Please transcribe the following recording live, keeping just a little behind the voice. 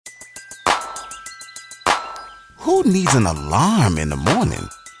Who needs an alarm in the morning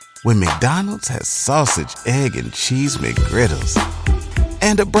when McDonald's has sausage, egg, and cheese McGriddles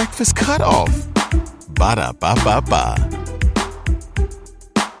and a breakfast cutoff? Ba-da-ba-ba-ba.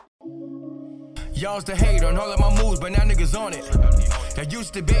 Y'all used to hate on all of my moves, but now niggas on it. Y'all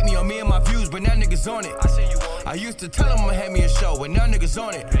used to debate me on me and my views, but now niggas on it. I used to tell them I'ma have me a show, but now niggas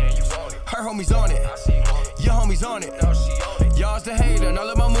on it. Her homies on it. Your homies on it. Y'all used to hate on all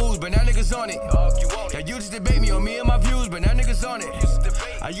of my moves, but now niggas on it. Y'all used to debate me on me and my views, but now niggas on it.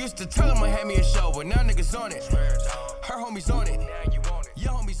 I used to tell them I'ma have me a show, but now niggas on it. Her homies on it.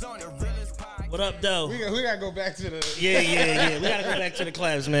 Your homies on it. What up, though? We gotta go back to the... Yeah. We gotta go back to the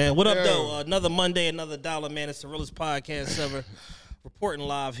claps, man. What up, though? Another Monday, another dollar, man. It's the realest podcast ever. Reporting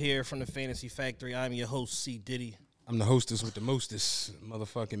live here from the Fantasy Factory. I'm your host, C. Diddy. I'm the hostess with the mostest.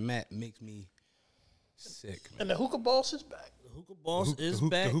 Motherfucking Matt makes me sick, man. And the hookah boss is back. The hookah boss is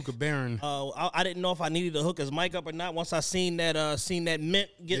back. The hookah baron. I didn't know if I needed to hook his mic up or not. Once I seen that mint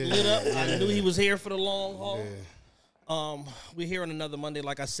get lit up, I knew he was here for the long haul. Yeah. We're here on another Monday.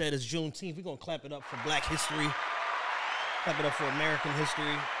 Like I said, it's Juneteenth. We're going to clap it up for Black history. Clap it up for American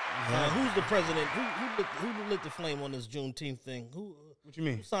history. Who's the president? Who lit the flame on this Juneteenth thing? What you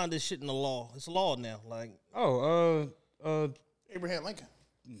mean? Who signed this shit in the law? It's law now. Like, Abraham Lincoln.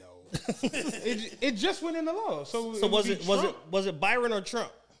 No. it just went into law. So was it Byron or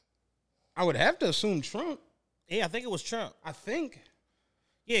Trump? I would have to assume Trump. Yeah, I think it was Trump. I think.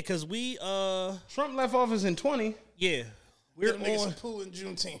 Yeah, because we Trump left office in 20. Yeah. We're on some pool in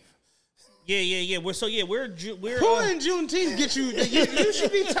Juneteenth. Yeah. We're Who in Juneteenth get you? You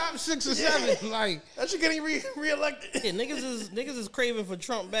should be top 6 or 7. Like that should get reelected. Yeah, niggas is craving for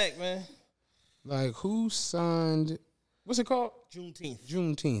Trump back, man. Like who signed? What's it called?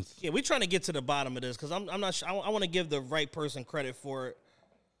 Juneteenth. Yeah, we're trying to get to the bottom of this because I'm not sure. I want to give the right person credit for it.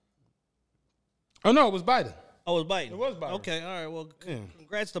 Oh no, it was Biden. Oh, it was Biden. It was Biden. Okay, all right. Well,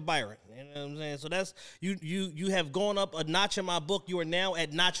 congrats to Byron. You know what I'm saying? So that's you have gone up a notch in my book. You are now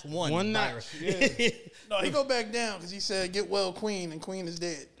at notch 1. One Byron. notch. Yeah. No, he go back down because he said, "Get well, Queen," and Queen is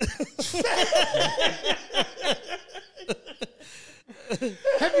dead.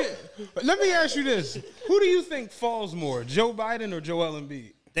 Let me ask you this: who do you think falls more, Joe Biden or Joel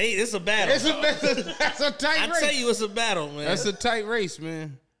Embiid? It's a battle. That's a tight race. I tell you, it's a battle, man. That's a tight race,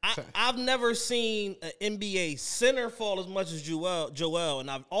 man. I've never seen an NBA center fall as much as Joel,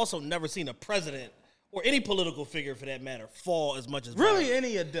 and I've also never seen a president or any political figure, for that matter, fall as much as really Byron.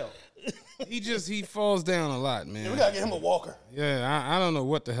 Any adult. he falls down a lot, man. Yeah, we gotta get him a walker. Yeah, I don't know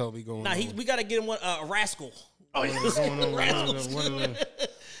what the hell be going on. We gotta get him a rascal. Oh yeah,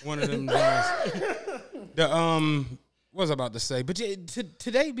 one of them guys. What was I about to say? But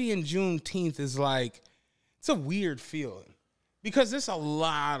today being Juneteenth is like, it's a weird feeling. Because it's a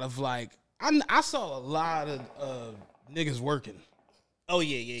lot of like, I saw a lot of niggas working. Oh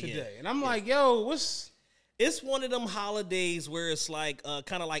yeah. Today, and I'm like, yo, It's one of them holidays where it's like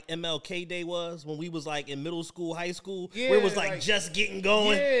kind of like MLK Day was when we was like in middle school, high school, where it was like just getting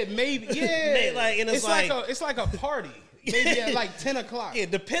going. Yeah, maybe. Yeah, and it's like a party. Maybe at like 10 o'clock. Yeah,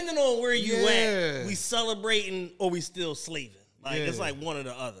 depending on where you at, we celebrating or we still slaving. Like, it's like one or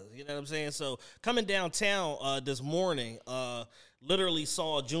the other. You know what I'm saying? So, coming downtown this morning, literally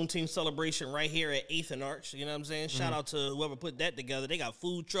saw a Juneteenth celebration right here at 8th and Arch. You know what I'm saying? Shout out to whoever put that together. They got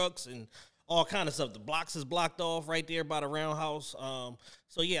food trucks and all kind of stuff. The blocks is blocked off right there by the roundhouse.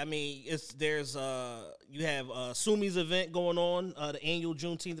 So, yeah, I mean, you have Sumi's event going on, the annual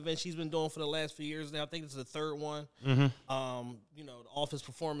Juneteenth event she's been doing for the last few years now. I think it's the third one. Mm-hmm. The office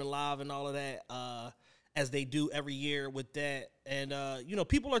performing live and all of that. As they do every year with that. And,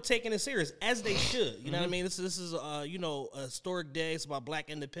 people are taking it serious, as they should. You know what I mean? This is a historic day. It's about Black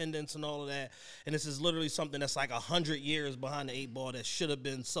independence and all of that. And this is literally something that's like 100 years behind the 8 ball that should have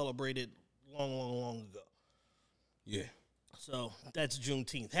been celebrated long ago. Yeah. So that's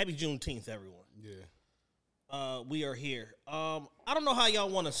Juneteenth. Happy Juneteenth, everyone. Yeah. We are here. I don't know how y'all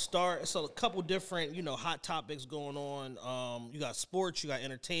want to start. So a couple different, hot topics going on. You got sports, you got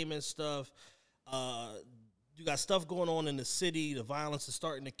entertainment stuff. You got stuff going on in the city. The violence is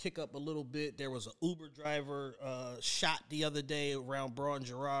starting to kick up a little bit. There was an Uber driver shot the other day around Broad and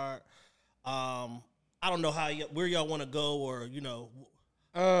Girard. I don't know where y'all want to go, or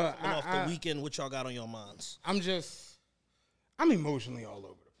off the weekend. What y'all got on your minds? I'm emotionally all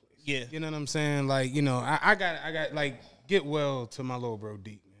over the place. Yeah, you know what I'm saying. Like I got like get well to my little bro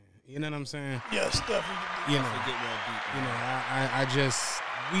Deep, man. You know what I'm saying? Yeah, stuff. Get well deep. I just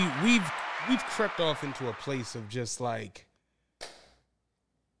we've crept off into a place of just like,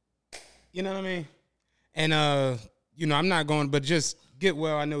 you know what I mean? And I'm not going, but just get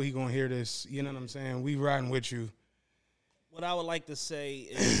well. I know he gonna hear this. You know what I'm saying? We riding with you. What I would like to say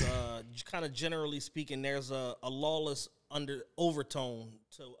is, kind of generally speaking, there's a lawless overtone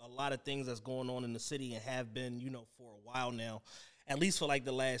to a lot of things that's going on in the city and have been, for a while now, at least for like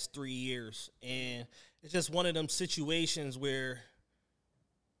the last 3 years. And it's just one of them situations where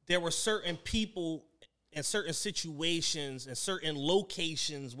there were certain people and certain situations and certain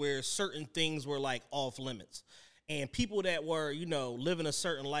locations where certain things were like off limits. And people that were, living a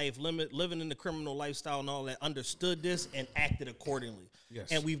certain life, living in the criminal lifestyle and all that, understood this and acted accordingly.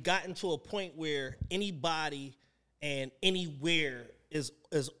 Yes. And we've gotten to a point where anybody and anywhere is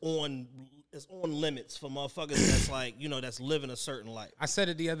on limits for motherfuckers that's like, that's living a certain life. I said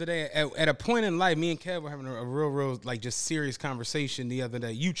it the other day. At a point in life, me and Kev were having a real, like, just serious conversation the other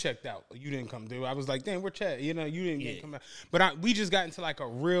day. You checked out. You didn't come through. I was like, damn, we're chatting. You didn't come out. But we just got into, like, a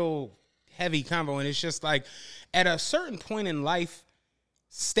real heavy convo, and it's just like, at a certain point in life,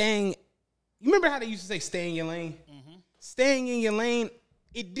 you remember how they used to say stay in your lane? Mm-hmm. Staying in your lane,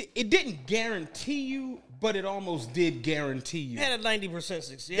 it didn't guarantee you, but it almost did guarantee you. It had a 90%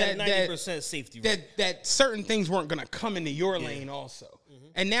 success. You had a 90% safety rate. That certain things weren't going to come into your lane also. Mm-hmm.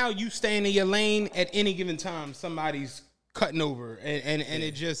 And now you staying in your lane at any given time, somebody's cutting over. And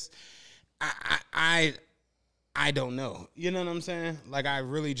it just, I don't know. You know what I'm saying? Like, I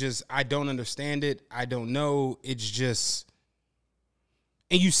really I don't understand it. I don't know. It's just,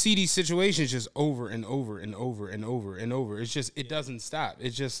 and you see these situations just over and over and over and over and over. It's just, it doesn't stop.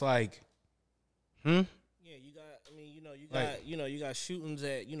 It's just like, Yeah, you got shootings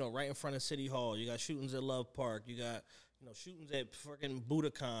at, right in front of City Hall. You got shootings at Love Park. You got, shootings at fucking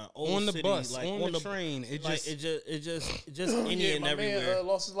Budokan. On the City, bus, like, on the train. It just any and my everywhere. man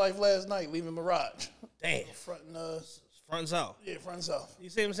lost his life last night leaving Mirage. Damn. Front and south. Yeah, front and south. You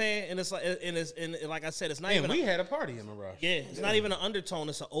see what I'm saying? And it's like, and like I said, it's not man, even. We had a party in Mirage. Yeah, it's not even an undertone.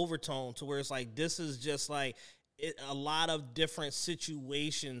 It's an overtone to where it's like, this is just like, a lot of different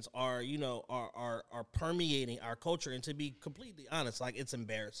situations are permeating our culture, and to be completely honest, like, it's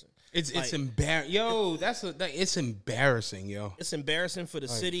embarrassing. It's embarrassing. Yo, it's embarrassing, yo. It's embarrassing for the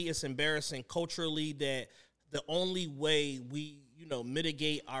city. It's embarrassing culturally that the only way we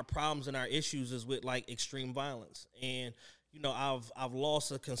mitigate our problems and our issues is with like extreme violence. And I've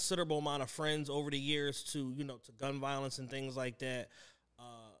lost a considerable amount of friends over the years to gun violence and things like that.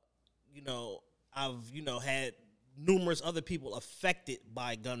 I've had numerous other people affected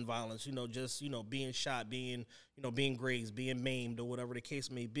by gun violence, just being shot, being grazed, being maimed, or whatever the case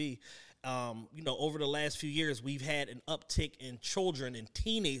may be. Over the last few years, we've had an uptick in children and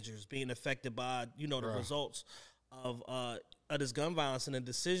teenagers being affected by the results of this gun violence and the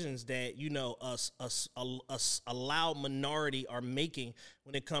decisions that a loud minority are making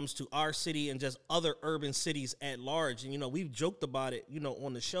when it comes to our city and just other urban cities at large. And we've joked about it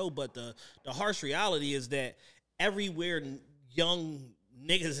on the show, but the harsh reality is that everywhere young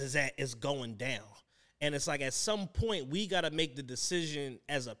niggas is at is going down. And it's like, at some point, we got to make the decision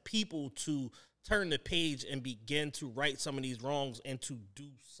as a people to turn the page and begin to right some of these wrongs and to do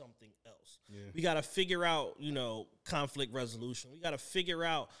something else. Yeah. We got to figure out, conflict resolution. We got to figure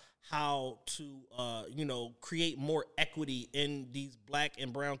out how to, create more equity in these black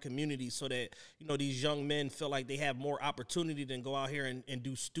and brown communities so that, these young men feel like they have more opportunity than go out here and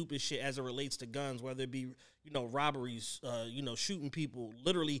do stupid shit as it relates to guns, whether it be, robberies, shooting people,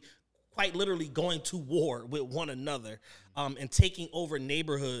 quite literally going to war with one another, and taking over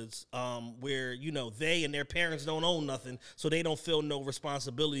neighborhoods where, they and their parents don't own nothing, so they don't feel no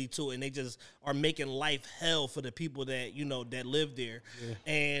responsibility to it, and they just are making life hell for the people that, that live there. Yeah.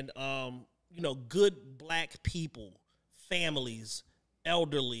 And, good black people, families,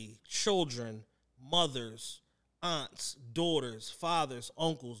 elderly, children, mothers, aunts, daughters, fathers,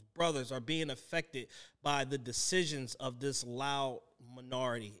 uncles, brothers are being affected by the decisions of this loud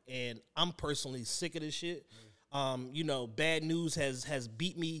minority. And I'm personally sick of this shit. Bad news has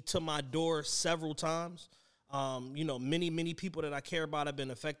beat me to my door several times. Many people that I care about have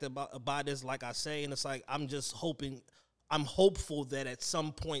been affected by this, like I say, and it's like, I'm hopeful that at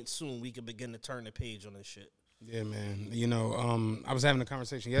some point soon we can begin to turn the page on this shit. Yeah, man. I was having a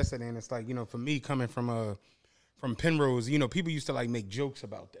conversation yesterday, and it's like, for me coming from Penrose, people used to like make jokes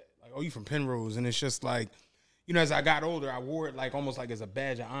about that. Like, oh, you from Penrose? And it's just like, as I got older, I wore it like almost like as a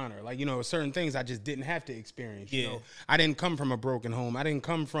badge of honor. Like, certain things I just didn't have to experience. You know, I didn't come from a broken home. I didn't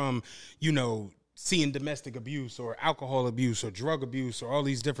come from, seeing domestic abuse or alcohol abuse or drug abuse or all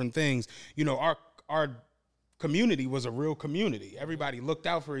these different things. Our community was a real community. Everybody looked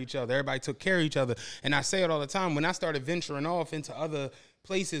out for each other. Everybody took care of each other. And I say it all the time. When I started venturing off into other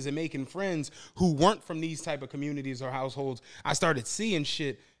places and making friends who weren't from these type of communities or households, I started seeing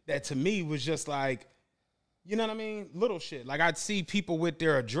shit that to me was just like, you know what I mean? Little shit. Like I'd see people with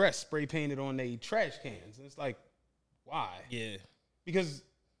their address spray painted on their trash cans. And it's like, why? Yeah. Because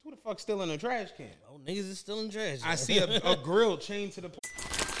who the fuck's still in a trash can? Oh, niggas is still in trash. I see a grill chained to the...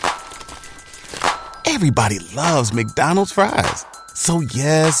 Everybody loves McDonald's fries. So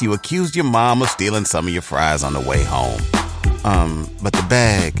yes, you accused your mom of stealing some of your fries on the way home. But the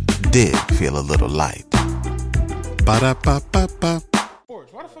bag did feel a little light. Ba-da-ba-ba-ba.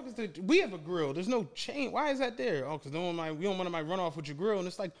 Why the fuck is the... We have a grill. There's no chain. Why is that there? Oh, because we don't want to run off with your grill. And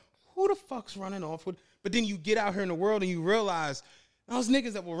it's like, who the fuck's running off with... But then you get out here in the world and you realize those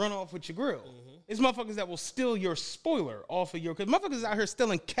niggas that will run off with your grill. Mm-hmm. It's motherfuckers that will steal your spoiler off of your... Because motherfuckers out here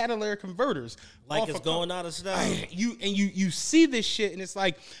stealing catalytic converters. Like it's going out of style. You see this shit and it's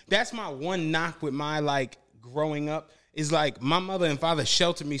like, that's my one knock with my, like, growing up. Is like my mother and father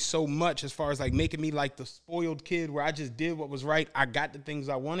sheltered me so much as far as like making me like the spoiled kid where I just did what was right. I got the things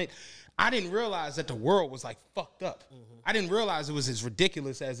I wanted. I didn't realize that the world was like fucked up. Mm-hmm. I didn't realize it was as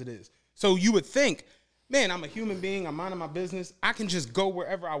ridiculous as it is. So you would think, man, I'm a human being. I'm minding my business. I can just go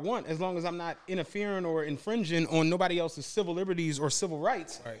wherever I want as long as I'm not interfering or infringing on nobody else's civil liberties or civil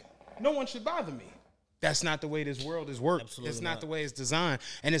rights. Right. No one should bother me. That's not the way this world is worked. Absolutely it's not the way it's designed.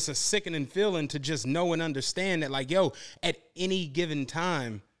 And it's a sickening feeling to just know and understand that, like, yo, at any given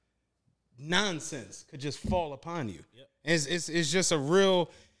time, nonsense could just fall upon you. Yep. It's just a real,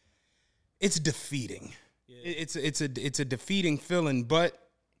 it's defeating. Yeah. It's a defeating feeling, but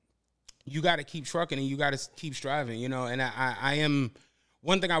you got to keep trucking and you got to keep striving, you know. And I am,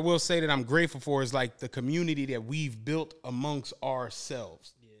 one thing I will say that I'm grateful for is like the community that we've built amongst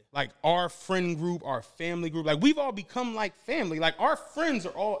ourselves. Like our friend group, our family group, like we've all become like family. Like our friends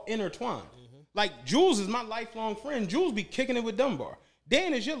are all intertwined. Mm-hmm. Like Jules is my lifelong friend. Jules be kicking it with Dunbar.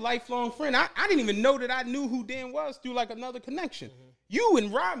 Dan is your lifelong friend. I didn't even know that I knew who Dan was through like another connection. Mm-hmm. You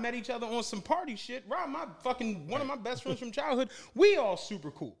and Rob met each other on some party shit. Rob, one of my best friends from childhood. We all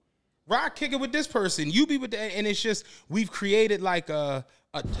super cool. Rob kick it with this person. You be with that, and it's just we've created like a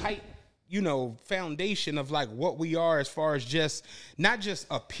tight, you know, foundation of like what we are as far as just not just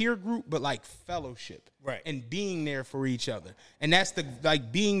a peer group, but like fellowship, right? And being there for each other. And that's the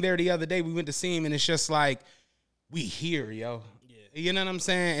like being there the other day. We went to see him, and it's just like we here, yo. Yeah. You know what I'm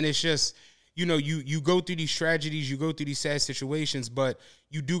saying? And it's just, you know, you go through these tragedies, you go through these sad situations, but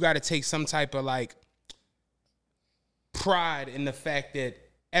you do got to take some type of like pride in the fact that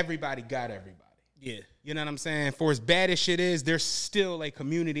everybody got everybody. Yeah. You know what I'm saying? For as bad as shit is, there's still a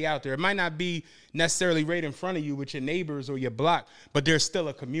community out there. It might not be necessarily right in front of you with your neighbors or your block, but there's still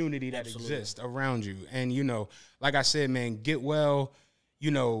a community that exists around you. And, you know, like I said, man, get well. You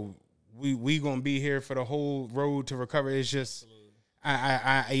know, we going to be here for the whole road to recover. It's just,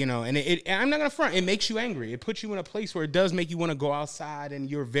 I you know, and I'm not going to front. It makes you angry. It puts you in a place where it does make you want to go outside and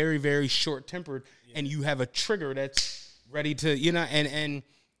you're very, very short-tempered and you have a trigger that's ready to, you know, and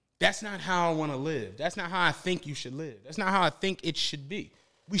that's not how I want to live. That's not how I think you should live. That's not how I think it should be.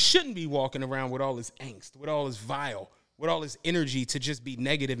 We shouldn't be walking around with all this angst, with all this vile, with all this energy to just be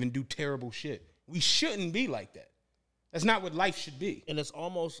negative and do terrible shit. We shouldn't be like that. That's not what life should be. And it's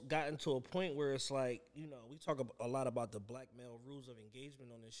almost gotten to a point where it's like, you know, we talk a lot about the black male rules of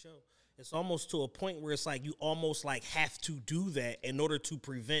engagement on this show. It's almost to a point where it's like you almost like have to do that in order to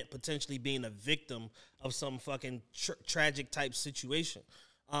prevent potentially being a victim of some fucking tragic type situation.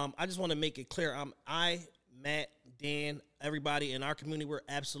 I just want to make it clear. Matt, Dan, everybody in our community, we're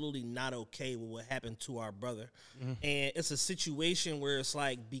absolutely not okay with what happened to our brother. Mm-hmm. And it's a situation where it's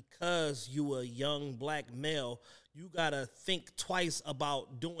like, because you a young black male, you got to think twice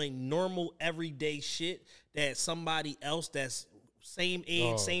about doing normal everyday shit that somebody else that's same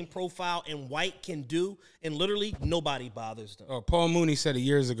age, same profile, and white can do, and literally nobody bothers them. Paul Mooney said it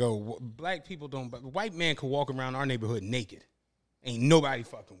years ago, black people don't, white man can walk around our neighborhood naked. Ain't nobody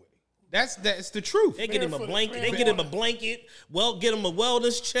fucking with him. That's the truth. They get him a blanket. They get him a blanket. Well, get him a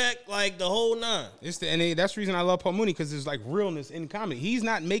wellness check, like the whole nine. That's the reason I love Paul Mooney, because there's like realness in comedy. He's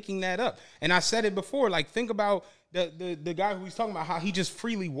not making that up. And I said it before. Like, think about the guy who he's talking about, how he just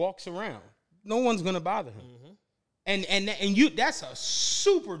freely walks around. No one's gonna bother him. Mm-hmm. And you, that's a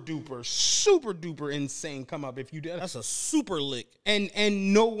super duper insane come up if you do. That's a super lick.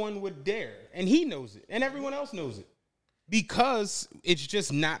 And no one would dare. And he knows it. And everyone else knows it. Because it's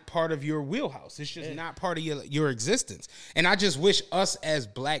just not part of your wheelhouse. It's just not part of your existence. And I just wish us as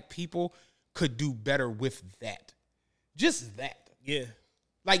black people could do better with that. Just that. Yeah.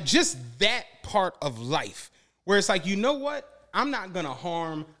 Like, just that part of life. Where it's like, you know what? I'm not going to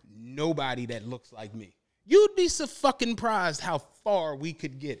harm nobody that looks like me. You'd be so fucking surprised how far we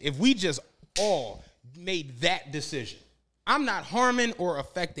could get if we just all made that decision. I'm not harming or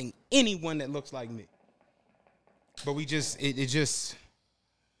affecting anyone that looks like me. But we just, it's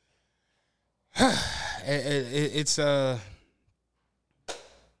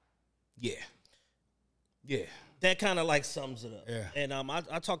yeah. That kind of like sums it up. Yeah. And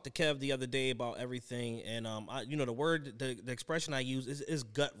I talked to Kev the other day about everything, and the word, the expression I use is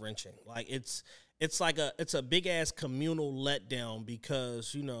gut wrenching. Like it's a big ass communal letdown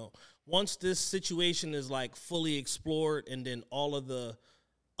because once this situation is like fully explored, and then all of the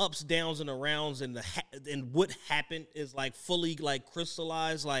ups, downs, and arounds, and what happened is like fully like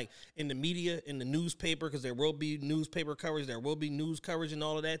crystallized, like in the media, in the newspaper, because there will be newspaper coverage, there will be news coverage, and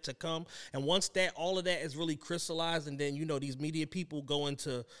all of that to come. And once all of that is really crystallized, and then these media people go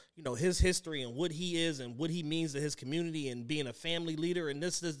into his history and what he is and what he means to his community and being a family leader and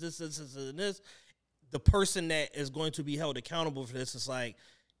this, and this, the person that is going to be held accountable for this is like,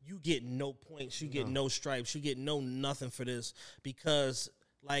 you get no points, you get no stripes, you get no nothing for this, because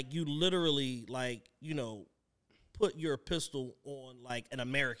like you literally put your pistol on like an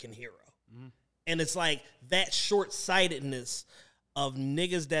American hero. Mm-hmm. And it's like that short-sightedness of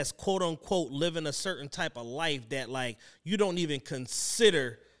niggas that's quote unquote living a certain type of life that like you don't even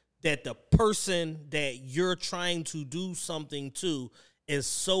consider that the person that you're trying to do something to is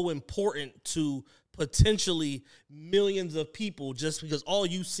so important to potentially millions of people just because all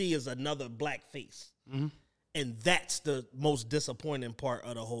you see is another black face. Mm-hmm. And that's the most disappointing part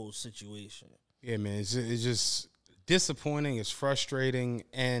of the whole situation. Yeah, man, it's just disappointing. It's frustrating,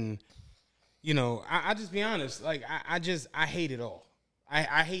 and I just be honest. Like I hate it all.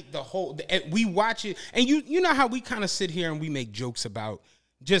 I hate the whole. We watch it, and you know how we kind of sit here and we make jokes about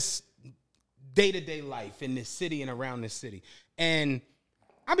just day-to-day life in this city and around this city. And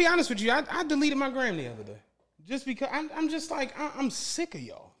I'll be honest with you, I deleted my gram the other day just because I'm just like I'm sick of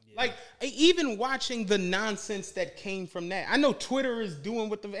y'all. Like, even watching the nonsense that came from that. I know Twitter is doing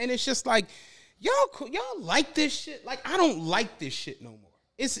and it's just like, y'all like this shit? Like, I don't like this shit no more.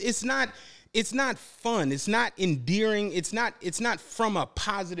 It's not fun. It's not endearing. It's not from a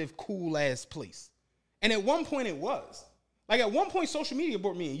positive, cool ass place. And at one point it was. Like, at one point, social media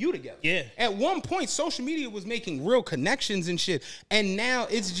brought me and you together. Yeah. At one point, social media was making real connections and shit. And now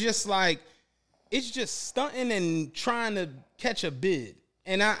it's just like, it's just stunting and trying to catch a bid.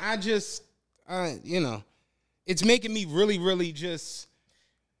 And I just, it's making me really, really just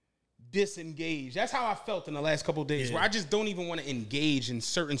disengaged. That's how I felt in the last couple of days, where I just don't even want to engage in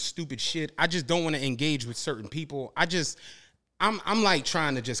certain stupid shit. I just don't want to engage with certain people. I'm like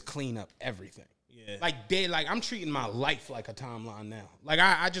trying to just clean up everything. Yeah. Like I'm treating my life like a timeline now. Like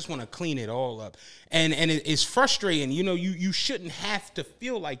I just want to clean it all up. And it's frustrating. You shouldn't have to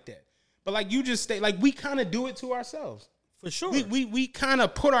feel like that. But like you just like we kind of do it to ourselves. For sure. We kind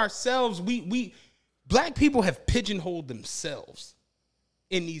of put ourselves, we black people have pigeonholed themselves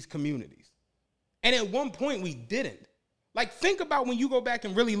in these communities. And at one point we didn't. Like, think about when you go back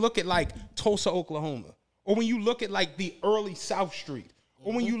and really look at like Tulsa, Oklahoma, or when you look at like the early South Street,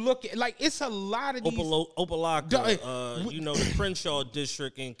 or when you look at like it's a lot of these Opelika, the Crenshaw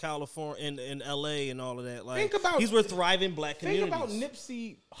district in California, in LA, and all of that. Like, think about these were thriving black communities. Think about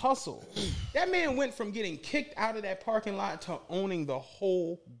Nipsey Hussle. That man went from getting kicked out of that parking lot to owning the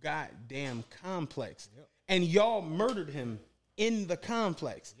whole goddamn complex. Yep. And y'all murdered him in the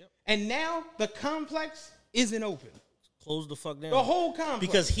complex. Yep. And now the complex isn't open. Close the fuck down. The whole complex.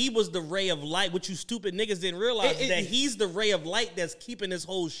 Because he was the ray of light. What you stupid niggas didn't realize is that he's the ray of light that's keeping this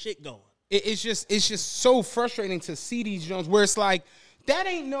whole shit going. It's just so frustrating to see these Jones where it's like, that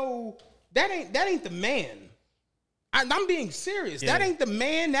ain't the man. I'm being serious. Yeah. That ain't the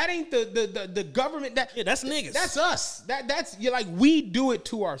man. That ain't the government. That's niggas. That's us. You're like, we do it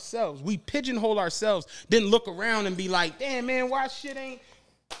to ourselves. We pigeonhole ourselves, then look around and be like, damn, man, why shit ain't.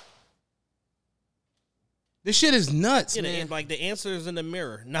 This shit is nuts, man. Like, the answer is in the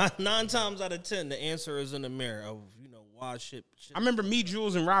mirror. 9 times out of 10, the answer is in the mirror of, why shit. I remember me,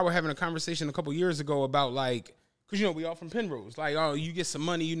 Jules, and Rod were having a conversation a couple years ago about, like, because, we all from Penrose. Like, oh, you get some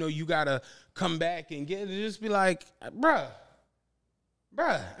money, you got to come back and get it. Just be like, bruh,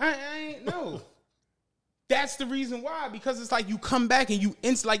 I ain't know. That's the reason why. Because it's like you come back and you,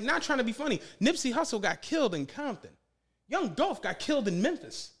 like, not trying to be funny. Nipsey Hussle got killed in Compton. Young Dolph got killed in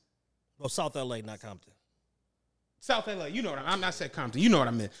Memphis. Well, South L.A., not Compton. South LA, you know what I'm not saying Compton, you know what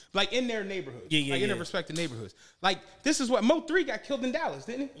I meant. Like, in their neighborhoods. In their respective neighborhoods. Like, this is what Mo 3 got killed in Dallas,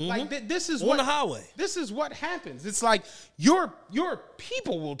 didn't he? Mm-hmm. Like, this is on the highway. This is what happens. It's like your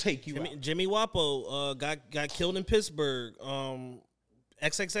people will take you out. Jimmy Wapo got killed in Pittsburgh.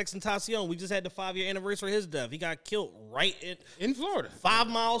 XXX Tentacion. We just had the 5-year anniversary of his death. He got killed right in Florida, 5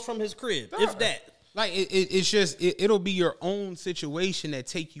 miles from his crib, if that. Like it's just it'll be your own situation that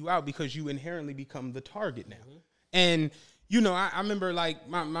take you out because you inherently become the target now. Mm-hmm. And you know, I remember like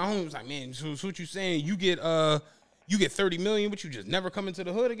my homie was like, man, so what you saying? You get 30 million, but you just never come into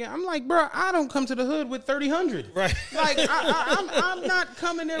the hood again. I'm like, bro, I don't come to the hood with 30,000. Right. Like I'm not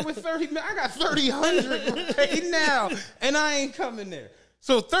coming there with 30 million. I got 30,000 right now, and I ain't coming there.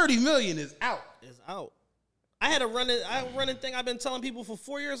 So 30 million is out. It's out. I had a running thing I've been telling people for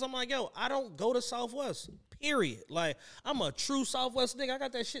 4 years. I'm like, yo, I don't go to Southwest, period. Like, I'm a true Southwest nigga. I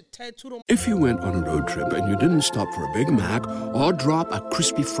got that shit tattooed on. If you went on a road trip and you didn't stop for a Big Mac or drop a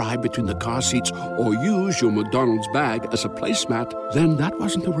crispy fry between the car seats or use your McDonald's bag as a placemat, then that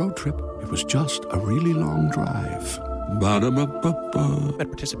wasn't a road trip. It was just a really long drive. Ba-da-ba-ba-ba. At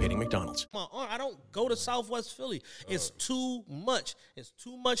participating McDonald's. I don't go to Southwest Philly. It's too much. It's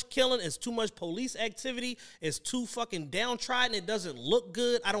too much killing. It's too much police activity. It's too fucking downtrodden. It doesn't look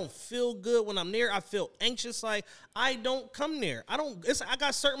good. I don't feel good when I'm there. I feel anxious. Like, I don't come there. I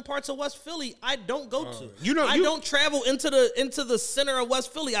got certain parts of West Philly I don't go to. I don't travel into the center of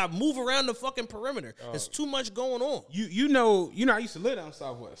West Philly. I move around the fucking perimeter. It's too much going on. You know, I used to live down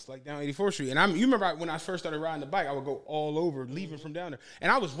Southwest, like down 84th Street. And you remember when I first started riding the bike, I would go all over, leaving from down there.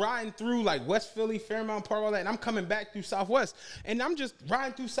 And I was riding through like West Philly, Fairmount Park, all that, and I'm coming back through Southwest. And I'm just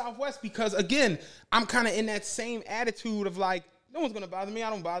riding through Southwest because, again, I'm kind of in that same attitude of like, no one's going to bother me. I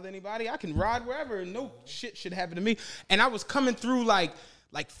don't bother anybody. I can ride wherever and no shit should happen to me. And I was coming through like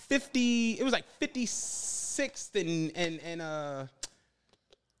 50, it was like 56th and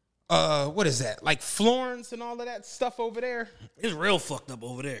what is that? Like Florence and all of that stuff over there. It's real fucked up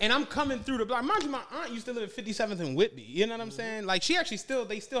over there. And I'm coming through the block. Mind you, my aunt used to live at 57th and Whitby. You know what I'm saying? Like, they still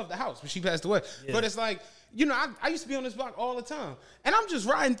have the house, but she passed away. Yeah. But it's like, you know, I used to be on this block all the time. And I'm just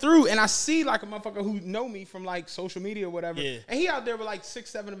riding through, and I see, like, a motherfucker who know me from, like, social media or whatever. Yeah. And he out there with, like,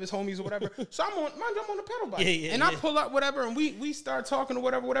 6-7 of his homies or whatever. So I'm on the pedal bike. And I pull up, whatever, and we start talking or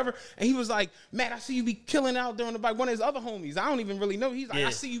whatever. And he was like, Matt, I see you be killing out there on the bike. One of his other homies, I don't even really know. He's like, I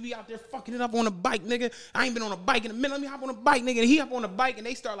see you be out there fucking it up on a bike, nigga. I ain't been on a bike in a minute. Let me hop on a bike, nigga. And he hop on a bike, and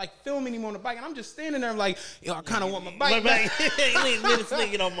they start, like, filming him on the bike. And I'm just standing there, like, yo, I kind of want my bike back. You need this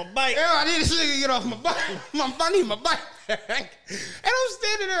nigga get off my bike. Yo, I need this nigga get off my bike. I need my bike back. And I'm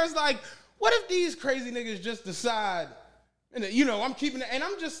standing there, it's like, what if these crazy niggas just decide, and you know, I'm keeping it, and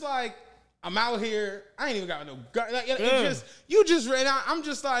I'm just like, I'm out here, I ain't even got no gun. Like, you just ran out. I'm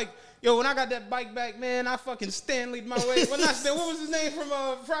just like, yo, when I got that bike back, man, I fucking Stanley'd my way. What was his name from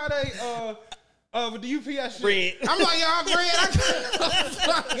Friday? With the UPS shit. Red. I'm like, yo, I'm Red.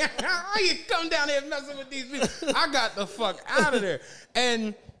 How you come down here messing with these people? I got the fuck out of there.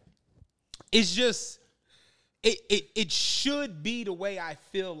 And it's just, it should be the way I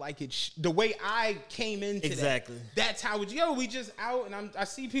feel like the way I came into exactly. That's how it's, we just out and I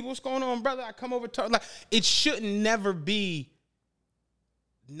see people, what's going on, brother? I come over, talk, like, it shouldn't never be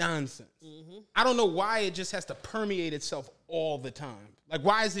nonsense. Mm-hmm. I don't know why it just has to permeate itself all the time. Like,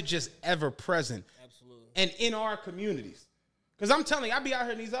 why is it just ever present? Absolutely. And in our communities? Because I'm telling you, I be out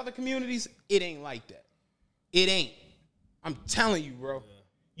here in these other communities, it ain't like that. It ain't. I'm telling you, bro. Yeah.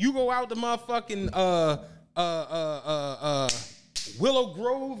 You go out to motherfucking Willow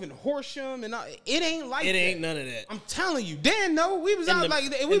Grove and Horsham and it ain't like that. It ain't none of that. I'm telling you. Dan, no, we was out like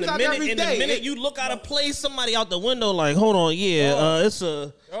we was out there every day. In the minute you look out of place, somebody out the window like, hold on, it's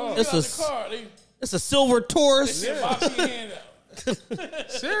a silver Taurus.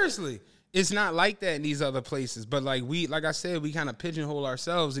 Seriously. It's not like that in these other places. But like I said, we kind of pigeonhole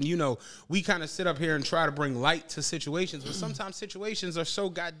ourselves, and we kind of sit up here and try to bring light to situations, but sometimes situations are so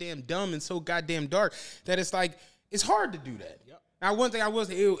goddamn dumb and so goddamn dark that it's like it's hard to do that. Yep. Now, one thing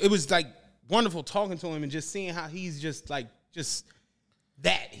it was like wonderful talking to him and just seeing how he's just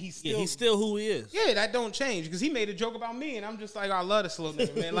that he's still who he is. Yeah, that don't change because he made a joke about me, and I'm just like, I love this little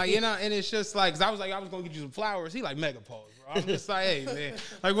nigga, man. Like, and it's just like, cause I was like, I was gonna get you some flowers. He like mega pause, bro. I'm just like, hey, man,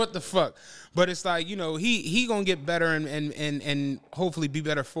 like what the fuck? But it's like, he gonna get better and hopefully be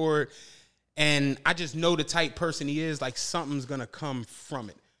better for it. And I just know the type person he is. Like something's gonna come from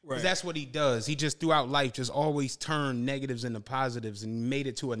it. Right. That's what he does. He just throughout life just always turned negatives into positives and made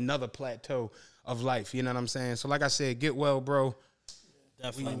it to another plateau of life. You know what I'm saying? So like I said, get well, bro.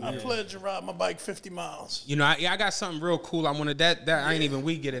 Definitely. I pledge to ride my bike 50 miles. I got something real cool. I wanted that I ain't even,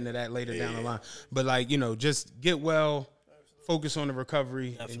 we get into that later down the line. But like, just get well, focus on the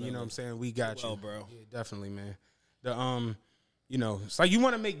recovery. Definitely. And you know what I'm saying? We got you. Bro. Yeah, definitely, man. It's like you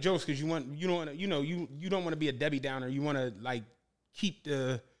want to make jokes because you don't want to be a Debbie Downer. You want to like keep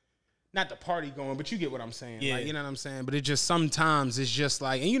the not the party going, but you get what I'm saying. Yeah. Like, you know what I'm saying? But it just sometimes it's just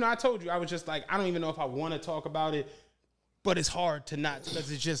like, and you know, I told you, I was just like, I don't even know if I want to talk about it, but it's hard to not,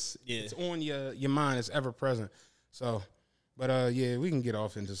 because it's just, it's on your mind. It's ever present. So, but yeah, we can get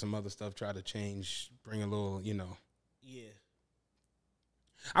off into some other stuff, try to change, bring a little, you know. Yeah.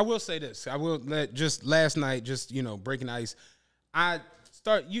 I will say this. I will let, just last night, just, you know, breaking ice. I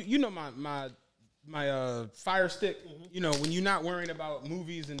start, you know, my Fire Stick, you know, when you're not worrying about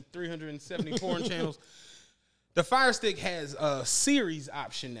movies and 370 porn channels, the Fire Stick has a series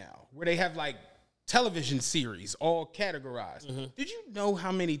option now where they have like television series all categorized. Did you know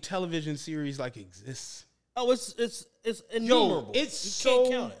how many television series like exists? Oh, it's innumerable. Yo, it's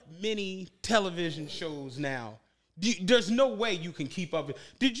so many television shows now. There's no way you can keep up.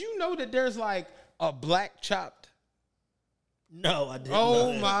 Did you know that there's like a Black Chopped? No, I didn't.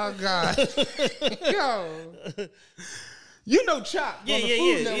 Oh know my God. Yo. You know Chop. Yeah, on the yeah,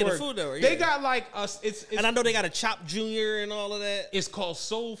 Food yeah. Network. Yeah, the Food Network. They Yeah. got like it's And I know they got a Chop Junior and all of that. it's called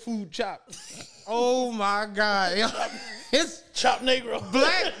Soul Food Chop. Oh my God. It's Chop Negro.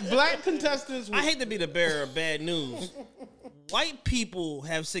 black contestants. I hate to be the bearer of bad news. White people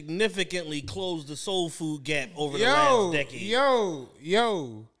have significantly closed the soul food gap over the last decade.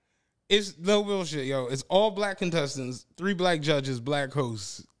 Yo. It's no bullshit, yo. It's all black contestants, 3 black judges, black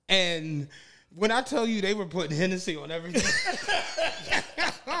hosts. And when I tell you they were putting Hennessy on everything,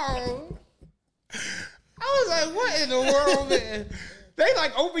 I was like, what in the world, man? They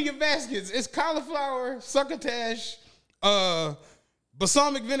like open your baskets. It's cauliflower, succotash,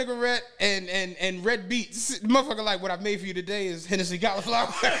 balsamic vinaigrette, and red beets. Motherfucker, like, what I made for you today is Hennessy cauliflower.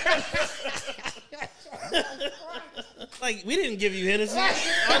 Like, we didn't give you Hennessy.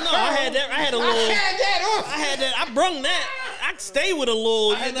 Oh, no, I had that. I had a little. I had that. I brung that. I stay with a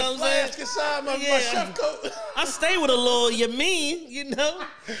little, you know what I'm saying? Inside my chef coat. I stay with a little, you mean, you know?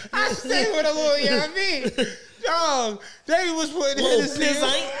 I stay with a little, you know what I mean? Dog, they was putting Little Hennessy.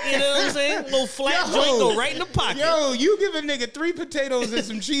 pizzite, you know what I'm saying? Little flat joint go right in the pocket. Yo, you give a nigga 3 potatoes and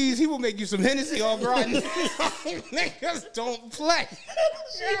some cheese, he will make you some Hennessy all rotten. Niggas don't play.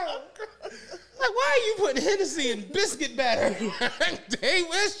 Yo. Like, why are you putting Hennessy in biscuit batter? Dang,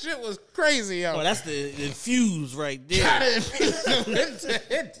 that shit was crazy, yo. Oh, that's the infuse right there. Gotta infuse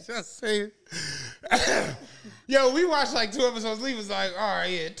it. Just say. Yo, we watched like 2 episodes. Lee was like, all right,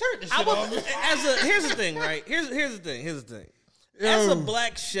 yeah, turn this shit off. Here's the thing, right? Here's the thing. As a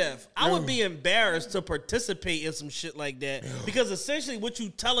black chef, I would be embarrassed to participate in some shit like that because essentially what you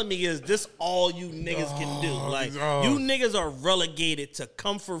telling me is this all you niggas can do. Like, you niggas are relegated to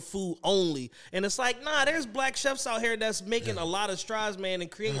comfort food only. And it's like, nah, there's black chefs out here that's making a lot of strides, man, and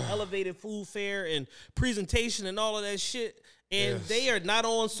creating elevated food fare and presentation and all of that shit. And they are not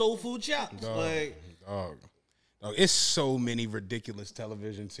on Soul Food Chops. Dog, it's so many ridiculous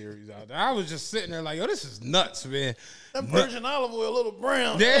television series out there. I was just sitting there like, yo, this is nuts, man. That virgin olive oil, a little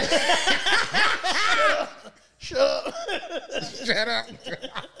brown. Yeah. Shut up. Shut up.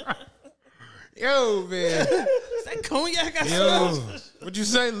 Yo, man. Is that cognac? Yo, what'd you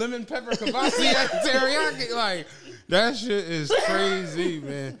say? Lemon pepper kibasi teriyaki? Like, that shit is crazy,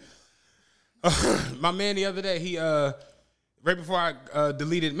 man. My man the other day, he right before I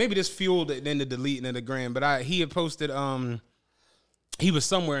deleted, maybe this fueled it then the deleting of the gram, but he had posted he was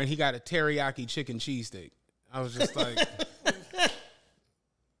somewhere and he got a teriyaki chicken cheesesteak. I was just like,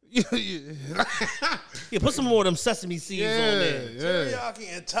 yeah, put some more of them sesame seeds on there.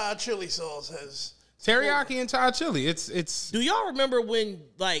 Teriyaki and Thai chili sauce has teriyaki and Thai chili. It's. Do y'all remember when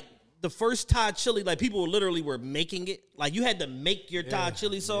like the first Thai chili, like people literally were making it? Like you had to make your Thai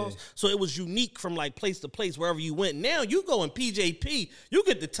chili sauce, so it was unique from like place to place wherever you went. Now you go in PJP, you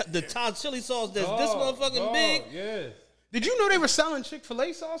get the Thai chili sauce that's this motherfucking big. Yeah. Did you know they were selling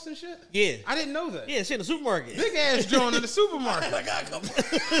Chick-fil-A sauce and shit? Yeah, I didn't know that. yeah, shit in the supermarket. Big ass joint in the supermarket. I gotta come.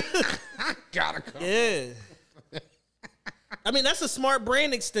 I gotta come. Yeah. I mean, that's a smart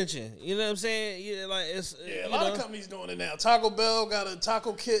brand extension. You know what I'm saying? Yeah, like it's Yeah, a lot of companies doing it now. Taco Bell got a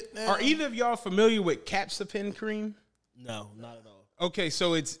taco kit now. Are either of y'all familiar with capsaicin cream? No, not at all. Okay,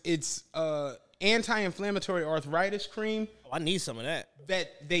 so it's anti-inflammatory arthritis cream Oh, I need some of that.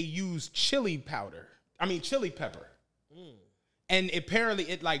 that they use chili pepper. And apparently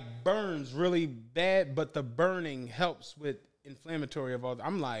it like burns really bad, but the burning helps with inflammatory of all.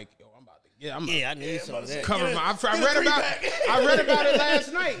 I'm like, yo, I'm about to get. I need some of that. Cover my. I read about it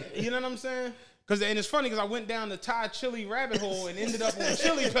last night. You know what I'm saying? And it's funny because I went down the Thai chili rabbit hole and ended up on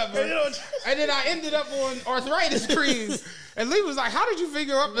chili pepper, and then I ended up on arthritis cream. And Lee was like, "How did you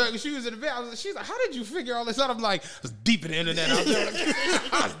figure out?" She was in the bed. She's like, "How did you figure all this out?" I'm like, "I was deep in the internet.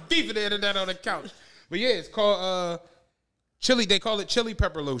 I was deep in the internet on the couch." But yeah, it's called Chili, they call it chili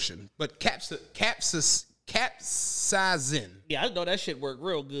pepper lotion, but capsaicin. Yeah, I know that shit worked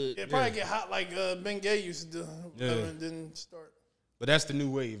real good. It probably get hot like Ben Gay used to do. And didn't start. But that's the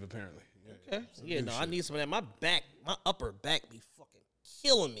new wave, apparently. Okay. Yeah, no, I need some of that. My upper back be fucking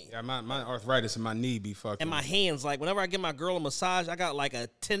killing me. Yeah, my arthritis in my knee be fucking. And my hands, like, whenever I give my girl a massage, I got like a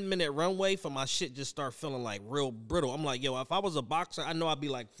 10-minute runway for my shit just start feeling like real brittle. I'm like, yo, if I was a boxer, I know I'd be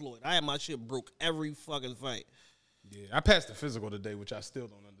like Floyd. I had my shit broke every fucking fight. Yeah, I passed the physical today, which I still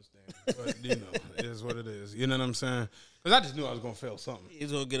don't understand. But, you know, it is what it is. You know what I'm saying? Because I just knew I was going to fail something.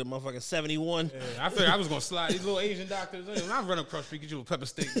 He's going to get a motherfucking 71. Yeah, I figured I was going to slide. These little Asian doctors, when I run across the street, get you a pepper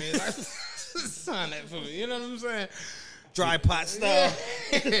steak, man. Like, sign that for me. You know what I'm saying? Dry pot style.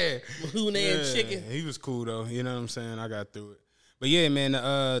 Yeah. Mahuna and chicken. He was cool, though. You know what I'm saying? I got through it. But, yeah, man,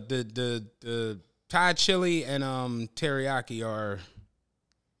 the Thai chili and teriyaki are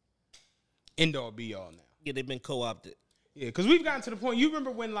end-all be-all now. Yeah, they've been co-opted. Yeah, because we've gotten to the point. You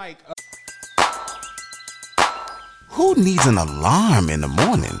remember when, like... Who needs an alarm in the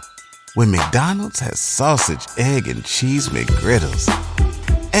morning when McDonald's has sausage, egg, and cheese McGriddles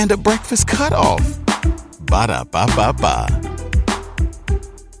and a breakfast cutoff? Ba-da-ba-ba-ba.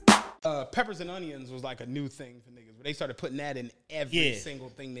 Peppers and onions was like a new thing for niggas. But they started putting that in every single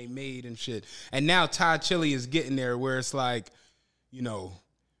thing they made and shit. And now Thai chili is getting there where it's like, you know...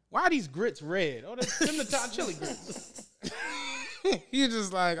 Why are these grits red? Oh, that's them the Thai chili grits. You're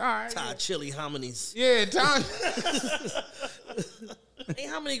just like, all right. Thai chili hominies. Yeah, Thai. Ain't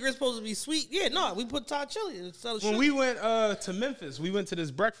how many grits supposed to be sweet? Yeah, no, we put Thai chili. When we went to Memphis, we went to this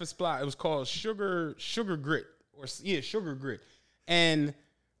breakfast spot. It was called Sugar Grit. Sugar Grit. And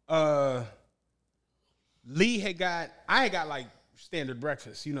Lee I had got like standard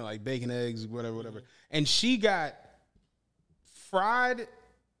breakfast, you know, like bacon, eggs, whatever. And she got fried...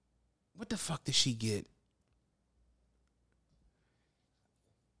 What the fuck did she get?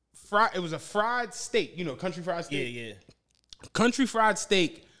 It was a fried steak, you know, country fried steak. Yeah. Country fried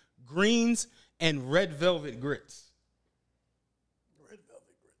steak, greens, and red velvet grits.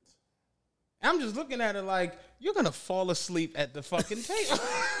 I'm just looking at it like, you're going to fall asleep at the fucking table.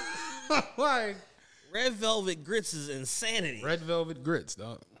 Like, red velvet grits is insanity. Red velvet grits,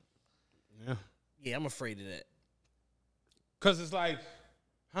 dog. Yeah. Yeah, I'm afraid of that. Because it's like,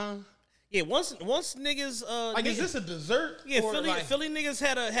 huh? Yeah, once niggas like, is this a dessert? Yeah, Philly niggas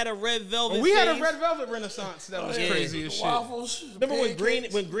had a red velvet. We had a red velvet renaissance that was crazy as shit. Waffles. Remember when green the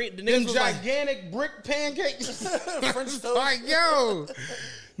niggas was gigantic brick pancakes? French toast. Like, yo,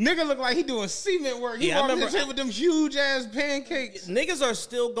 nigga look like he doing cement work. He walking in the shit with them huge ass pancakes. Niggas are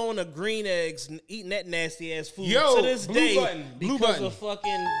still going to green eggs and eating that nasty ass food yo, to this day because of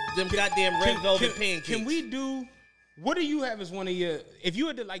fucking them goddamn red velvet pancakes. Can we do? What do you have as one of your? If you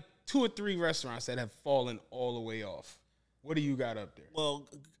had to like 2 or 3 restaurants that have fallen all the way off, what do you got up there? Well,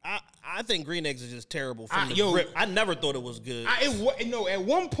 I think green eggs is just terrible from the grip. I never thought it was good. At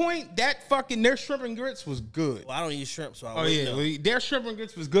one point that fucking their shrimp and grits was good. Well, I don't eat shrimp, so I wouldn't know. Their shrimp and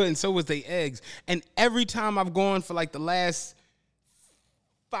grits was good, and so was their eggs. And every time I've gone for like the last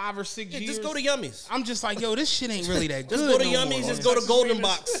 5 or 6 years, just go to Yummy's. I'm just like, yo, this shit ain't really that good. Just go to Yummy's. Just go to Golden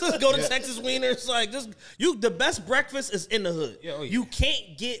Box. Go to Texas Wieners. Like, the best breakfast is in the hood. Yeah, you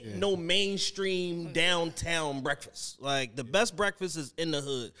can't get no mainstream downtown breakfast. Like, the best breakfast is in the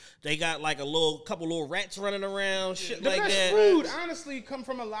hood. They got like couple little rats running around, shit like that. The best food, honestly, come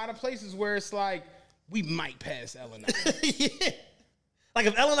from a lot of places where it's like we might pass Ellen. Yeah. Like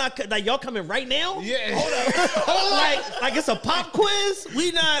if Ellen and I, like y'all coming right now? Yeah. Hold up. Like it's a pop quiz?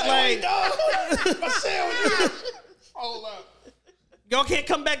 We not like. Hold up. Y'all can't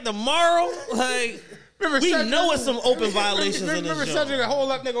come back tomorrow? Like, we know it's some open violations in this joint. Remember Cedric,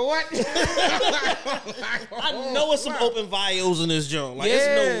 hold up, nigga, what? I know it's some open vios in this joint. Like,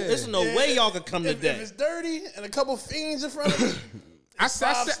 there's no way y'all could come today. If it's dirty and a couple fiends in front of it. I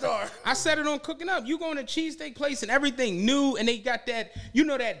said it on Cooking Up. You go in a cheesesteak place and everything new, and they got that, you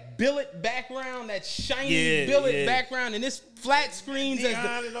know, that billet background, that shiny billet background, and this flat screens. If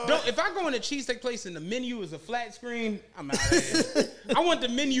I go in a cheesesteak place and the menu is a flat screen, I'm out of here. I want the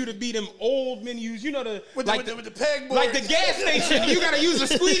menu to be them old menus, you know, with the pegboard, like the gas station. You gotta use a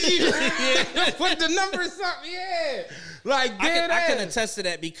squeegee. Put the numbers up, Like I can attest to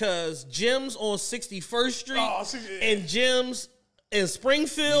that because Jim's on 61st Street and Jim's in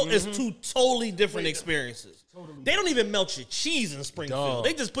Springfield is 2 totally different experiences. They don't even melt your cheese in Springfield.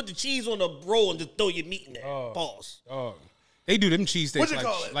 They just put the cheese on the roll and just throw your meat in there. Pause. They do them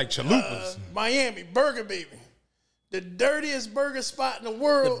cheesesteaks like chalupas. Miami, Burger Baby. The dirtiest burger spot in the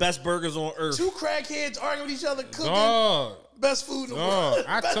world. The best burgers on earth. 2 crackheads arguing with each other, cooking. best food in the world.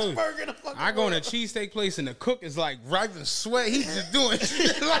 I best told you. burger in the fucking I go in a world. cheesesteak place and the cook is like wiping sweat. He's just doing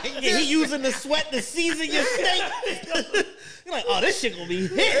shit like Yeah, this. he using the sweat to season your steak. You're like, oh, this shit gonna be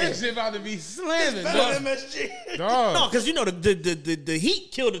That hitting. shit about to be slamming, Better dog. than MSG. Dog. No, because you know the heat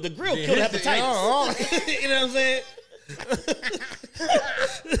killed it, the grill killed hit the- hepatitis. You know what I'm saying?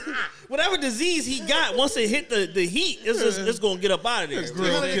 Whatever disease he got, once it hit the heat, it's gonna get up out of there.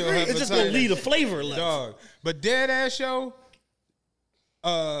 grill kill It's just gonna hepatitis. leave a flavor left. Dog. But dead ass show,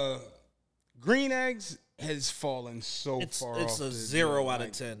 green eggs has fallen so far off. It's a the- 0 out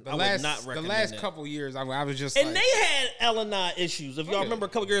of 10. The I last, would not recommend the last it. couple years, I was just And like, they had L&I issues. If y'all yeah. remember a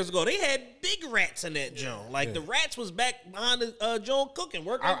couple years ago, they had big rats in that joint. Like the rats was back behind the joint cooking,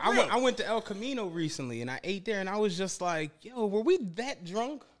 working. I went to El Camino recently and I ate there and I was just like, yo, were we that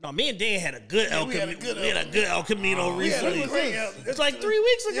drunk? No, me and Dan had a good El we had Camino. a good We had a good El Camino Yeah, recently. that was great. Yeah. It's like 3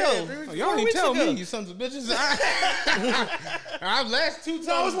 weeks ago. Yeah, 3 weeks Oh, y'all didn't weeks tell ago. me, you sons of bitches. I last two times.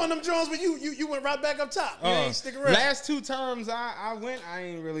 No, it was one of them joints where you went right back up top. You ain't stick around. Last two times I went, I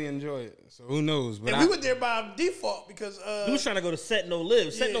ain't really enjoy it. So who knows? But and we went there by default because We was trying to go to Set No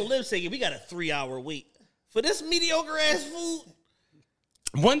Live. Set No Live said, we got a 3-hour wait. For this mediocre ass food,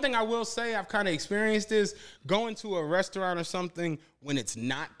 one thing I will say I've kind of experienced is going to a restaurant or something when it's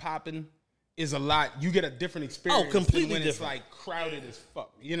not popping is a lot. You get a different experience. than completely when it's different. like crowded as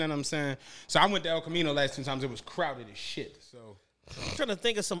fuck. You know what I'm saying? So I went to El Camino last two times. It was crowded as shit. So I'm trying to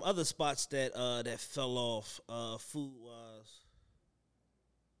think of some other spots that that fell off food wise.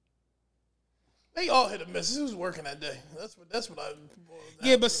 they all hit a miss. Who was working that day? That's what I.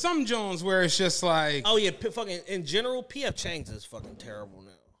 yeah, but some Jones where it's just like, Oh yeah, fucking in general, PF Chang's is fucking terrible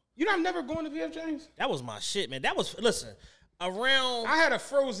now. you know, I've never gone to PF Chang's. That was my shit, man. That was around I had a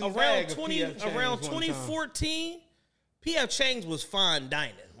frozen bag of 20 PF Chang's around one time. 2014. PF Chang's was fine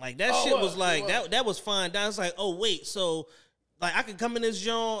dining. Like that Oh, shit it was was, like it was. that was fine dining. It's like, oh wait, so like I could come in this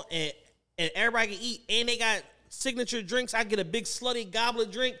joint and everybody can eat and they got signature drinks. I get a big slutty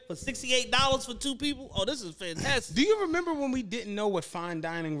goblet drink for $68 for 2 people. Oh, this is fantastic. Do you remember when we didn't know what fine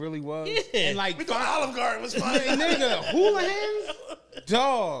dining really was? Yeah. And like, We thought Olive Garden was fine. hey, nigga, Houlihan's?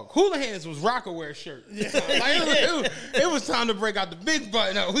 Dog. Houlihan's was Rockaware shirt. Like, it was time to break out the big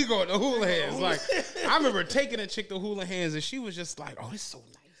button up. We going to Houlihan's. Like, I remember taking a chick to Houlihan's and she was just like, oh, it's so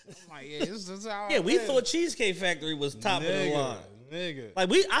nice. I'm like, yeah, this is how Yeah, we I thought Cheesecake Factory was top of the line. Nigga. Like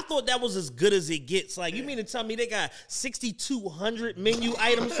I thought that was as good as it gets. Like you mean to tell me they got 6,200 menu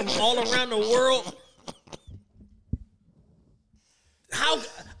items from all around the world? How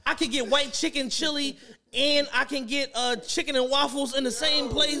I could get white chicken chili and I can get chicken and waffles in the same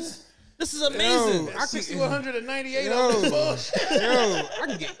place? This is amazing. Yo, I could- 6,198 Yo. of this bullshit. Yo, I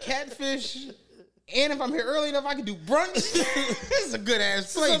can get catfish. And if I'm here early enough, I can do brunch. This is a good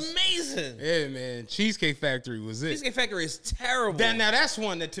ass This place. is amazing. Yeah, man. Cheesecake Factory was it. Cheesecake Factory is terrible. Now that's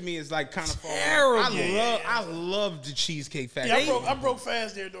one that to me is like kind of Terrible. I love the Cheesecake Factory. Yeah, I broke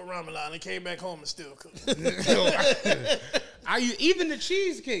fast there during Ramadan and came back home and still cooked. Even the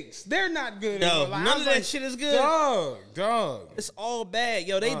cheesecakes, they're not good. No, anymore. Like, I none was of that like, shit is good. Dog. It's all bad.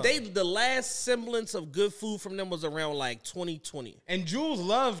 Yo, they the last semblance of good food from them was around like 2020. And Jules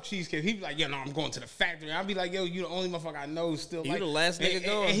loved cheesecake. He'd be like, yo, no, I'm going to the factory. I'd be like, yo, you the only motherfucker I know still You like. the last nigga and,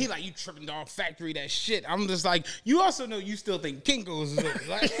 going. And he like, you tripping dog factory, that shit. I'm just like, you also know you still think Kinko's is it.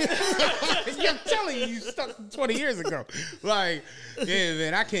 Like, I'm telling you, you stuck 20 years ago. Like, yeah,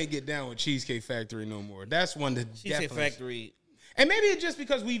 man, I can't get down with Cheesecake Factory no more. That's one that Cheesecake definitely. Factory. And maybe it's just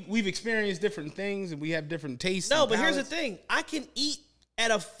because we've experienced different things and we have different tastes. No, and but here's the palates. thing. I can eat at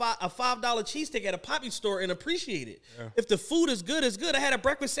a $5 cheesesteak at a Poppy store and appreciate it. If the food is good, it's good. I had a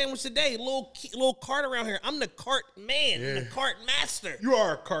breakfast sandwich today. Little cart around here. I'm the cart man. I'm the cart master. You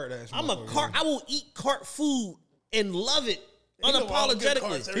are a cart ass. I'm a motherfucker. cart. I will eat cart food and love it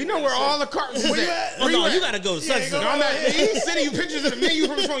unapologetically. You know where all the carts is Where you at. at? Oh, no, you gotta go to such go and No, I'm right not. ahead. He's sending you pictures of the menu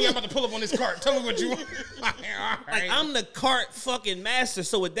from his phone. Yeah, I'm about to pull up on this cart. Tell me what you want. All Like, right. I'm the cart fucking master.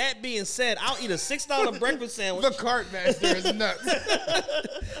 So with that being said, I'll eat a $6 breakfast sandwich. The cart master is nuts.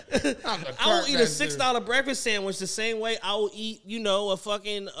 I'm the I will cart eat a master. $6 breakfast sandwich the same way I will eat, a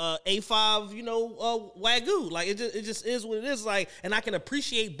fucking A5, Wagyu. Like it just is what it is. Like, and I can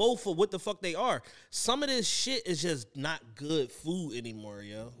appreciate both for what the fuck they are. Some of this shit is just not good food anymore,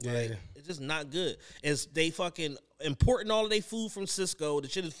 yo. Like, Yeah. it's just not good. It's they fucking importing all of their food from Cisco. The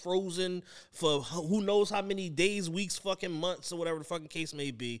shit is frozen for who knows how many days, weeks, fucking months, or whatever the fucking case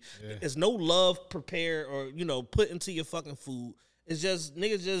may be. There's no love prepared or put into your fucking food. It's just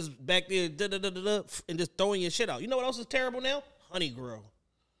niggas just back there and just throwing your shit out. You know what else is terrible now? Honey Grow.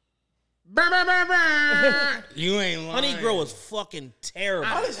 Bah, bah, bah, bah. You ain't lying. Honey Grow is fucking terrible.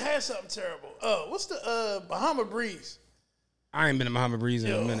 I just had something terrible. What's the Bahama Breeze? I ain't been to Muhammad Breeze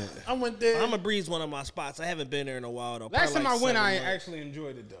in a minute. I went there. Muhammad Breeze one of my spots. I haven't been there in a while though. Last time Probably I went, 7 I months. actually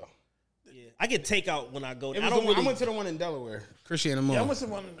enjoyed it though. Yeah. I get takeout when I go. It I was don't I really. went to the one in Delaware, Christiana Mall. I went to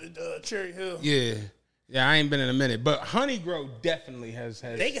one in Cherry Hill. Yeah, I ain't been in a minute, but Honey Grow definitely has.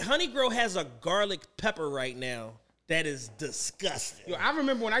 Honey Grow has a garlic pepper right now that is disgusting. Yo, I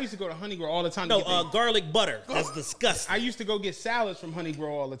remember when I used to go to Honey Grow all the time. No, garlic butter. That's disgusting. I used to go get salads from Honey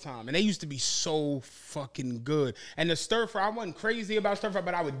Grow all the time, and they used to be so fucking good. And the stir fry, I wasn't crazy about stir fry,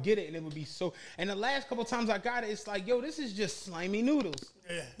 but I would get it, and it would be so. And the last couple times I got it, it's like, yo, this is just slimy noodles.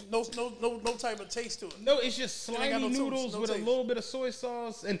 Yeah, no type of taste to it. No, it's just ain't slimy got no noodles taste, no with a taste. little bit of soy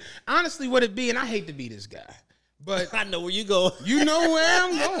sauce. And honestly, what it be, and I hate to be this guy, but I know where you go. you know where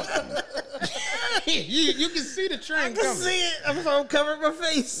I'm going. you can see the train I can coming. see it. I'm so covering my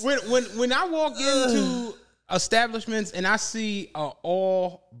face. When I walk into establishments and I see a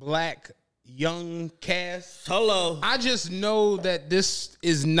all black young cast, Hello. I just know that this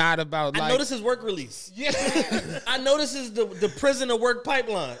is not about I like know this is work release. yeah. I know this is the prisoner work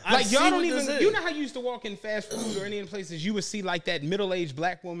pipeline. I Like see y'all don't what even, this is. you know how you used to walk in fast food or any of the places, you would see like that middle-aged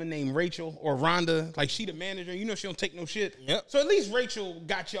black woman named Rachel or Rhonda, like she the manager, you know she don't take no shit. Yep. So at least Rachel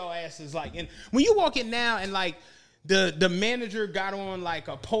got y'all asses like, and when you walk in now and like the manager got on like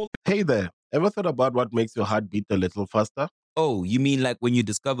a polo. Hey there, ever thought about what makes your heart beat a little faster? Oh, you mean like when you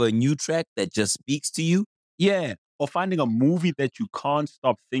discover a new track that just speaks to you? Yeah, or finding a movie that you can't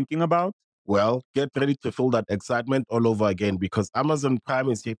stop thinking about. Well, get ready to feel that excitement all over again because Amazon Prime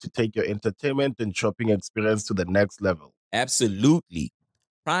is here to take your entertainment and shopping experience to the next level. Absolutely.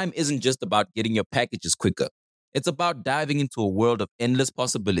 Prime isn't just about getting your packages quicker. It's about diving into a world of endless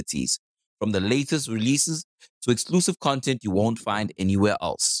possibilities, from the latest releases to exclusive content you won't find anywhere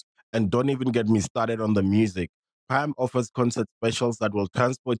else. And don't even get me started on the music. Prime offers concert specials that will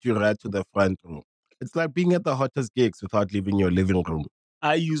transport you right to the front row. It's like being at the hottest gigs without leaving your living room.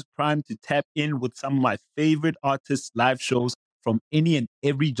 I use Prime to tap in with some of my favorite artists' live shows from any and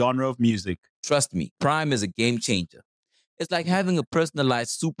every genre of music. Trust me, Prime is a game changer. It's like having a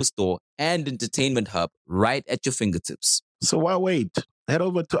personalized superstore and entertainment hub right at your fingertips. So why wait? Head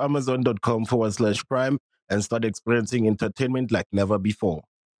over to amazon.com/Prime and start experiencing entertainment like never before.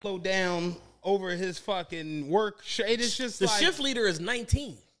 Slow down over his fucking work. It is just the like, shift leader is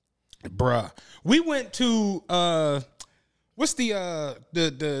 19. bruh. We went to what's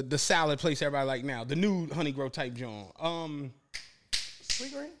the salad place everybody like now? The new Honey Grow type joint.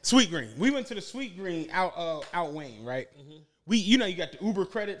 Sweet Green? Sweet Green. We went to the Sweet Green out Wayne, right? Mm-hmm. You got the Uber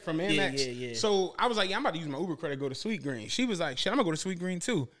credit from Amex. Yeah. So I was like, yeah, I'm about to use my Uber credit to go to Sweet Green. She was like, shit, I'm gonna go to Sweet Green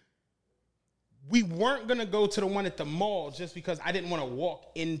too. We weren't gonna go to the one at the mall just because I didn't want to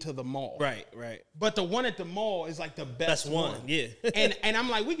walk into the mall. Right. But the one at the mall is like the best one. Yeah. and I'm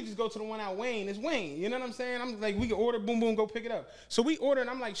like, we could just go to the one out Wayne. It's Wayne. You know what I'm saying? I'm like, we can order, boom, boom, go pick it up. So we ordered,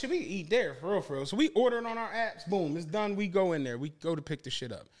 I'm like, should we eat there for real? So we ordered on our apps, boom, it's done. We go in there. We go to pick the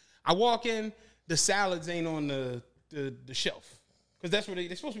shit up. I walk in, the salads ain't on the shelf. Because that's where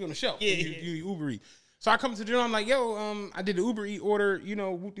they're supposed to be on the shelf. Yeah. You Uber Eat. So I come to the joint, I'm like, yo, I did the Uber Eat order,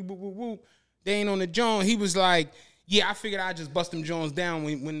 whoop, whoop, whoop, whoop. They ain't on the joint. He was like, yeah, I figured I'd just bust them joints down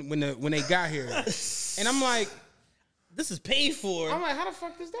when they got here. And I'm like, this is paid for. I'm like, how the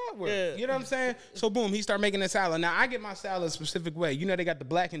fuck does that work? Yeah. You know what I'm saying? So boom, he started making the salad. Now I get my salad a specific way. You know they got the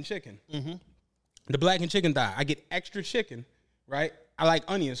blackened chicken. Mm-hmm. The blackened chicken thigh. I get extra chicken, right? I like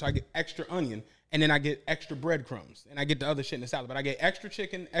onion, so I get extra onion. And then I get extra breadcrumbs. And I get the other shit in the salad. But I get extra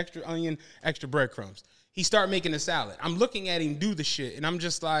chicken, extra onion, extra breadcrumbs. He started making the salad. I'm looking at him do the shit, and I'm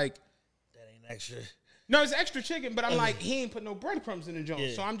just like, Extra. no, it's extra chicken, but I'm like, he ain't put no breadcrumbs in the joint.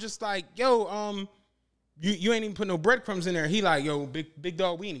 Yeah. So I'm just like, yo, you ain't even put no breadcrumbs in there. He like, yo, big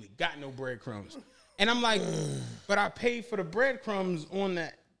dog, we ain't even got no breadcrumbs. And I'm like, but I paid for the breadcrumbs on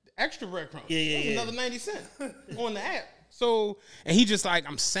the extra breadcrumbs. Yeah. It was another 90 cents on the app. So, and he just like,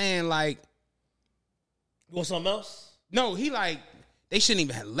 I'm saying like, You want something else? no, he like, they shouldn't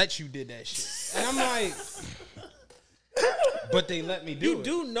even have let you did that shit. And I'm like, but they let me do it. You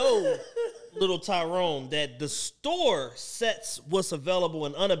do know, little Tyrone, that the store sets what's available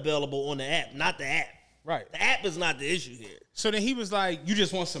and unavailable on the app, not the app. Right. The app is not the issue here. So then he was like, you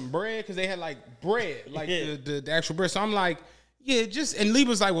just want some bread? Because they had like bread, like Yeah. the actual bread. So I'm like, yeah, just, and Lee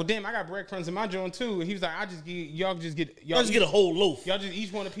was like, well, damn, I got breadcrumbs in my joint too. And he was like, y'all just get a whole loaf. Y'all just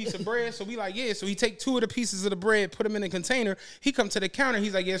each want a piece of bread. So we like, yeah. So he take 2 of the pieces of the bread, put them in a container. He come to the counter.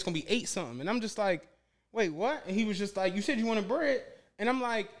 He's like, yeah, it's going to be 8 something. And I'm just like, wait, what? And he was just like, you said you wanted bread. And I'm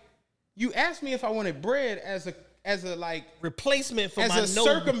like, you asked me if I wanted bread as a like Replacement for as my a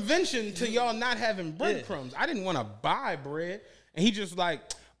circumvention to y'all not having breadcrumbs. I didn't want to buy bread. And he just like,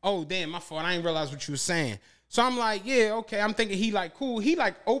 oh, damn, my fault. I didn't realize what you were saying. So I'm like, yeah, okay. I'm thinking he like cool. He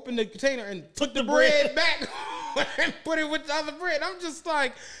like opened the container and took the bread back and put it with the other bread. I'm just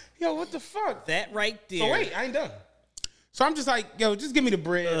like, yo, what the fuck? That right there. So wait, I ain't done. So I'm just like, yo, just give me the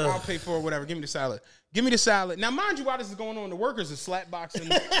bread. I'll pay for it, whatever. Give me the salad. Give me the salad. Now, mind you, while this is going on, the workers are slapboxing.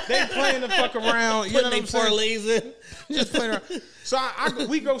 They playing the fuck around. You know what I'm saying? Parlays in. Just playing around. So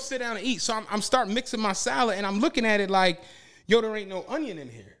we go sit down and eat. So I'm starting mixing my salad, and I'm looking at it like, yo, there ain't no onion in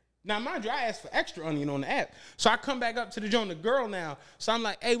here. Now, mind you, I asked for extra onion on the app. So I come back up to the joint, the girl now. So I'm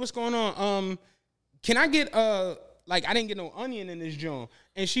like, hey, what's going on? Can I get, like, I didn't get no onion in this joint.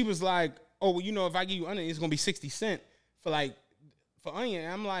 And she was like, oh, well, you know, if I give you onion, it's going to be 60 cents for onion.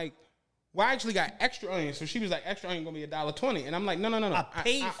 And I'm like, well, I actually got extra onion. So she was like, extra onion going to be $1.20. And I'm like, no.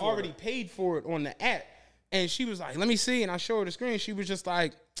 I already paid for it on the app. And she was like, let me see. And I showed her the screen. She was just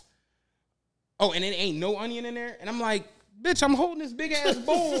like, oh, and it ain't no onion in there? And I'm like, bitch, I'm holding this big ass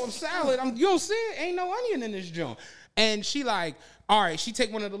bowl of salad. You don't see it? Ain't no onion in this joint. And she like, all right, she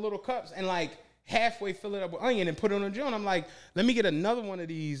take one of the little cups and like halfway fill it up with onion and put it on the joint. I'm like, let me get another one of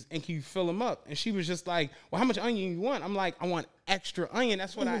these and can you fill them up? And she was just like, well, how much onion you want? I'm like, I want extra onion.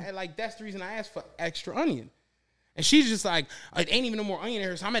 That's what I like. That's the reason I asked for extra onion. And she's just like, it ain't even no more onion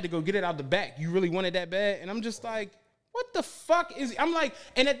here, so I'm had to go get it out the back. You really want it that bad? And I'm just like, what the fuck is... I'm like,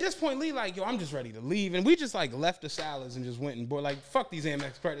 and at this point, Lee like, yo, I'm just ready to leave. And we just like left the salads and just went and bought like, fuck these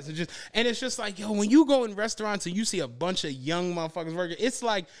Amex credits. And it's just like, yo, when you go in restaurants and you see a bunch of young motherfuckers working, it's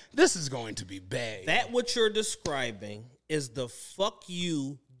like, this is going to be bad. That what you're describing is the fuck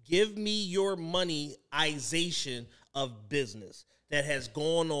you, give me your money-ization of business that has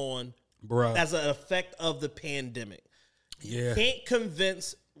gone on as an effect of the pandemic. Yeah. Can't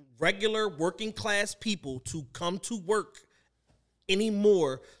convince regular working class people to come to work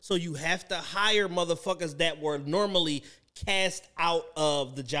anymore, so you have to hire motherfuckers that were normally cast out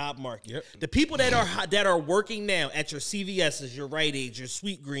of the job market. Yep. The people that are working now at your CVS's, your Rite Aids, your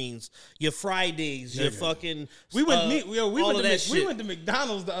Sweet Greens, your Fridays, your fucking we went to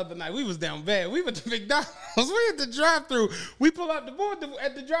McDonald's the other night. We was down bad. We went to McDonald's. We at the drive-thru. We pull out the board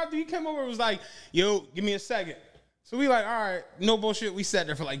at the drive-thru. He came over and was like, yo, give me a second. So we like, all right, no bullshit. We sat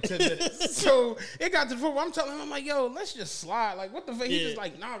there for like 10 minutes. So it got to the point where I'm telling him, I'm like, yo, let's just slide. Like, what the fuck? He just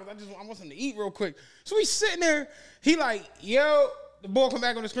like, nah, because I want something to eat real quick. So we sitting there. He like, yo, the ball come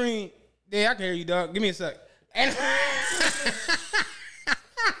back on the screen. Yeah, I can hear you, dog. Give me a sec. And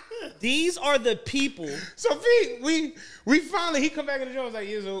these are the people. So we finally, he come back in the joint. Was like,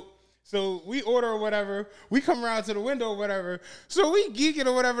 yeah, so we order or whatever. We come around to the window or whatever. So we geeking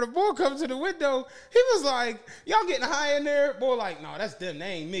or whatever. The boy comes to the window. He was like, y'all getting high in there? Boy like, no, that's them. They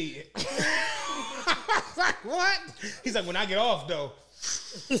ain't me. I was like, what? He's like, when I get off, though.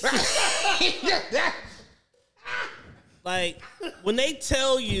 Like, when they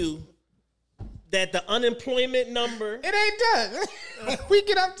tell you that the unemployment number... It ain't done. We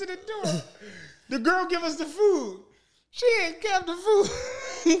get up to the door. The girl give us the food. She ain't kept the food.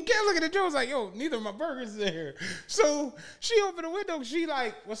 Can't look at the door. Was like, yo, neither of my burgers is in here. So she opened the window. She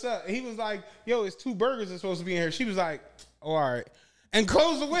like, what's up? He was like, yo, it's 2 burgers that's supposed to be in here. She was like, oh, all right. And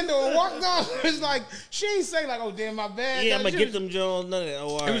closed the window and walked off. It's like, she ain't say like, oh, damn, my bad. Yeah, I'm going to get them Jones. None of that. Oh,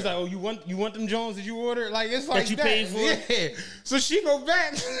 all right. It was like, oh, you want them Jones that you ordered? Like, it's like that. You paid for it? Yeah. So she go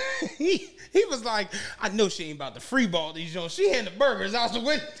back. He was like, I know she ain't about to free ball these Jones. She had the burgers out the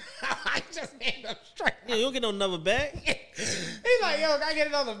window. I just hand them straight. Yeah, you don't get no another bag. He's like, yo, can I get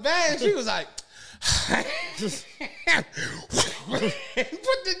another bag? She was like, put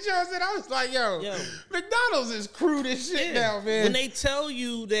the Jones in. I was like, yo, McDonald's is crude as shit now, man. When they tell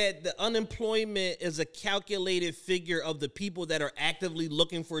you that the unemployment is a calculated figure of the people that are actively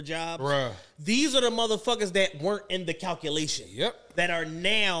looking for jobs, these are the motherfuckers that weren't in the calculation. Yep. That are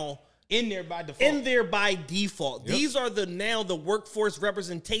now in there by default. Yep. These are the workforce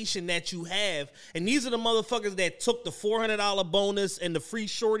representation that you have. And these are the motherfuckers that took the $400 bonus and the free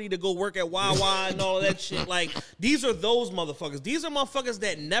shorty to go work at Wawa and all of that shit. Like, these are those motherfuckers. These are motherfuckers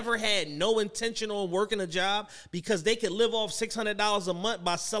that never had no intention on working a job because they could live off $600 a month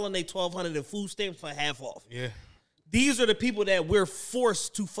by selling their $1,200 in food stamps for half off. Yeah. These are the people that we're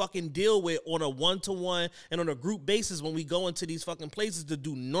forced to fucking deal with on a one-to-one and on a group basis when we go into these fucking places to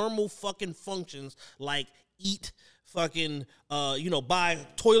do normal fucking functions like eat, fucking, buy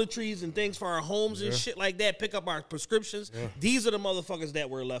toiletries and things for our homes and shit like that, pick up our prescriptions. Yeah. These are the motherfuckers that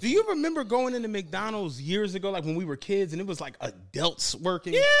we're left with. Do you remember going into McDonald's years ago, like when we were kids, and it was like adults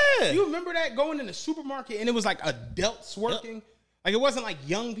working? Yeah. You remember that, going in the supermarket and it was like adults working? Yep. Like, it wasn't like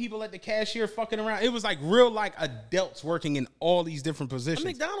young people at the cashier fucking around. It was like real, like, adults working in all these different positions. A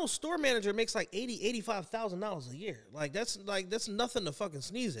McDonald's store manager makes like $85,000 a year. Like, that's nothing to fucking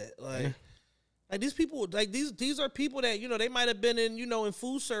sneeze at. Like, Like these people, like these are people that, they might have been in, in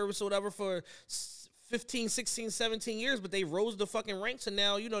food service or whatever for 15, 16, 17 years, but they rose the fucking ranks and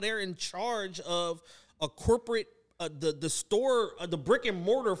now, they're in charge of a corporate, the store, the brick and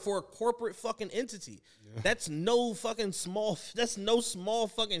mortar for a corporate fucking entity. Yeah. That's no small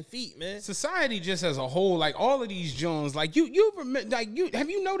fucking feat, man. Society just as a whole, like all of these Jones, like have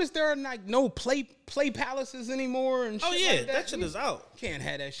you noticed there are like no play palaces anymore and shit? Oh yeah, like that shit is out. Can't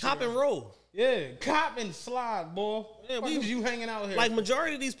have that shit. Cop and roll. Yeah, cop and slide, boy. Yeah, we was you hanging out here. Like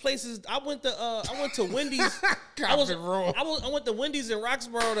majority of these places, I went to Wendy's. Cop and roll. I went to Wendy's in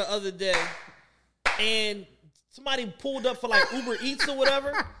Roxborough the other day, and somebody pulled up for like Uber Eats or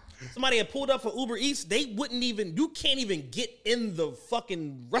whatever. Somebody had pulled up for Uber Eats. They wouldn't even. You can't even get in the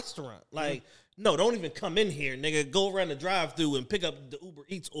fucking restaurant. Like, no, don't even come in here, nigga. Go around the drive-thru and pick up the Uber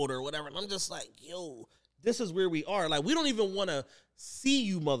Eats order or whatever. And I'm just like, yo, this is where we are. Like, we don't even want to see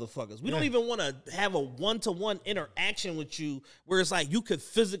you motherfuckers. We don't even want to have a one-to-one interaction with you where it's like you could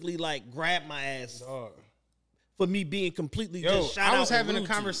physically like grab my ass for me being completely just shot out. I was having a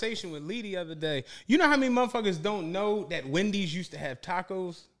conversation with Lee the other day. You know how many motherfuckers don't know that Wendy's used to have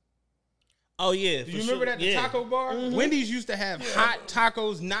tacos? Oh, yeah. Do you remember that, the taco bar? Mm-hmm. Wendy's used to have hot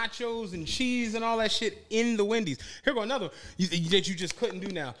tacos, nachos, and cheese and all that shit in the Wendy's. Here go another one that you just couldn't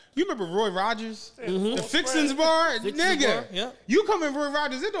do now. You remember Roy Rogers? Mm-hmm. The Fixins bar? Nigga, yeah. You come in Roy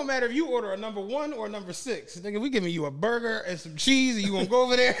Rogers, it don't matter if you order a number 1 or a number 6. Nigga, we giving you a burger and some cheese, and you gonna go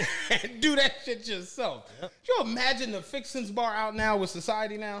over there and do that shit yourself. Yep. You imagine the Fixins bar out now with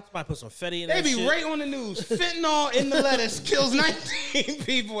society now? Might put some fetty in they that shit. They be right on the news. Fentanyl in the lettuce kills 19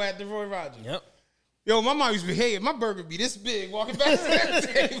 people at the Roy Rogers. Yep. Yo, my mom used to be, hey, my burger be this big walking back to that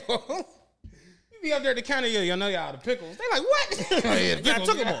table. You be up there at the counter, y'all know y'all out of pickles. They like, what? Oh, yeah, the pickles,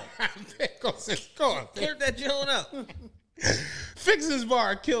 I took them all. Pickles, go on. Cleared that joint out. Fixins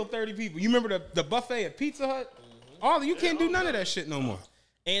bar killed 30 people. You remember the buffet at Pizza Hut? You can't do none of that shit no more.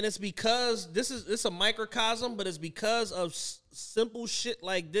 And it's because it's a microcosm, but it's because of simple shit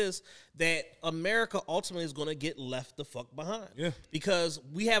like this that America ultimately is going to get left the fuck behind. Yeah. Because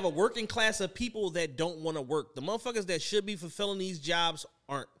we have a working class of people that don't want to work. The motherfuckers that should be fulfilling these jobs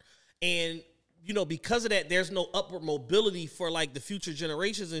aren't. And because of that, there's no upward mobility for like the future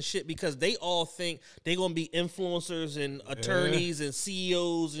generations and shit because they all think they're going to be influencers and attorneys and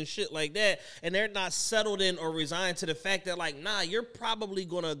CEOs and shit like that. And they're not settled in or resigned to the fact that like, nah, you're probably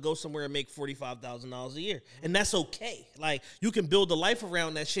going to go somewhere and make $45,000 a year. And that's okay. Like you can build a life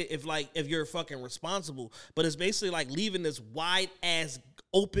around that shit if you're fucking responsible. But it's basically like leaving this wide ass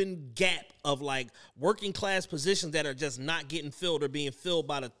open gap of like working class positions that are just not getting filled or being filled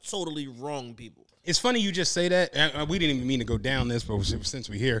by the totally wrong people. It's funny you just say that. We didn't even mean to go down this, but since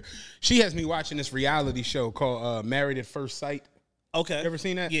we're here, she has me watching this reality show called Married at First Sight. Okay. You ever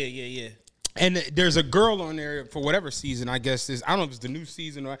seen that? Yeah. And there's a girl on there for whatever season, I guess I don't know if it's the new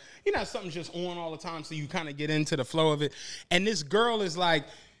season or, something's just on all the time so you kind of get into the flow of it. And this girl is like,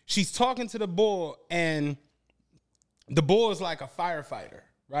 she's talking to the bull and the bull is like a firefighter,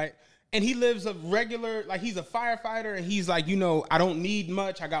 right? And he lives a regular, like he's a firefighter and he's like, I don't need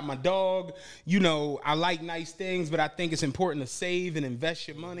much. I got my dog, I like nice things, but I think it's important to save and invest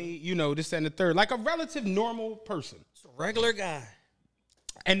your money, this and the third. Like a relative normal person. Just a regular guy.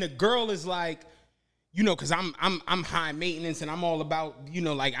 And the girl is like, because I'm high maintenance and I'm all about,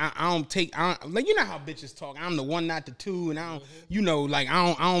 like I don't like how bitches talk. I'm the one, not the two, and I don't, like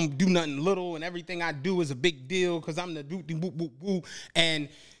I don't do nothing little, and everything I do is a big deal because I'm the woo. And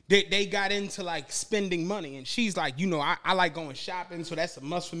they got into like spending money, and she's like, I like going shopping, so that's a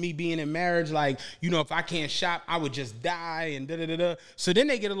must for me being in marriage. Like, if I can't shop, I would just die and da. So then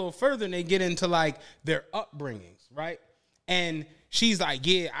they get a little further and they get into like their upbringings, right? And she's like,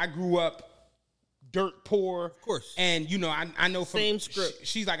 yeah, I grew up dirt poor, of course, and I know for same script.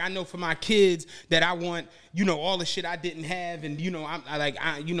 She's like, I know for my kids that I want all the shit I didn't have, and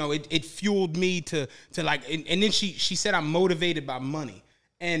it fueled me to like, and then she said I'm motivated by money,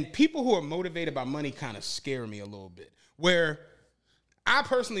 and people who are motivated by money kind of scare me a little bit. Where I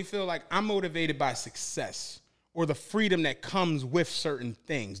personally feel like I'm motivated by success or the freedom that comes with certain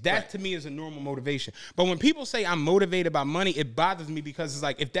things. That to me is a normal motivation. But when people say I'm motivated by money, it bothers me because it's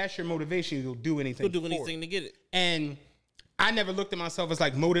like, if that's your motivation, you'll do anything. You'll do anything to get it. And I never looked at myself as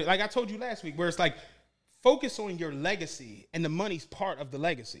like like I told you last week, where it's like, focus on your legacy and the money's part of the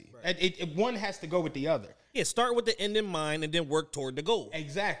legacy. Right. One has to go with the other. Yeah, start with the end in mind and then work toward the goal.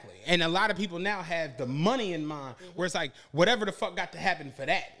 Exactly. And a lot of people now have the money in mind, where it's like, whatever the fuck got to happen for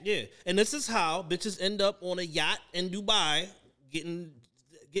that. Yeah, and this is how bitches end up on a yacht in Dubai getting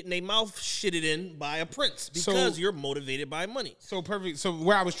getting their mouth shitted in by a prince because you're motivated by money. So perfect. So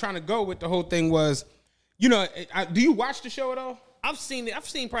where I was trying to go with the whole thing was, do you watch the show at all? I've seen it. I've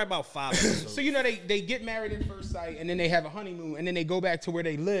seen probably about 5 episodes. So they get married at first sight, and then they have a honeymoon, and then they go back to where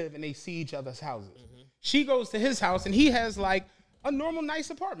they live, and they see each other's houses. Mm-hmm. She goes to his house, and he has like a normal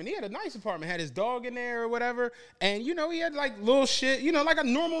nice apartment. He had a nice apartment, had his dog in there or whatever, and he had like little shit, like a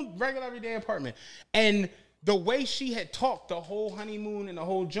normal, regular, everyday apartment. And the way she had talked the whole honeymoon and the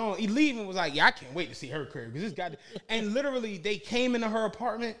whole joint, he leaving was like, yeah, I can't wait to see her crib because this guy. And literally, they came into her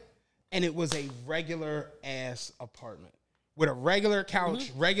apartment, and it was a regular ass apartment. With a regular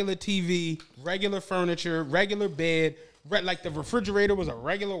couch, regular TV, regular furniture, regular bed, like the refrigerator was a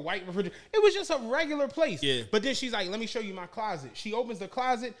regular white refrigerator. It was just a regular place. Yeah. But then she's like, let me show you my closet. She opens the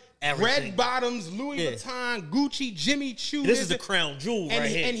closet, red bottoms, Louis Vuitton, Gucci, Jimmy Choo. This is the crown jewel right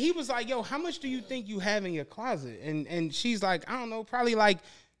here. And he was like, yo, how much do you think you have in your closet? And she's like, I don't know, probably like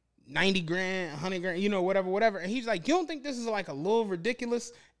 90 grand, 100 grand, whatever. And he's like, you don't think this is like a little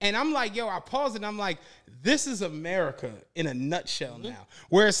ridiculous? And I'm like, yo, I paused it and I'm like, this is America in a nutshell now.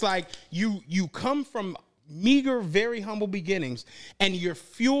 Where it's like you come from meager, very humble beginnings and you're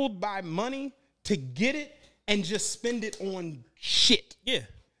fueled by money to get it and just spend it on shit. Yeah.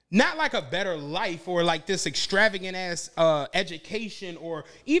 Not like a better life or like this extravagant ass education or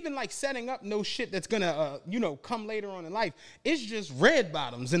even like setting up no shit that's gonna come later on in life. It's just red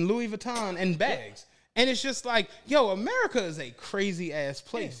bottoms and Louis Vuitton and bags. And it's just like, yo, America is a crazy ass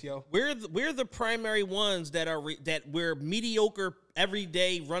place, yo. We're the primary ones that are where mediocre,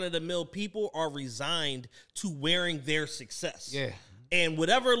 everyday, run of the mill people are resigned to wearing their success. Yeah. And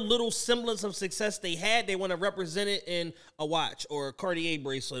whatever little semblance of success they had, they want to represent it in a watch or a Cartier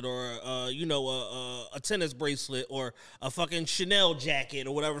bracelet or a tennis bracelet or a fucking Chanel jacket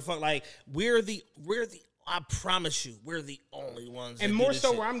or whatever the fuck. Like I promise you, we're the only ones. And more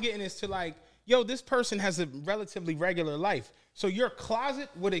so, where I'm getting is to like, yo, this person has a relatively regular life. So your closet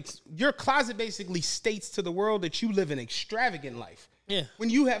basically states to the world that you live an extravagant life. Yeah. When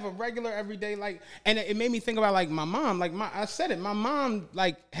you have a regular everyday, like, and it made me think about like my mom, like I said it, my mom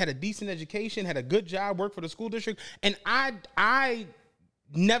like had a decent education, had a good job, worked for the school district. And I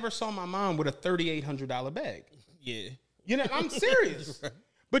never saw my mom with a $3,800 bag. Yeah. I'm serious. Right.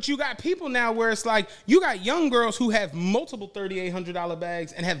 But you got people now where it's like, you got young girls who have multiple $3,800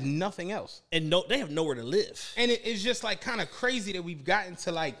 bags and have nothing else. And they have nowhere to live. And it's just like kind of crazy that we've gotten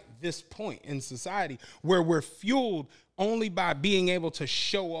to like this point in society where we're fueled only by being able to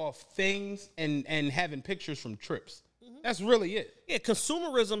show off things and having pictures from trips. Mm-hmm. That's really it. Yeah,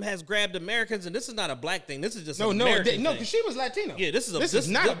 consumerism has grabbed Americans, and this is not a black thing. This is just no, American because she was Latino. Yeah, this is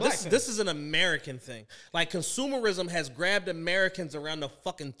not a black thing. This is an American thing. Like, consumerism has grabbed Americans around the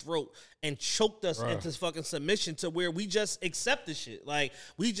fucking throat and choked us into fucking submission to where we just accept the shit. Like,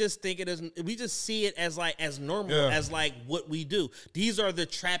 we just think we just see it as like as normal as like what we do. These are the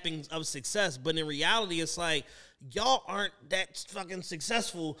trappings of success, but in reality, it's like, y'all aren't that fucking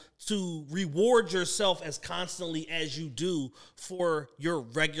successful to reward yourself as constantly as you do for your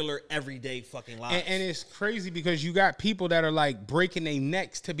regular everyday fucking life. And it's crazy because you got people that are like breaking their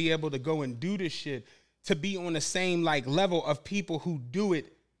necks to be able to go and do this shit, to be on the same like level of people who do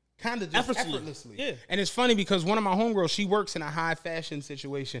it kind of just effortlessly. Yeah. And it's funny because one of my homegirls, she works in a high fashion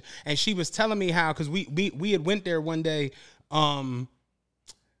situation, and she was telling me how, because we had went there one day,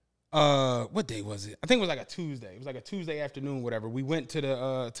 what day was it? I think it was like a Tuesday. It was like a Tuesday afternoon, whatever. We went to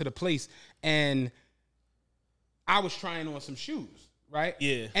the place, and I was trying on some shoes, right?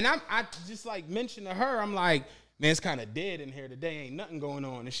 Yeah. And I just like mentioned to her, I'm like, man, it's kind of dead in here today. Ain't nothing going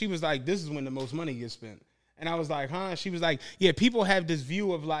on. And she was like, this is when the most money gets spent. And I was like, huh? She was like, yeah, people have this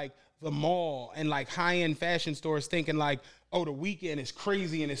view of like the mall and like high-end fashion stores thinking like, oh, the weekend is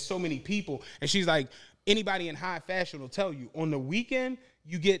crazy and there's so many people. And she's like, anybody in high fashion will tell you on the weekend,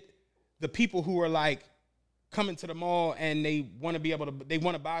 you get the people who are like coming to the mall and they want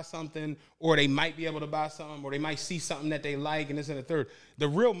to buy something, or they might be able to buy something, or they might see something that they like, and this and the third. The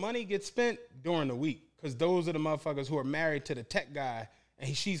real money gets spent during the week, because those are the motherfuckers who are married to the tech guy,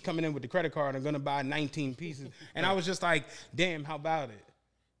 and she's coming in with the credit card and going to buy 19 pieces. And I was just like, damn, how about it?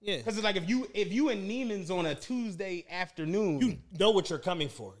 Yeah. Because it's like, if you in Neiman's on a Tuesday afternoon, you know what you're coming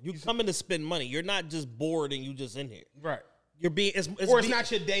for. You coming to spend money. You're not just bored and you just in here. Right. it's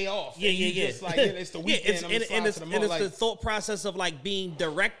not your day off. Yeah. Just like, it's the weekend. It's the thought process of like being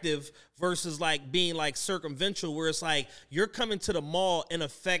directive versus like being like circumventional, where it's like you're coming to the mall in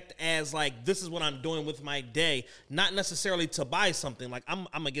effect as like, this is what I'm doing with my day, not necessarily to buy something. Like I'm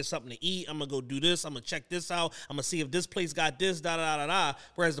gonna get something to eat. I'm gonna go do this. I'm gonna check this out. I'm gonna see if this place got this. Da da da da.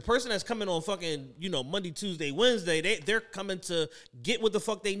 Whereas the person that's coming on fucking Monday, Tuesday, Wednesday, they're coming to get what the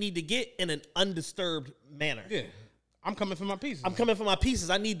fuck they need to get in an undisturbed manner. Yeah. I'm coming for my pieces.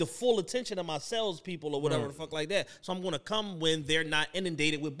 I need the full attention of my salespeople or whatever the fuck like that. So I'm going to come when they're not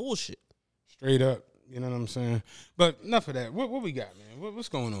inundated with bullshit. Straight up. You know what I'm saying? But enough of that. What we got, man? What's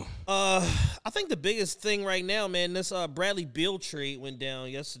going on? I think the biggest thing right now, man, this Bradley Beal trade went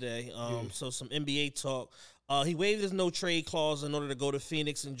down yesterday. So some NBA talk. He waived his no trade clause in order to go to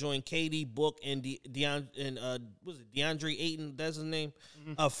Phoenix and join KD, Book, and DeAndre Ayton. That's his name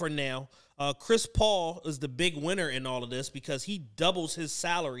for now. Chris Paul is the big winner in all of this because he doubles his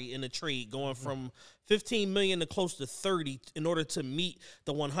salary in the trade, going from $15 million to close to $30 in order to meet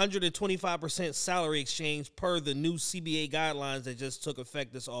the 125% salary exchange per the new CBA guidelines that just took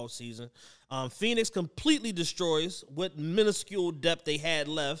effect this offseason. Phoenix completely destroys what minuscule depth they had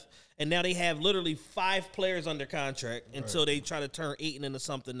left, and now they have literally 5 players under contract until they try to turn Ayton into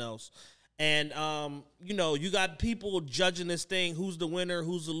something else. And, you got people judging this thing, who's the winner,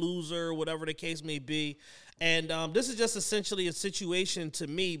 who's the loser, whatever the case may be. And this is just essentially a situation, to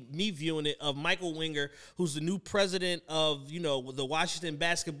me viewing it, of Michael Winger, who's the new president of, the Washington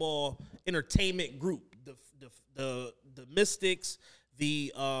Basketball Entertainment Group, the Mystics,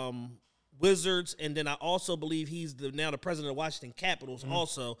 the Wizards, and then I also believe he's now the president of Washington Capitals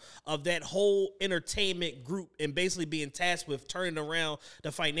also, of that whole entertainment group, and basically being tasked with turning around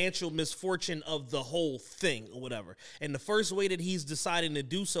the financial misfortune of the whole thing or whatever. And the first way that he's deciding to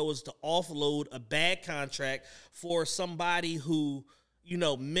do so is to offload a bad contract for somebody who,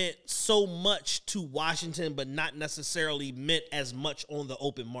 meant so much to Washington, but not necessarily meant as much on the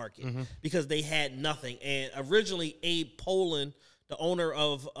open market because they had nothing. And originally Abe Pollin, the owner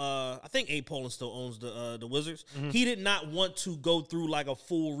of, I think Abe Pollin still owns the Wizards. He did not want to go through like a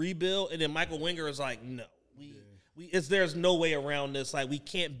full rebuild, and then Michael Winger is like, no, there's no way around this. Like, we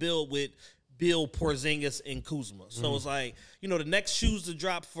can't build with Bill, Porzingis, and Kuzma. So it's like, the next shoes to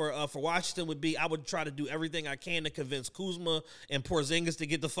drop for Washington would be, I would try to do everything I can to convince Kuzma and Porzingis to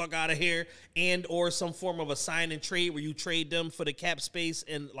get the fuck out of here, and or some form of a sign and trade where you trade them for the cap space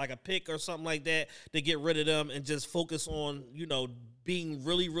and like a pick or something like that to get rid of them and just focus on, being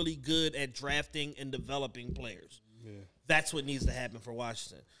really, really good at drafting and developing players. Yeah. That's what needs to happen for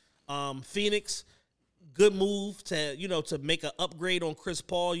Washington. Phoenix, good move to make an upgrade on Chris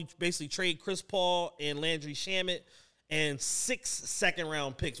Paul. You basically trade Chris Paul and Landry Shamet and 6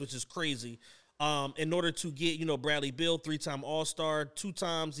 second-round picks, which is crazy, in order to get, Bradley Beal, 3-time All-Star. 2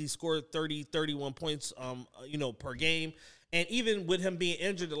 times he scored 30, 31 points, per game. And even with him being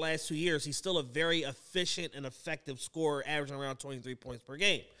injured the last 2 years, he's still a very efficient and effective scorer, averaging around 23 points per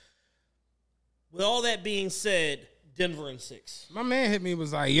game. With all that being said, Denver in 6. My man hit me,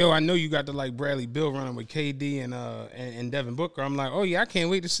 was like, yo, I know you got the like Bradley Beal running with KD and Devin Booker. I'm like, oh yeah, I can't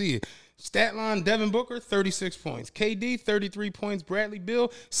wait to see it. Stat line, Devin Booker, 36 points. KD, 33 points. Bradley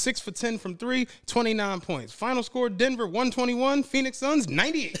Beal, 6 for 10 from 3, 29 points. Final score, Denver, 121. Phoenix Suns,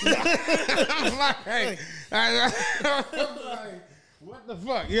 98. I'm like, hey. What the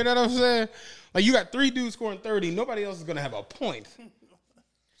fuck? You know what I'm saying? Like, you got 3 dudes scoring 30. Nobody else is going to have a point.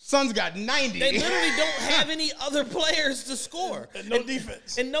 Suns got 90. They literally don't have any other players to score. And no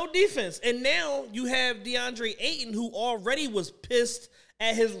defense. And now you have DeAndre Ayton, who already was pissed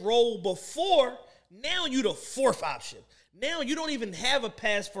at his role before. Now you the 4th option. Now you don't even have a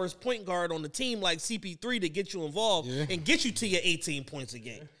pass-first point guard on the team like CP3 to get you involved and get you to your 18 points a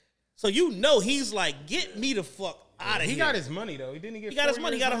game. So he's like, get me the fuck out of here. He got his money, though. He got his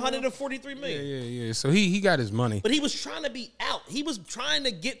money. He got $143 million. Yeah. So he got his money. But he was trying to be out. He was trying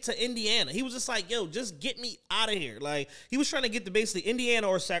to get to Indiana. He was just like, yo, just get me out of here. Like, he was trying to get to basically Indiana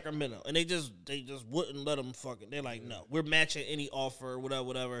or Sacramento. And they just wouldn't let him fucking. They're like, no, we're matching any offer,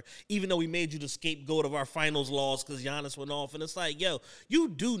 whatever. Even though we made you the scapegoat of our finals loss because Giannis went off. And it's like, yo, you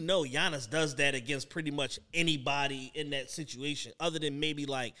do know Giannis does that against pretty much anybody in that situation other than maybe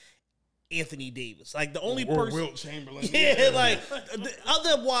like Anthony Davis, like the only person, Wilt Chamberlain. Yeah, like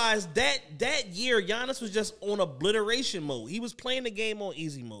otherwise that year Giannis was just on obliteration mode. He was playing the game on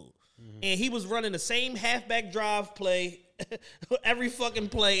easy mode, and he was running the same halfback drive play every fucking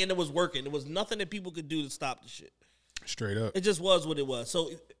play, and it was working. There was nothing that people could do to stop the shit. Straight up, it just was what it was.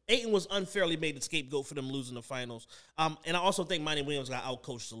 So Ayton was unfairly made the scapegoat for them losing the finals. And I also think Monty Williams got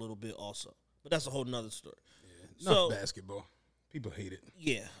outcoached a little bit also, but that's a whole nother story. So basketball. People hate it.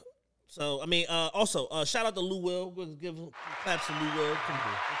 yeah. So I mean, also shout out to Lou Will. We're gonna give him claps to Lou Will.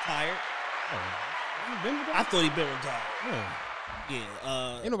 Retired. I thought he'd been retired.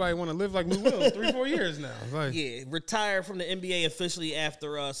 Yeah. Ain't nobody want to live like Lou Will 3-4 years now. Like, yeah, retired from the NBA officially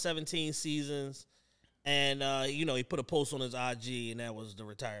after 17 seasons. And, he put a post on his IG, and that was the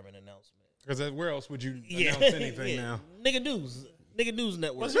retirement announcement. Because where else would you announce anything now? Nigga News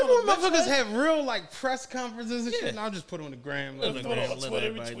Network. Remember when motherfuckers have real, press conferences and shit? And I'll just put it on the gram. Throw it on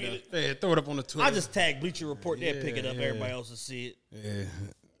Twitter, retweet it. Yeah, throw it up on the Twitter. I just tag Bleacher Report. They'll pick it up. Everybody else will see it. Yeah.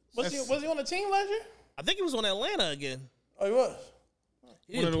 Was he on the team last year? I think he was on Atlanta again. Oh, he was?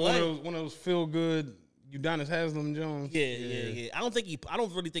 One of those feel good Udonis Haslam Jones. Yeah. I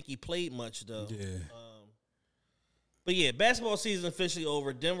don't really think he played much though. Yeah. But yeah, basketball season officially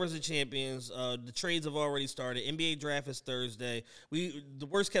over. Denver's the champions. The trades have already started. NBA draft is Thursday. The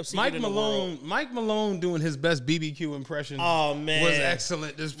worst kept secret in the world. Mike Malone doing his best BBQ impression. Oh man, was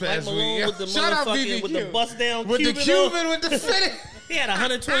excellent this past Mike Malone week. with the Shout out BBQ with the bust down with Cuban the Cuban with the fitting. He had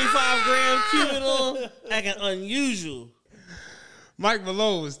 125 gram Cuban on, acting unusual. Mike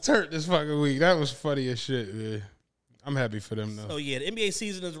Malone was turnt this fucking week. That was funny as shit, man. I'm happy for them, though. So, yeah, the NBA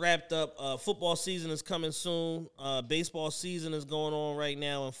season is wrapped up. Football season is coming soon. Baseball season is going on right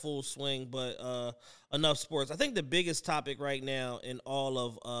now in full swing, but enough sports. I think the biggest topic right now in all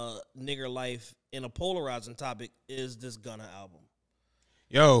of nigger life, in a polarizing topic, is this Gunna album.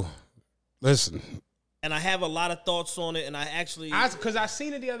 Yo, listen. And I have a lot of thoughts on it, and because I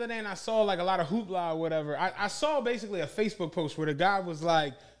seen it the other day, and I saw, a lot of hoopla or whatever. I saw basically a Facebook post where the guy was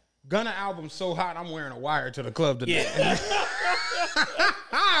like, Gunna album so hot, I'm wearing a wire to the club today. Yeah.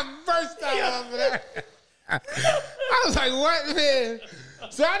 I burst out of that. I was like, what, man?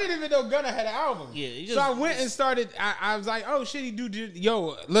 So I didn't even know Gunna had an album. Yeah. So I went and started, I was like, oh, shit, he do,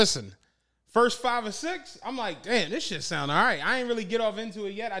 yo, listen. First 5 or 6, I'm like, damn, this shit sound all right. I ain't really get off into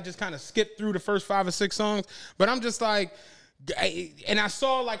it yet. I just kind of skipped through the first 5 or 6 songs. But I'm just like, and I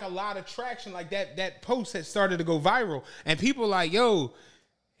saw, a lot of traction. That post had started to go viral. And people like, yo,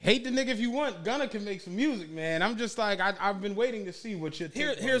 hate the nigga if you want. Gunna can make some music, man. I'm just like, I've been waiting to see what you're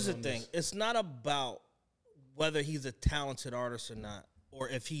thinking. Here's the thing. It's not about whether he's a talented artist or not, or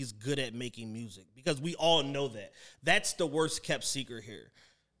if he's good at making music, because we all know that. That's the worst kept secret here.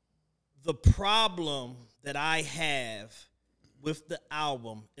 The problem that I have with the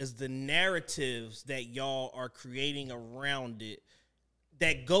album is the narratives that y'all are creating around it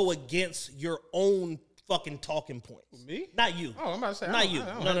that go against your own fucking talking points. Me? Not you. Oh, I'm about to say. Not you. No.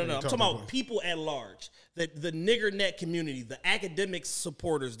 I'm talking about points. people at large. The nigger net community, the academic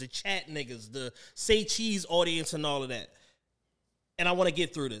supporters, the chat niggas, the Say Cheese audience and all of that. And I want to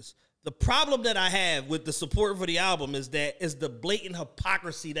get through this. The problem that I have with the support for the album is the blatant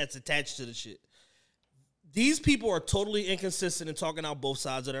hypocrisy that's attached to the shit. These people are totally inconsistent in talking out both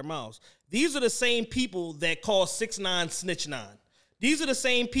sides of their mouths. These are the same people that call 6ix9ine Snitch 9. These are the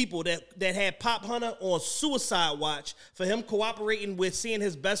same people that had Pop Hunter on suicide watch for him cooperating with seeing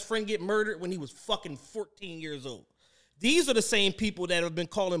his best friend get murdered when he was fucking 14 years old. These are the same people that have been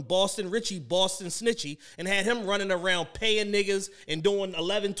calling Boston Richie Boston Snitchy and had him running around paying niggas and doing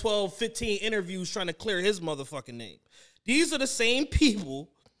 11, 12, 15 interviews trying to clear his motherfucking name. These are the same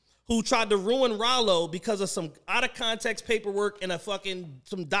people who tried to ruin Rollo because of some out-of-context paperwork and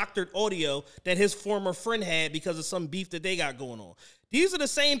some doctored audio that his former friend had because of some beef that they got going on. These are the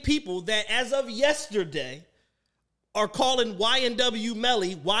same people that, as of yesterday, are calling YNW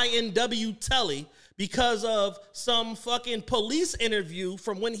Melly, YNW Telly, because of some fucking police interview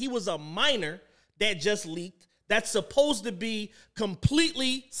from when he was a minor that just leaked. That's supposed to be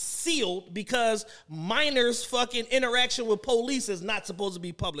completely sealed because minors' fucking interaction with police is not supposed to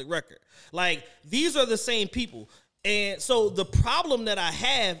be public record. These are the same people. And so the problem that I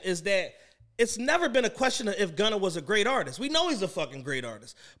have is that it's never been a question of if Gunna was a great artist. We know he's a fucking great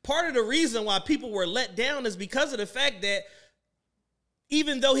artist. Part of the reason why people were let down is because of the fact that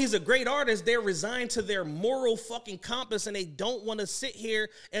even though he's a great artist, they're resigned to their moral fucking compass and they don't want to sit here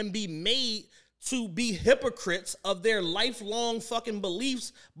and be made to be hypocrites of their lifelong fucking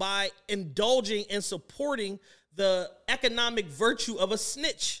beliefs by indulging and supporting the economic virtue of a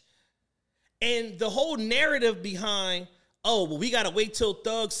snitch. And the whole narrative behind, oh, well, we got to wait till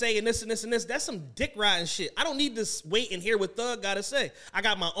Thug saying this and this and this, that's some dick riding shit. I don't need to wait and hear what Thug got to say. I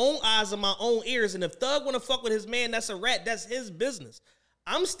got my own eyes and my own ears, and if Thug want to fuck with his man, that's a rat. That's his business.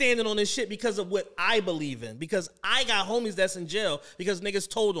 I'm standing on this shit because of what I believe in, because I got homies that's in jail because niggas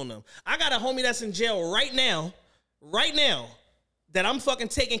told on them. I got a homie that's in jail right now, that I'm fucking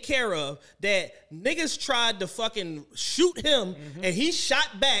taking care of, that niggas tried to fucking shoot him and he shot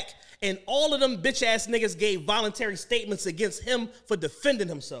back And all of them bitch ass niggas gave voluntary statements against him for defending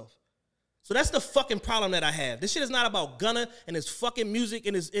himself. So that's the fucking problem that I have. This shit is not about Gunna and his fucking music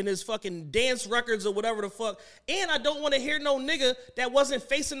and his fucking dance records or whatever the fuck. And I don't want to hear no nigga that wasn't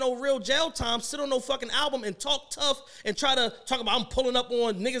facing no real jail time sit on no fucking album and talk tough and try to talk about I'm pulling up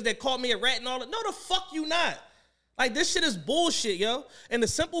on niggas that called me a rat and all that. No, the fuck you not. Like, this shit is bullshit, yo. And the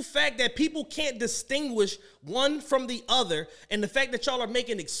simple fact that people can't distinguish one from the other and the fact that y'all are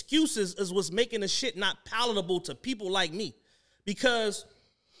making excuses is what's making the shit not palatable to people like me. Because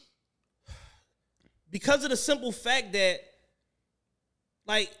of the simple fact that,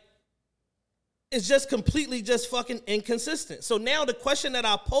 like, it's just completely just fucking inconsistent. So now the question that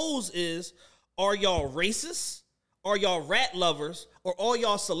I pose is, are y'all racist? Are y'all rat lovers? Or are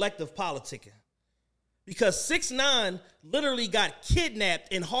y'all selective politicking? Because 6ix9ine literally got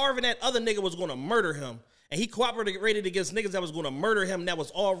kidnapped and Harvin, that other nigga, was going to murder him. And he cooperated against niggas that was going to murder him that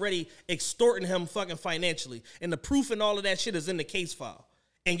was already extorting him fucking financially. And the proof and all of that shit is in the case file.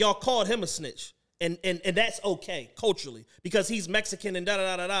 And y'all called him a snitch. And that's okay, culturally, because he's Mexican and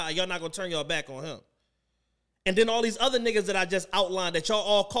da-da-da-da-da, y'all not going to turn y'all back on him. And then all these other niggas that I just outlined that y'all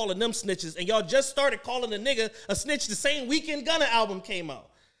all calling them snitches, and y'all just started calling a nigga a snitch the same weekend Gunna album came out.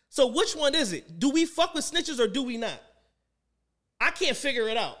 So which one is it? Do we fuck with snitches or do we not? I can't figure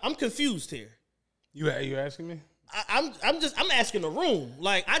it out. I'm confused here. You asking me? I'm asking the room.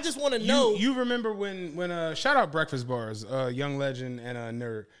 Like, I just want to know. You remember when shout out Breakfast Bars, Young Legend and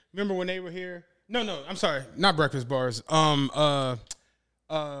Nerd. Remember when they were here? No, I'm sorry, not Breakfast Bars. Smooth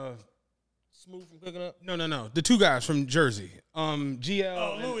from Cooking Up? No. The two guys from Jersey.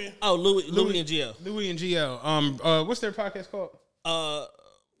 GL. Oh, Louis. Louis and GL. Louis and GL. What's their podcast called?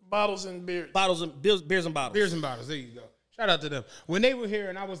 Bottles and Beers. Beers and Bottles. Beers and Bottles. There you go. Shout out to them. When they were here,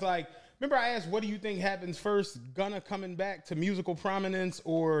 and I was like, remember I asked, what do you think happens first? Gunna coming back to musical prominence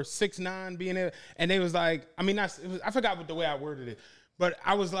or 6ix9ine being there? And they was like, I forgot what the way I worded it, but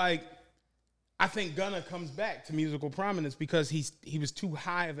I was like, I think Gunna comes back to musical prominence because he was too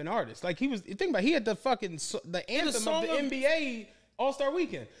high of an artist. Like, think about it, he had the fucking the anthem of the NBA All-Star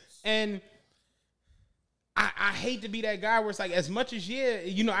Weekend. And I hate to be that guy where it's like, as much as,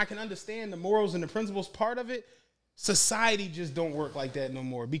 I can understand the morals and the principles part of it, society just don't work like that no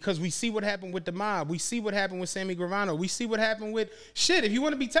more, because we see what happened with the mob. We see what happened with Sammy Gravano. We see what happened with shit. If you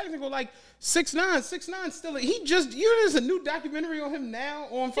want to be technical, like 6ix9ine still, there's a new documentary on him now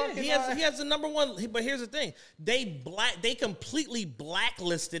on fucking. He has the number one. But here's the thing: they completely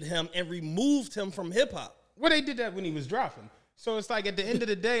blacklisted him and removed him from hip hop. Well, they did that when he was dropping. So it's like, at the end of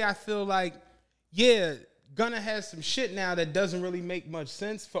the day, I feel like, Gunna has some shit now that doesn't really make much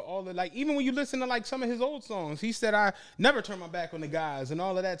sense for all the, like, even when you listen to like some of his old songs, he said, I never turn my back on the guys and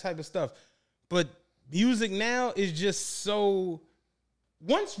all of that type of stuff. But music now is just so,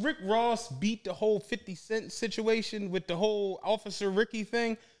 once Rick Ross beat the whole 50 Cent situation with the whole Officer Ricky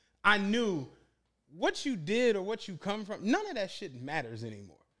thing, I knew what you did or what you come from, none of that shit matters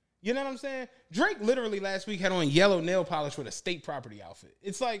anymore. You know what I'm saying? Drake literally last week had on yellow nail polish with a state property outfit.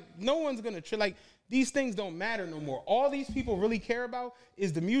 It's like, no one's going to, like, these things don't matter no more. All these people really care about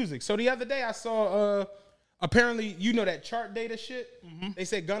is the music. So the other day I saw, apparently, that chart data shit. Mm-hmm. They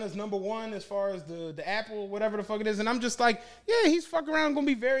said Gunna's number one as far as the Apple, whatever the fuck it is. And I'm just like, he's fucking around going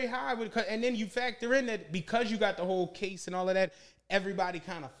to be very high. And then you factor in that because you got the whole case and all of that, everybody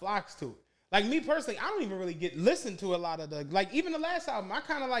kind of flocks to it. Like, me personally, I don't even really listen to a lot of even the last album, I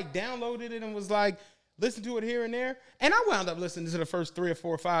kind of like downloaded it and was like, listen to it here and there. And I wound up listening to the first 3 or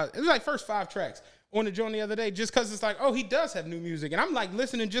 4 or 5. It was like first 5 tracks on the joint the other day, just because it's like, oh, he does have new music. And I'm like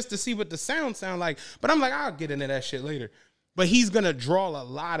listening just to see what the sound like. But I'm like, I'll get into that shit later. But he's going to draw a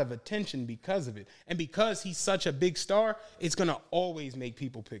lot of attention because of it. And because he's such a big star, it's going to always make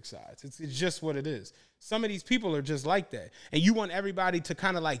people pick sides. It's just what it is. Some of these people are just like that. And you want everybody to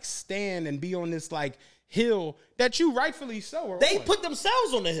kind of like stand and be on this like hill that you rightfully so are They on. put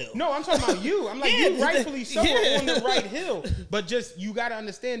themselves on the hill. No, I'm talking about you. I'm like, you rightfully so are on the right hill. But just, you got to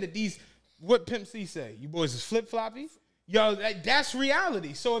understand that what Pimp C say? You boys is flip-floppy? Yo, that's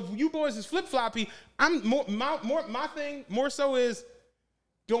reality. So if you boys is flip-floppy, my thing more so is,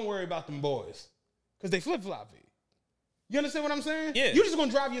 don't worry about them boys. Because they flip-floppy. You understand what I'm saying? Yeah. You just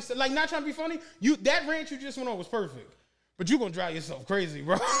gonna drive yourself, like, not trying to be funny. That rant you just went on was perfect. But you're gonna drive yourself crazy,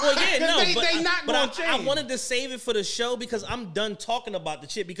 bro. Well, yeah, no, they not gonna change. I wanted to save it for the show because I'm done talking about the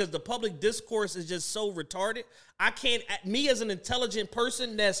shit because the public discourse is just so retarded. I can't, me as an intelligent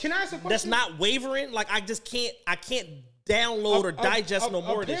person that's not wavering, like, I can't download or digest no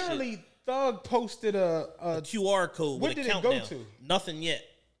more of this shit. Apparently, Thug posted a QR code what with a countdown. countdown. What did it go to? Nothing yet.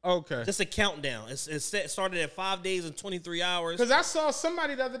 Okay. Just a countdown. It started at 5 days and 23 hours. Because I saw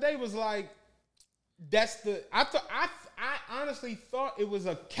somebody the other day was like, I honestly thought it was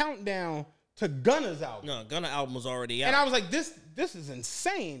a countdown to Gunna's album. No, Gunna album was already out. And I was like, this is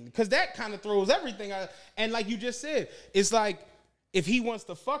insane. Because that kind of throws everything out. And like you just said, it's like, if he wants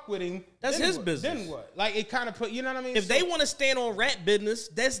to fuck with him, that's his business. Then what? Like, it kind of put, you know what I mean? If they want to stand on rap business,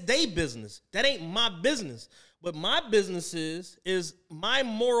 that's their business. That ain't my business. What my business is my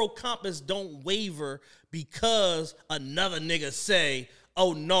moral compass don't waver because another nigga say,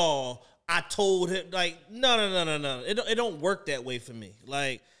 oh, no, I told him. Like, no. It don't work that way for me.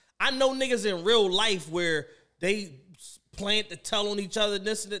 Like, I know niggas in real life where they plant to tell on each other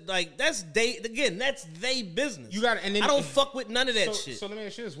this and that. Like, that's they business. You got and then I don't fuck with none of that shit. So let me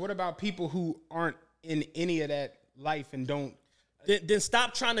ask you this: what about people who aren't in any of that life and don't? Then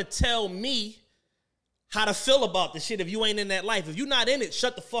stop trying to tell me how to feel about the shit if you ain't in that life. If you're not in it,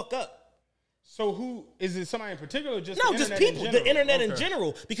 shut the fuck up. So who is it? Somebody in particular? Or just no, the just internet people. The internet in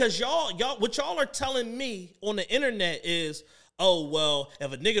general. Because y'all, what y'all are telling me on the internet is, oh, well,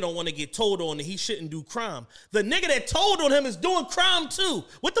 if a nigga don't want to get told on, then he shouldn't do crime. The nigga that told on him is doing crime too.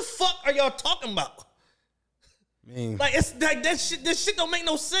 What the fuck are y'all talking about? Man. Like, it's like that shit. This shit don't make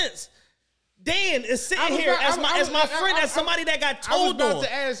no sense. Dan is sitting here as my friend, as somebody that got told on. I was about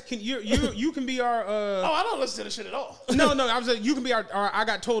to ask, can you can be our? Oh, I don't listen to this shit at all. No. I was like, you can be our I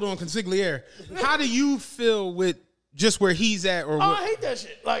got told on consigliere. How do you feel with just where he's at? Or I hate that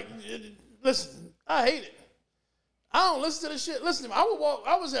shit. Like, listen, I hate it. I don't listen to this shit. Listen to me.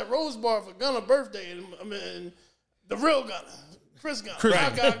 I was at Rose Bar for Gunna's birthday, and the real Gunna, Chris Gunna,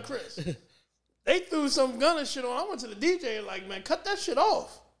 my guy Chris. They threw some Gunna shit on. I went to the DJ and like, man, cut that shit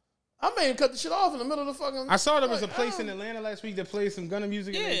off. I made him cut the shit off in the middle of the fucking. I saw there was a place in Atlanta last week that played some Gunna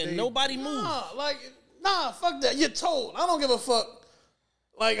music. Yeah, nobody moved. Nah, fuck that. You're told. I don't give a fuck.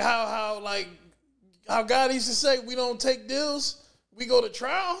 Like how God used to say, we don't take deals, we go to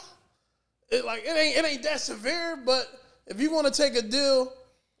trial. It ain't that severe, but if you want to take a deal,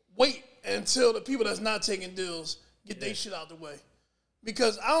 wait until the people that's not taking deals get their shit out the way.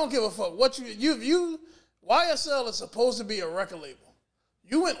 Because I don't give a fuck what you YSL is supposed to be a record label.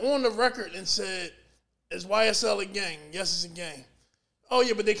 You went on the record and said, is YSL a gang? Yes, it's a gang. Oh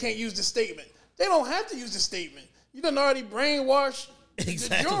yeah, but they can't use the statement. They don't have to use the statement. You done already brainwashed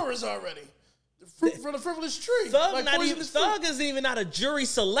the jurors already. For the frivolous tree. Thug isn't even out of jury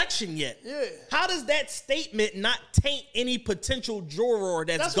selection yet. Yeah. How does that statement not taint any potential juror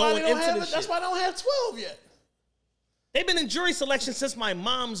that's going into this shit? That's why I don't have 12 yet. They've been in jury selection since my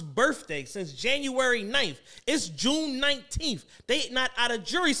mom's birthday, since January 9th. It's June 19th. They not out of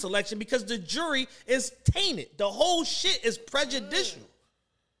jury selection because the jury is tainted. The whole shit is prejudicial.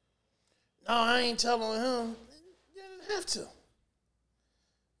 No, I ain't telling him. You didn't have to.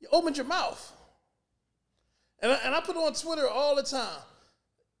 You opened your mouth. And I put on Twitter all the time.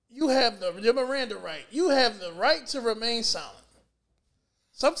 You have the Miranda right. You have the right to remain silent.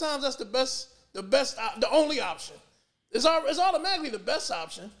 Sometimes that's the only option. It's automatically the best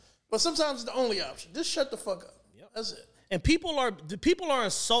option, but sometimes it's the only option. Just shut the fuck up. Yep. That's it. And people are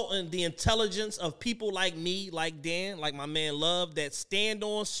insulting the intelligence of people like me, like Dan, like my man Love, that's standing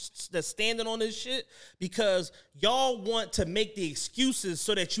on this shit because y'all want to make the excuses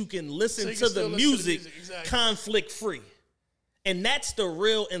so that you can listen to the music exactly. Conflict free. And that's the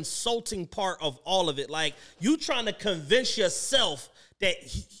real insulting part of all of it. Like, you trying to convince yourself that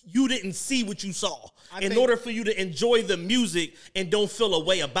you didn't see what you saw in order for you to enjoy the music and don't feel a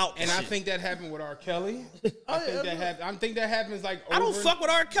way about it. And I think that happened with R. Kelly. I think that happens like over. I don't fuck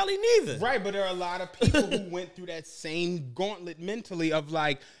with R. Kelly neither. Right, but there are a lot of people who went through that same gauntlet mentally of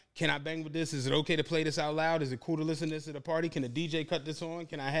like, can I bang with this? Is it okay to play this out loud? Is it cool to listen to this at a party? Can the DJ cut this on?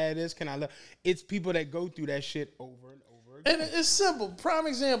 Can I have this? Can I? It's people that go through that shit over and over again. And it's simple. Prime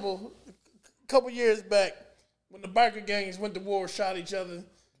example, a couple years back, when the biker gangs went to war, shot each other.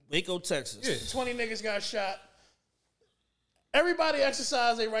 Waco, Texas. Yeah. 20 niggas got shot. Everybody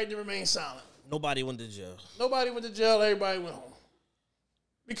exercised their right to remain silent. Nobody went to jail. Everybody went home.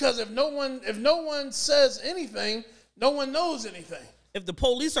 Because if no one says anything, no one knows anything. If the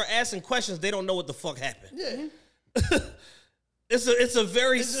police are asking questions, they don't know what the fuck happened. Yeah. It's a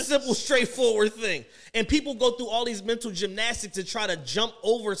very simple, straightforward thing. And people go through all these mental gymnastics to try to jump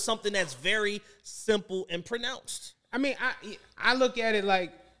over something that's very simple and pronounced. I mean, I look at it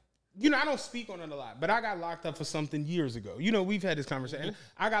like, I don't speak on it a lot, but I got locked up for something years ago. We've had this conversation.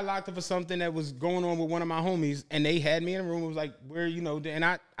 Mm-hmm. I got locked up for something that was going on with one of my homies, and they had me in a room. It was like, and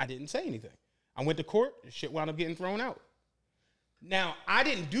I didn't say anything. I went to court, shit wound up getting thrown out. Now, I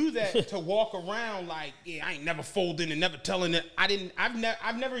didn't do that to walk around like, yeah, I ain't never folding and never telling it.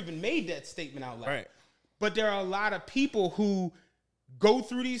 I've never even made that statement out loud. Right. But there are a lot of people who go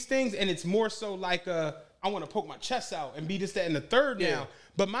through these things, and it's more so like I want to poke my chest out and be this, that, and the third now.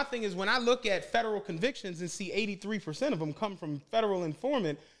 But my thing is, when I look at federal convictions and see 83% of them come from federal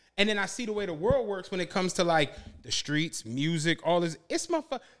informant, and then I see the way the world works when it comes to like the streets, music, all this. It's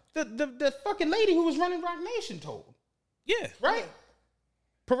the fucking lady who was running Rock Nation told. Yeah. Right?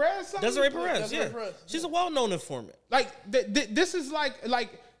 Perez? Desiree Perez, She's a well-known informant. Like, this is like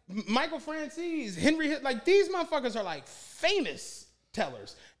Michael Francis, Henry, like, these motherfuckers are like famous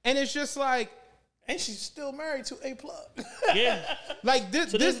tellers. And it's just like. And she's still married to A Plug. Yeah. Like,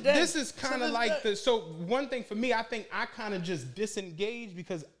 this is kind of like the. So, one thing for me, I think I kind of just disengage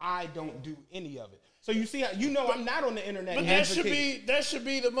because I don't do any of it. So you see how I'm not on the internet. But that should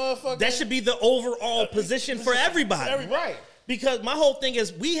be the motherfucker. That should be the overall position for everybody. Right. Because my whole thing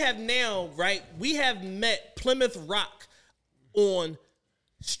is we have met Plymouth Rock on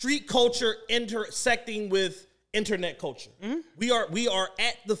street culture intersecting with internet culture. Mm-hmm. We are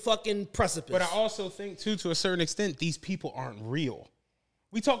at the fucking precipice. But I also think too, to a certain extent, these people aren't real.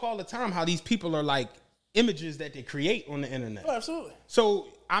 We talk all the time how these people are like images that they create on the internet. Oh, absolutely. So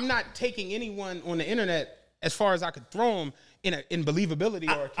I'm not taking anyone on the internet as far as I could throw them in believability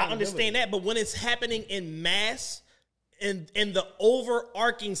or accountability. I understand that, but when it's happening in mass, and the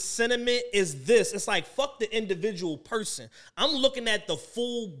overarching sentiment is this, it's like, fuck the individual person. I'm looking at the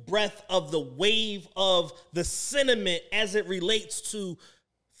full breadth of the wave of the sentiment as it relates to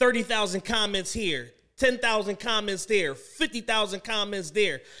 30,000 comments here, 10,000 comments there, 50,000 comments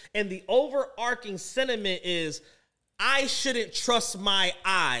there. And the overarching sentiment is, I shouldn't trust my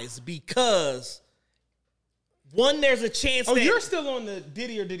eyes because, one, there's a chance that... you're still on the did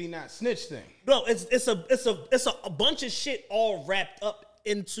he or did he not snitch thing. No, it's a bunch of shit all wrapped up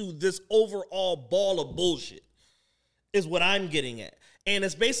into this overall ball of bullshit is what I'm getting at. And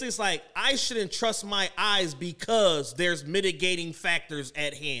it's like, I shouldn't trust my eyes because there's mitigating factors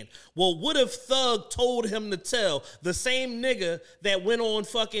at hand. Well, what if Thug told him to tell the same nigga that went on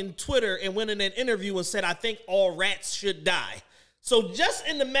fucking Twitter and went in an interview and said, I think all rats should die? So just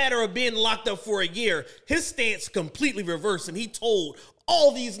in the matter of being locked up for a year, his stance completely reversed, and he told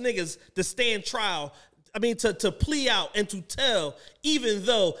all these niggas to stand trial. I mean, to plea out and to tell, even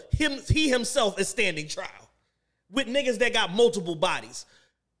though he himself is standing trial with niggas that got multiple bodies.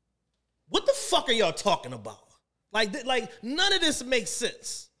 What the fuck are y'all talking about? Like none of this makes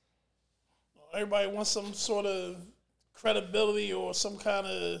sense. Everybody wants some sort of credibility or some kind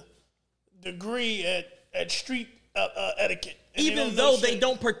of degree at street etiquette. And even though they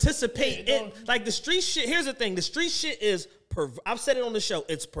don't participate in, like, the street shit. Here's the thing. The street shit is, I've said it on the show,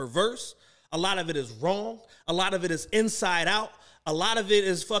 it's perverse. A lot of it is wrong. A lot of it is inside out. A lot of it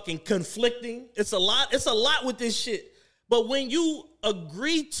is fucking conflicting. It's a lot with this shit. But when you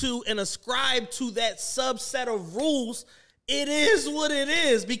agree to and ascribe to that subset of rules, it is what it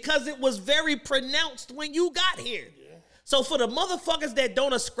is because it was very pronounced when you got here. So for the motherfuckers that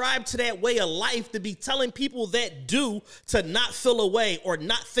don't ascribe to that way of life to be telling people that do to not feel away or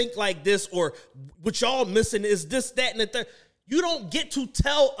not think like this, or what y'all missing is this, that, and the third. You don't get to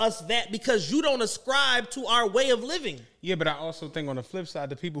tell us that because you don't ascribe to our way of living. Yeah, but I also think on the flip side,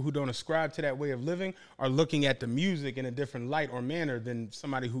 the people who don't ascribe to that way of living are looking at the music in a different light or manner than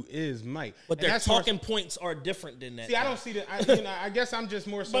somebody who might. But their talking points are different than that. See, I don't see that. I guess I'm just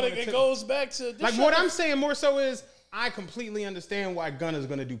more so. But it goes back to this, like, what I'm saying more so is, I completely understand why Gunna's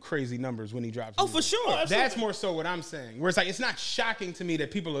going to do crazy numbers when he drops music. For sure. That's more so what I'm saying. Where it's like, it's not shocking to me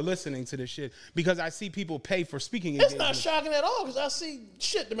that people are listening to this shit because I see people pay for speaking engagements. It's not shocking at all because I see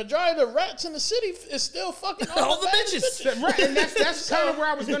shit. The majority of the rats in the city is still fucking all the bitches. Right, and that's kind of where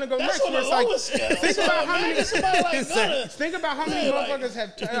I was going to go next. Where it's like, think about how many motherfuckers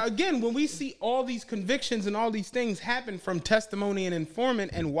have. Again, when we see all these convictions and all these things happen from testimony and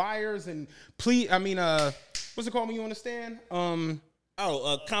informant and wires and plea. I mean, what's it called when you understand?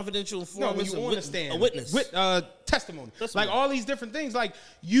 Confidential informant. No, when you understand. A witness. Testimony. Like all these different things. Like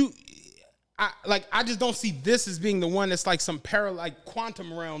I just don't see this as being the one that's like some like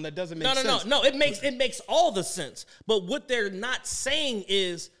quantum realm that doesn't make sense. No. It makes all the sense. But what they're not saying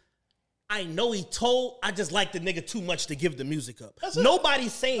is, I know he told, I just like the nigga too much to give the music up.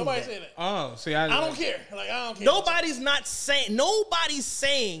 Nobody's saying that. Oh, see, I don't care. Like, I don't care. Nobody's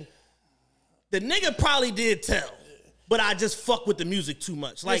saying the nigga probably did tell. but I just fuck with the music too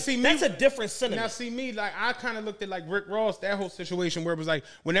much. Like, that's a different sentiment. Now, see me, like, I kind of looked at, like, Rick Ross, that whole situation where it was like,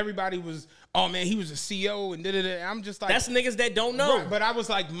 when everybody was, oh, man, he was a CEO and da-da-da. I'm just like. That's niggas that don't know. Right, but I was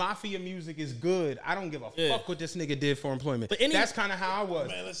like, Mafia music is good. I don't give a fuck what this nigga did for employment. But that's kind of how I was.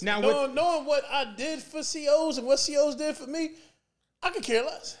 Man, listen, now, knowing what I did for COs and what COs did for me, I could care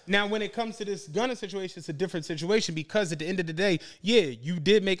less. Now, when it comes to this Gunna situation, it's a different situation because at the end of the day, yeah, you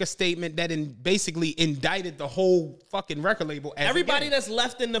did make a statement that basically indicted the whole fucking record label. Everybody that's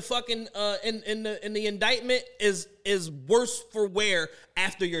left in the fucking in the indictment is worse for wear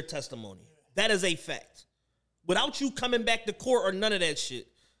after your testimony. That is a fact. Without you coming back to court or none of that shit,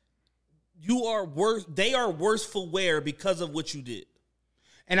 you are worse. They are worse for wear because of what you did.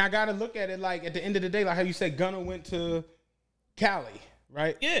 And I gotta look at it like at the end of the day, like how you said, Gunna went to Cali,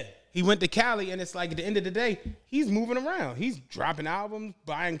 right? Yeah. He went to Cali, and it's like at the end of the day, he's moving around. He's dropping albums,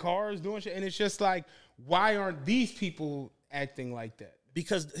 buying cars, doing shit. And it's just like, why aren't these people acting like that?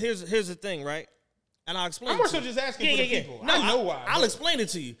 Because here's the thing, right? And I'll explain. I'm more so just asking for the people. No, I know why. I'll explain it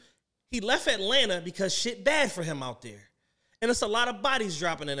to you. He left Atlanta because shit bad for him out there. And it's a lot of bodies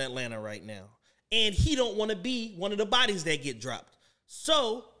dropping in Atlanta right now. And he don't want to be one of the bodies that get dropped.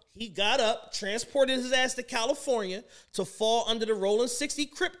 So he got up, transported his ass to California to fall under the Rolling 60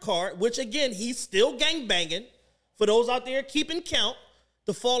 Crip card, which, again, he's still gangbanging. For those out there keeping count,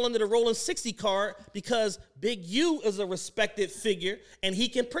 to fall under the Rolling 60 card because Big U is a respected figure and he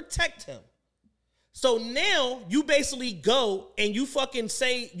can protect him. So now you basically go and you fucking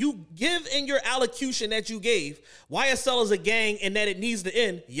say, you give in your allocution that you gave, YSL is a gang and that it needs to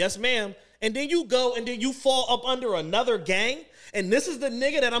end. Yes, ma'am. And then you go and then you fall up under another gang. And this is the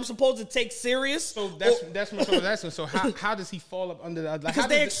nigga that I'm supposed to take serious. So that's what I was asking. So how does he fall up under the? Like, because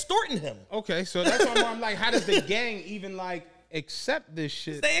they extorting him. Okay, so that's why I'm like, how does the gang even like accept this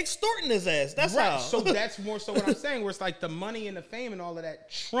shit? They extorting his ass. That's right. how. So that's more so what I'm saying, where it's like the money and the fame and all of that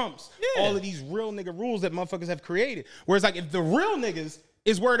trumps all of these real nigga rules that motherfuckers have created. Whereas like if the real niggas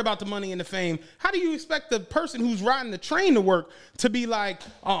is worried about the money and the fame, how do you expect the person who's riding the train to work to be like,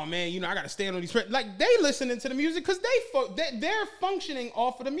 oh man, you know, I gotta stand on these like they listening to the music because they're functioning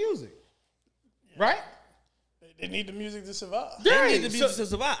off of the music, right? They need the music to survive. They need the music to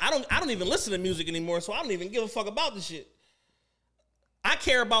survive. I don't even listen to music anymore, so I don't even give a fuck about the shit. I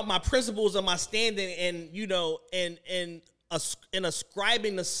care about my principles and my standing, and you know, and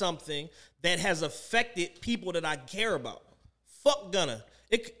ascribing to something that has affected people that I care about. Fuck Gunna.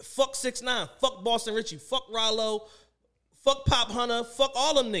 Fuck 6ix9ine. Fuck Boston Richie. Fuck Rollo. Fuck Pop Hunter. Fuck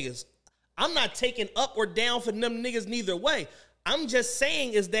all them niggas. I'm not taking up or down for them niggas neither way. I'm just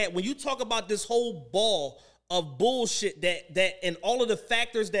saying is that when you talk about this whole ball of bullshit that and all of the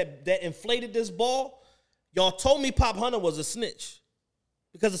factors that inflated this ball, y'all told me Pop Hunter was a snitch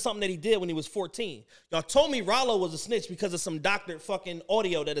because of something that he did when he was 14. Y'all told me Rollo was a snitch because of some doctored fucking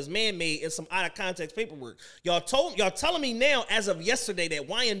audio that is man-made and some out of context paperwork. Y'all telling me now, as of yesterday, that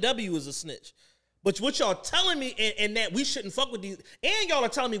YNW is a snitch. But what y'all telling me and that we shouldn't fuck with these, and y'all are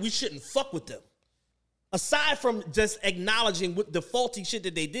telling me we shouldn't fuck with them. Aside from just acknowledging the faulty shit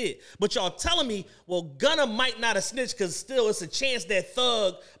that they did. But y'all telling me, well, Gunna might not have snitched because still it's a chance that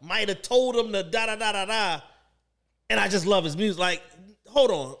Thug might have told him the da-da-da-da-da. And I just love his music. Like,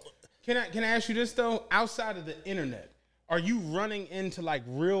 hold on. Can I ask you this though? Outside of the internet, are you running into like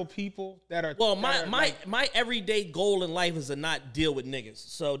real people that are? Well, my everyday goal in life is to not deal with niggas.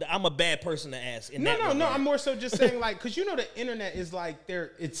 So I'm a bad person to ask. No. I'm more so just saying like, because you know the internet is like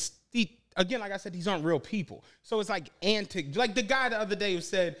again, like I said, these aren't real people. So it's like antic. Like the guy the other day who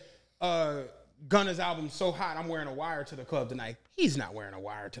said, Gunna's album's so hot, I'm wearing a wire to the club tonight. He's not wearing a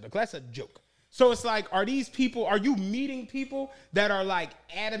wire to the club. That's a joke. So it's like, are you meeting people that are like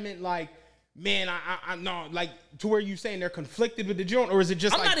adamant, like, man, I no, like to where you saying they're conflicted with the joint, or is it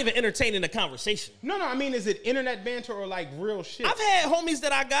just? I'm not even entertaining the conversation. No, I mean, is it internet banter or like real shit? I've had homies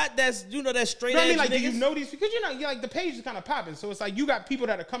that I got that's straight. I mean, like, do you know these? Because you like the page is kind of popping, so it's like you got people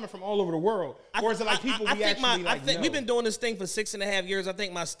that are coming from all over the world, or is it like people we actually like? I think we've been doing this thing for 6.5 years. I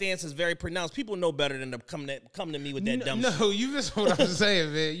think my stance is very pronounced. People know better than to come to me with that dumb shit. No, you just what I'm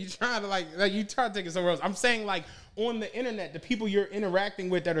saying, man. You trying to like you try to take it somewhere else. I'm saying like on the internet, the people you're interacting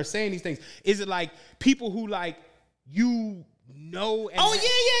with that are saying these things, is it like people who like you know? And oh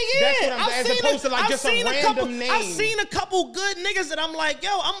yeah. That's what I'm saying. As opposed to like just a random name. I've seen a couple good niggas that I'm like, yo,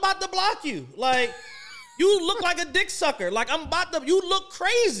 I'm about to block you. Like, you look like a dick sucker. Like, you look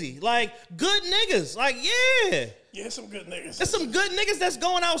crazy. Like, good niggas. Like, yeah. Yeah, some good niggas. There's some good niggas that's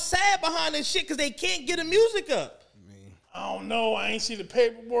going out sad behind this shit because they can't get the music up. I don't know. I ain't see the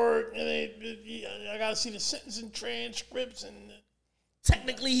paperwork, and I gotta see the sentencing transcripts and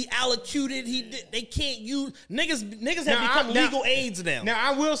Technically, he allocated. They can't use niggas have become legal aids now. Now,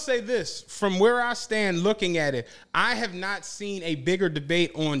 I will say this: from where I stand, looking at it, I have not seen a bigger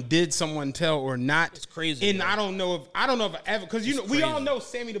debate on did someone tell or not. It's crazy. And I don't know if ever, because we all know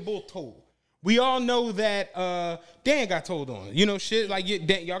Sammy the Bull told. We all know that Dan got told on. Shit like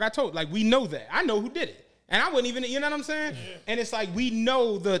y'all got told. Like, we know that. I know who did it, and I wouldn't even. You know what I'm saying? Yeah. And it's like we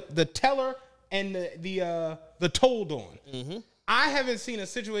know the teller and the told on. Mm-hmm. I haven't seen a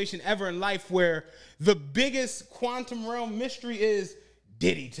situation ever in life where the biggest quantum realm mystery is,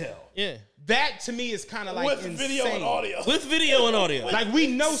 did he tell? Yeah. That to me is kind of like with insane. video and audio. With video and audio. Like, we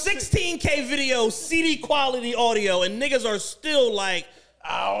know 16K video, CD quality audio, and niggas are still like,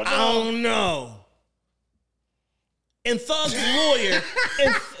 I don't know. And Thug's lawyer,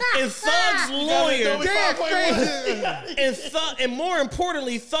 and more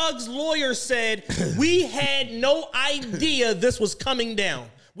importantly, Thug's lawyer said, we had no idea this was coming down.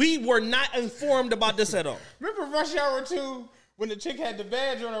 We were not informed about this at all. Remember Rush Hour 2 when the chick had the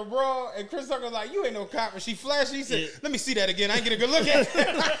badge on her bra and Chris Tucker was like, you ain't no cop, and she flashed, he said, let me see that again. I ain't get a good look at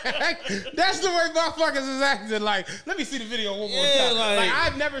it. That's the way motherfuckers is acting. Like, let me see the video one more time. Like,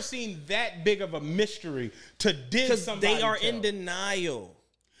 I've never seen that big of a mystery to did somebody they are tell. in denial.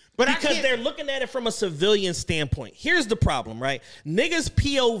 But because they're looking at it from a civilian standpoint. Here's the problem, right? Niggas'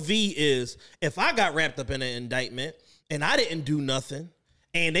 POV is, if I got wrapped up in an indictment and I didn't do nothing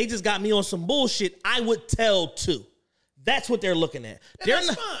and they just got me on some bullshit, I would tell too. That's what they're looking at. Then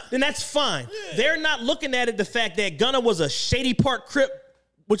that's fine. Yeah. They're not looking at it the fact that Gunna was a Shady Park Crip,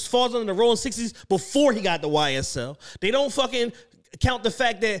 which falls under the Rolling 60s before he got the YSL. They don't fucking count the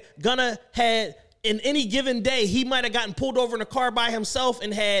fact that Gunna had, in any given day, he might have gotten pulled over in a car by himself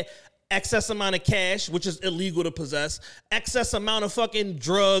and had excess amount of cash, which is illegal to possess, excess amount of fucking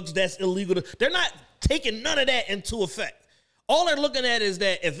drugs that's illegal to. They're not taking none of that into effect. All they're looking at is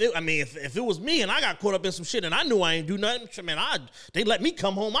that if it was me and I got caught up in some shit and I knew I ain't do nothing, man, they let me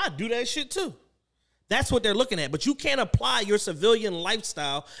come home, I'd do that shit too. That's what they're looking at. But you can't apply your civilian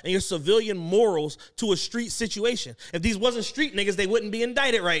lifestyle and your civilian morals to a street situation. If these wasn't street niggas, they wouldn't be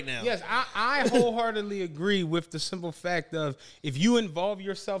indicted right now. Yes, I wholeheartedly agree with the simple fact of, if you involve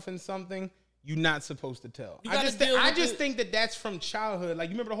yourself in something, you're not supposed to tell. I just think that that's from childhood. Like,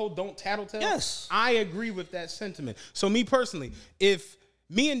 you remember the whole don't tattletale? Yes. I agree with that sentiment. So me personally, if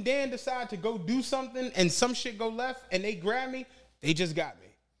me and Dan decide to go do something and some shit go left and they grab me, they just got me.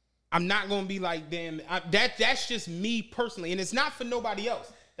 I'm not going to be like, damn, that's just me personally. And it's not for nobody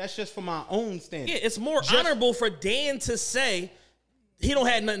else. That's just for my own standing. Yeah, it's more honorable for Dan to say, he don't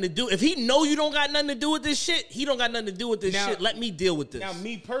have nothing to do. If he know you don't got nothing to do with this shit, he don't got nothing to do with this shit. Let me deal with this. Now,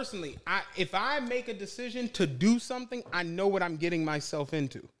 me personally, if I make a decision to do something, I know what I'm getting myself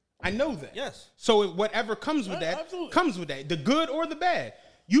into. I know that. Yes. So whatever comes with that, absolutely. comes with that. The good or the bad.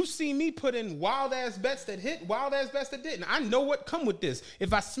 You see me put in wild-ass bets that hit, wild-ass bets that didn't. I know what come with this.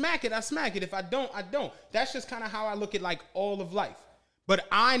 If I smack it, I smack it. If I don't, I don't. That's just kind of how I look at, like, all of life. But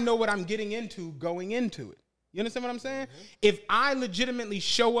I know what I'm getting into going into it. You understand what I'm saying? Mm-hmm. If I legitimately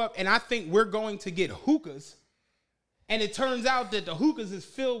show up and I think we're going to get hookahs, and it turns out that the hookahs is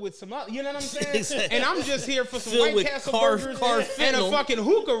filled with some other, you know what I'm saying? And I'm just here for some White Castle burgers and a fucking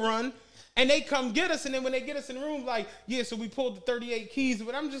hookah run, and they come get us, and then when they get us in the room, like, yeah, so we pulled the 38 keys,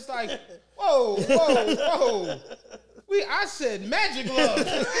 but I'm just like, whoa. I said magic gloves.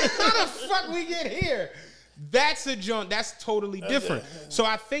 How the fuck we get here? That's a joint. That's totally different. So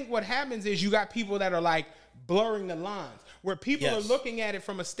I think what happens is you got people that are like, blurring the lines, where people are looking at it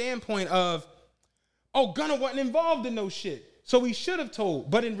from a standpoint of, oh, Gunna wasn't involved in no shit, so he should have told.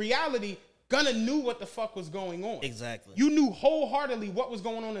 But in reality, Gunna knew what the fuck was going on. Exactly. You knew wholeheartedly what was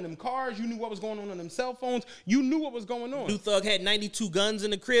going on in them cars. You knew what was going on in them cell phones. You knew what was going on. New Thug had 92 guns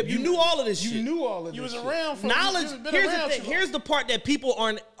in the crib. You knew all of this shit. You knew all of this You was shit. around for knowledge. Here's the thing. Here's the part that people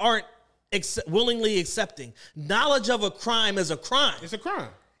aren't willingly accepting. Knowledge of a crime is a crime. It's a crime.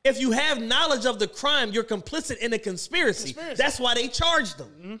 If you have knowledge of the crime, you're complicit in a conspiracy. That's why they charged them.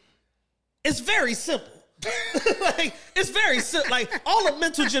 Mm-hmm. It's very simple. It's very simple. Like, all the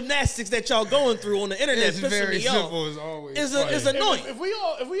mental gymnastics that y'all going through on the internet, it's very simple as always. Is annoying. If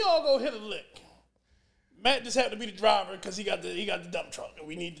we all go hit a lick, Matt just had to be the driver because he got the dump truck, and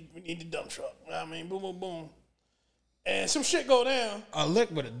we need the dump truck. You know what I mean, boom, boom, boom. And some shit go down. A lick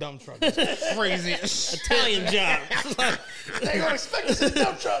with a dump truck is crazy. Italian job. They gonna expect us a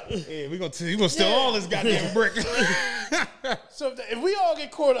dump truck. Yeah, we gonna steal all this goddamn brick. So if we all get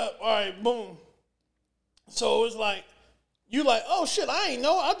caught up, all right, boom. So it's like, you like, oh shit, I ain't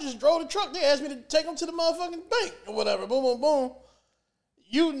know. I just drove the truck. They asked me to take them to the motherfucking bank or whatever. Boom, boom, boom.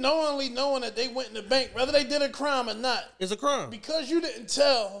 you knowingly knowing that they went in the bank, whether they did a crime or not, It's a crime. because you didn't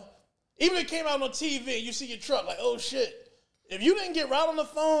tell. Even if it came out on TV and you see your truck, like, oh shit. If you didn't get right on the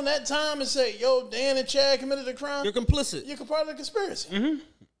phone that time and say, yo, Dan and Chad committed a crime, You're complicit. you're part of the conspiracy. Mm-hmm.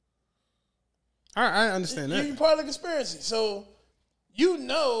 I understand that. You're part of the conspiracy. So you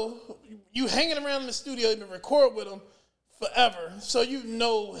know you hanging around in the studio, you've been recording with him forever. So you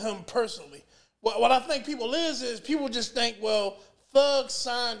know him personally. What I think people is people just think, well, Thug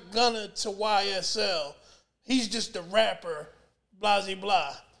signed Gunna to YSL. He's just a rapper, blah, blah,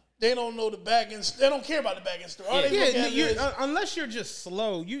 blah. They don't know the back end. They don't care about the back end story. All they look at is, unless you're just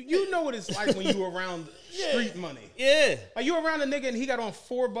slow, you know what it's like when you around street money. Yeah. Like you around a nigga and he got on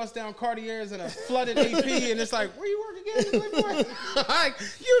 4 bust down Cartiers and a flooded AP and it's like, where you work again? Like,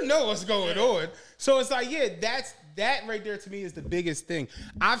 you know what's going on. So it's like, yeah, that right there to me is the biggest thing.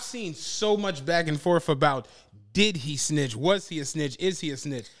 I've seen so much back and forth about did he snitch? Was he a snitch? Is he a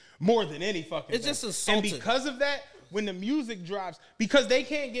snitch? More than any fucking It's thing. just insulting. And because of that, when the music drops, because they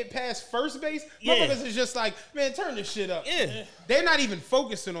can't get past first base, motherfuckers is just like, man, turn this shit up. Yeah. They're not even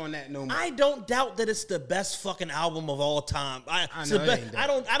focusing on that no more. I don't doubt that it's the best fucking album of all time. I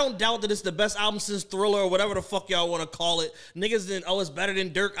don't doubt that it's the best album since Thriller or whatever the fuck y'all want to call it. Niggas didn't, it's better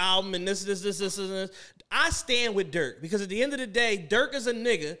than Dirk album and this. I stand with Dirk because at the end of the day, Dirk is a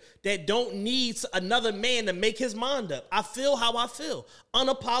nigga that don't need another man to make his mind up. I feel how I feel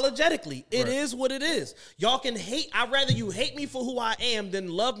unapologetically. It is what it is. Y'all can hate. I'd rather you hate me for who I am than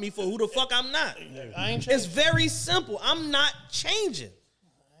love me for who the fuck I'm not. I ain't changing. It's very simple. I'm not changing.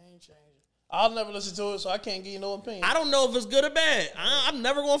 I ain't changing. I'll never listen to it, so I can't give you no opinion. I don't know if it's good or bad. I'm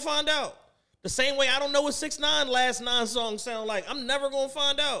never gonna find out. The same way I don't know what 6ix9ine last 9 songs sound like. I'm never gonna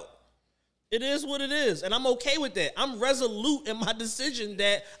find out. It is what it is, and I'm okay with that. I'm resolute in my decision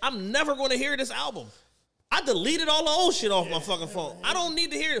that I'm never going to hear this album. I deleted all the old shit off my fucking phone. I don't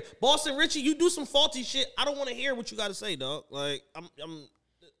need to hear it. Boston Richie, you do some faulty shit. I don't want to hear what you got to say, dog. Like, and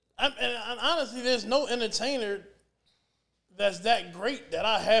honestly, there's no entertainer that's that great that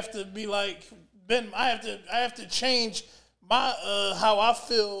I have to be like, I have to change my how I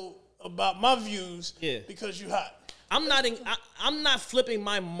feel about my views because you hot. I'm not flipping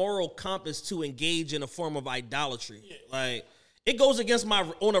my moral compass to engage in a form of idolatry. Yeah. Like, it goes against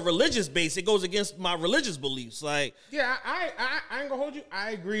on a religious base, it goes against my religious beliefs. Like, yeah, I ain't gonna hold you.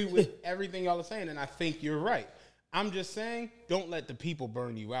 I agree with everything y'all are saying, and I think you're right. I'm just saying, don't let the people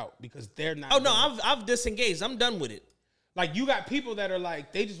burn you out because they're not. Oh no, I've disengaged. I'm done with it. Like, you got people that are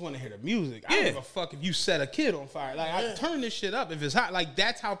like, they just want to hear the music. I don't give a fuck if you set a kid on fire. Like, I turn this shit up if it's hot. Like,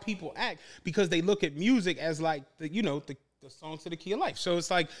 that's how people act because they look at music as like the song to the key of life. So it's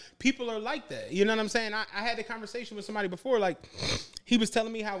like people are like that. You know what I'm saying? I had a conversation with somebody before. Like, he was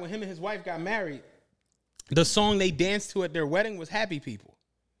telling me how when him and his wife got married, the song they danced to at their wedding was Happy People.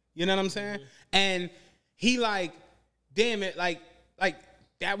 You know what I'm saying? Mm-hmm. And he like, damn it, like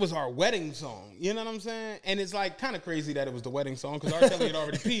that was our wedding song. You know what I'm saying? And it's like kind of crazy that it was the wedding song because R. Kelly had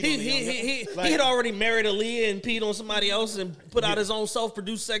already peed on he had already married Aaliyah and peed on somebody else and put out his own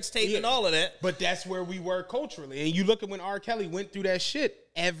self-produced sex tape and all of that. But that's where we were culturally. And you look at when R. Kelly went through that shit,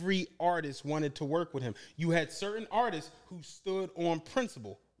 every artist wanted to work with him. You had certain artists who stood on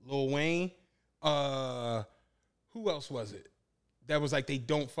principle. Lil Wayne, who else was it? That was like they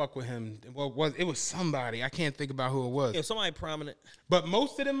don't fuck with him. Well, it was somebody. I can't think about who it was. Yeah, somebody prominent. But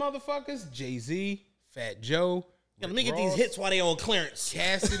most of them motherfuckers, Jay-Z, Fat Joe. Yeah, let me get these hits while they on clearance.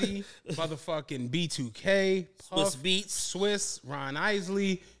 Cassidy, motherfucking B2K, Swiss Beats, Swiss, Ron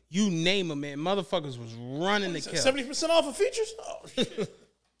Isley, you name them, man. Motherfuckers was running the kill. 70% off of features? Oh, shit.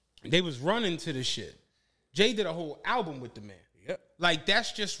 They was running to the shit. Jay did a whole album with the man. Yep. Like,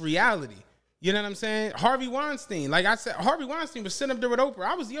 that's just reality. You know what I'm saying? Harvey Weinstein. Like I said, Harvey Weinstein was sitting up there with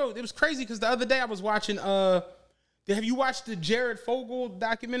Oprah. it was crazy because the other day I was watching, have you watched the Jared Fogle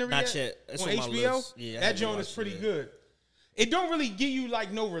documentary Not yet. It's on on HBO? Yeah, that joint is pretty good. It don't really give you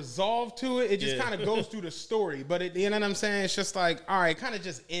like no resolve to it. It just kind of goes through the story. But you know what I'm saying? It's just like, all right, kind of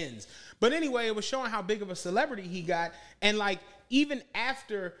just ends. But anyway, it was showing how big of a celebrity he got. And like, even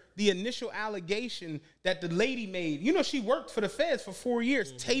after the initial allegation that the lady made, you know, she worked for the feds for 4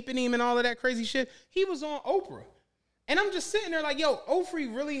 years, taping him and all of that crazy shit. He was on Oprah. And I'm just sitting there like, yo,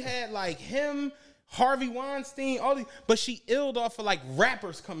 Oprah really had like him, Harvey Weinstein, all these, but she illed off of like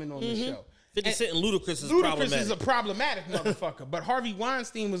rappers coming on the show. 50 Cent and Ludacris is Ludacris problematic. is a problematic motherfucker. But Harvey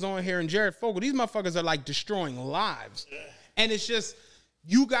Weinstein was on here and Jared Fogle. These motherfuckers are like destroying lives. And it's just,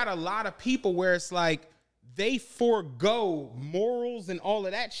 you got a lot of people where it's like, they forego morals and all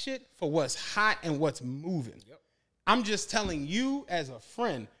of that shit for what's hot and what's moving. Yep. I'm just telling you as a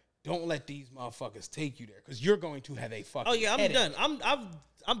friend, don't let these motherfuckers take you there because you're going to have a fucking. Oh yeah, I'm headache. done.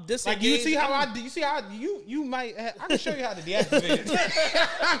 I'm disengaged. Like you see how you might. I can show you how to deactivate it.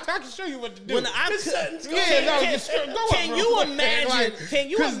 I can show you what to do. When I'm Can you imagine? Can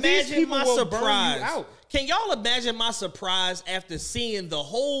you 'cause these imagine people my will burn you surprise? out. Can y'all imagine my surprise after seeing the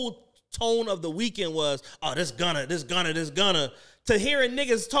whole tone of the weekend was, oh, this gunna, to hearing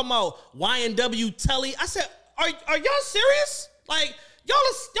niggas talking about YNW Telly. I said, are y'all serious? Like, y'all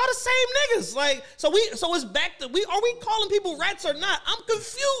the same niggas. Like, so it's back to, are we calling people rats or not? I'm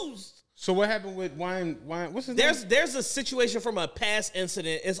confused. So what happened with Wine? What's his name? There's a situation from a past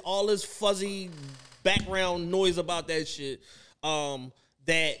incident. It's all this fuzzy background noise about that shit.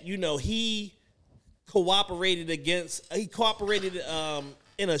 That, you know, he cooperated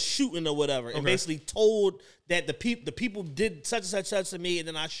in a shooting or whatever, and basically told that the people did such and such to me, and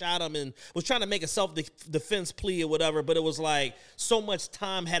then I shot him and was trying to make a self-defense plea or whatever, but it was like so much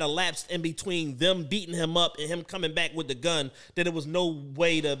time had elapsed in between them beating him up and him coming back with the gun that it was no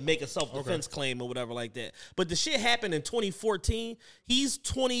way to make a self-defense claim or whatever like that. But the shit happened in 2014. He's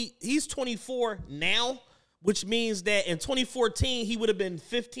 24 now, which means that in 2014 he would have been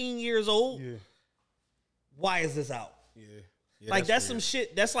 15 years old. Yeah. Why is this out? Yeah, like that's some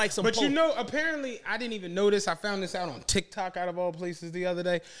shit. That's like some. But you know, apparently, I didn't even know this. I found this out on TikTok, out of all places, the other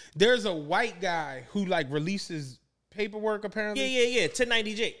day. There's a white guy who like releases paperwork. Apparently, yeah.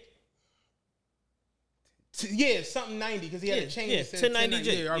 1090J. Yeah, something 90 because he had a chain. Yeah,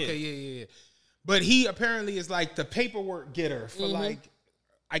 1090J. Yeah, okay, yeah. But he apparently is like the paperwork getter for like,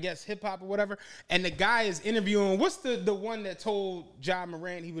 I guess, hip hop or whatever. And the guy is interviewing. What's the one that told Ja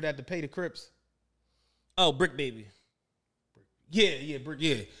Morant he would have to pay the Crips? Oh, Brick Baby. Yeah, Brick.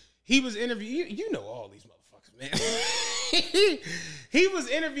 Yeah, he was interviewing. You know all these motherfuckers, man. He was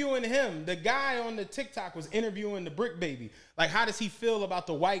interviewing him. The guy on the TikTok was interviewing the Brick Baby. Like, how does he feel about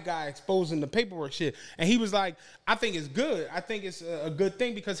the white guy exposing the paperwork shit? And he was like, I think it's good. I think it's a good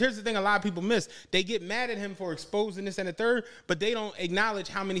thing because here's the thing a lot of people miss. They get mad at him for exposing this and the third, but they don't acknowledge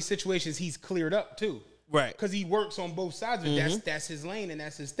how many situations he's cleared up too. Right. Because he works on both sides of it. That's his lane and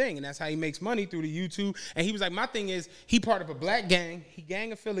that's his thing. And that's how he makes money through the YouTube. And he was like, my thing is, he part of a black gang. He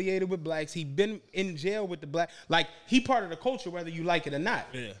gang affiliated with blacks. He been in jail with the black. Like, he part of the culture whether you like it or not.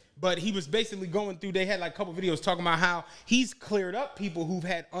 Yeah. But he was basically going through, they had like a couple videos talking about how he's cleared up people who've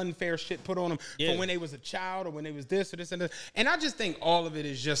had unfair shit put on them from when they was a child or when they was this or this and this. And I just think all of it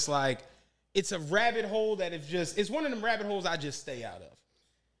is just like, it's a rabbit hole that it's one of them rabbit holes I just stay out of.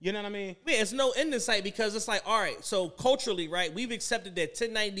 You know what I mean? Yeah, it's no end in sight because it's like, all right, so culturally, right, we've accepted that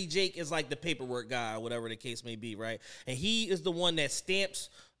 1090 Jake is like the paperwork guy or whatever the case may be, right? And he is the one that stamps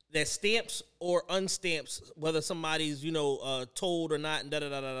or unstamps whether somebody's, told or not and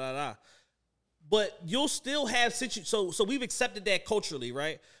da-da-da-da-da-da. But you'll still have so we've accepted that culturally,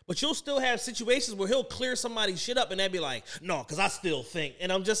 right? But you'll still have situations where he'll clear somebody's shit up and they'd be like, no, because I still think.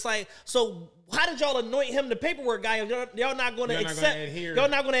 And I'm just like, so how did y'all anoint him the paperwork guy? Y'all not going to accept. Y'all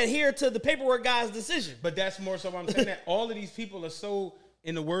not going to adhere to the paperwork guy's decision. But that's more so what I'm saying that all of these people are so,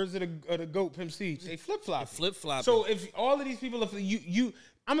 in the words of the GOAT Pimp C, they flip-flop. So if all of these people, I'm going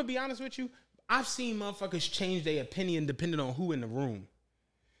to be honest with you, I've seen motherfuckers change their opinion depending on who in the room.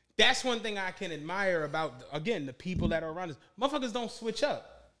 That's one thing I can admire about, again, the people that are around us. Motherfuckers don't switch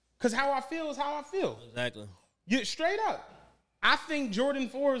up. Because how I feel is how I feel. Exactly. Straight up. I think Jordan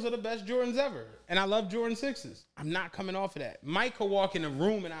 4s are the best Jordans ever. And I love Jordan 6s. I'm not coming off of that. Mike could walk in a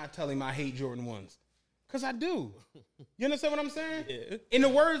room and I tell him I hate Jordan 1s. Because I do. You understand what I'm saying? Yeah. In the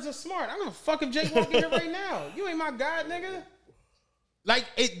words of Smart, I don't give a fuck if Jake walk in here right now. You ain't my God, nigga. Like,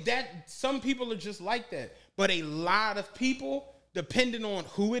 some people are just like that. But a lot of people, depending on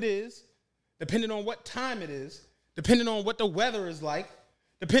who it is, depending on what time it is, depending on what the weather is like,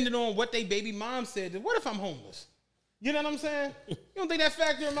 depending on what they baby mom said, what if I'm homeless? You know what I'm saying? You don't think that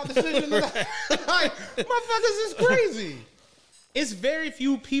factor in my decision? Like, motherfuckers is crazy. It's very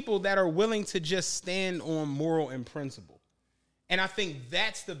few people that are willing to just stand on moral and principle. And I think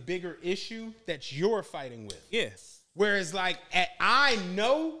that's the bigger issue that you're fighting with. Yes. Whereas, like, I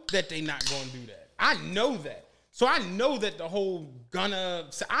know that they not going to do that. I know that. So I know that the whole Gunna,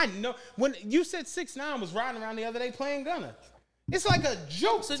 I know. When you said 6ix9ine was riding around the other day playing Gunna, it's like a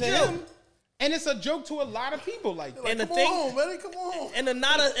joke to him. And it's a joke to a lot of people like that. And the thing, come on, man, come on.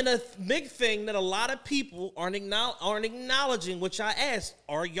 And a big thing that a lot of people aren't acknowledging, which I asked,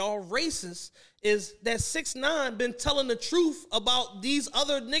 are y'all racist, is that 6ix9ine been telling the truth about these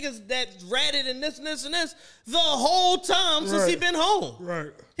other niggas that ratted and this and this and this the whole time since he been home.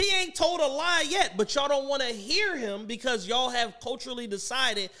 Right. He ain't told a lie yet, but y'all don't want to hear him because y'all have culturally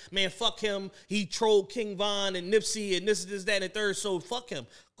decided, man, fuck him. He trolled King Von and Nipsey and this, that, and the third, so fuck him.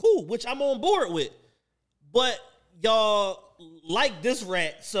 Cool, which I'm on board with. But y'all like this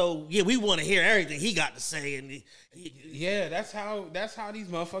rat, so yeah, we want to hear everything he got to say. And yeah, that's how these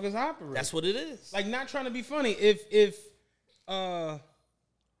motherfuckers operate. That's what it is. Like, not trying to be funny.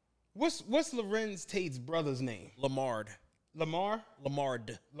 What's Lorenz Tate's brother's name? Lamard. Lamar?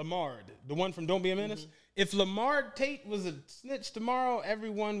 Lamard. The one from Don't Be a Menace? Mm-hmm. If Lamar Tate was a snitch tomorrow,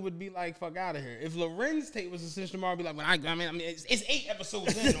 everyone would be like, fuck out of here. If Lorenz Tate was a snitch tomorrow, I'd be like, well, I mean, it's 8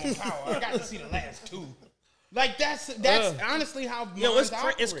 episodes in on Power. I got to see the last 2. Like, that's honestly how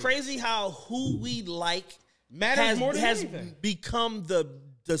it's crazy how who we like matters more than has anything. Become the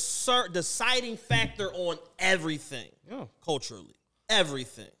deciding factor on everything culturally.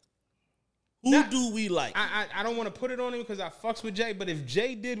 Everything. Who do we like? I don't want to put it on him because I fucks with Jay, but if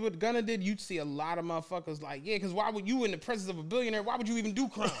Jay did what Gunna did, you'd see a lot of motherfuckers like, yeah, because why would you in the presence of a billionaire, why would you even do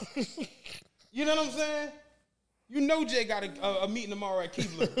crime? You know what I'm saying? You know Jay got a meeting tomorrow at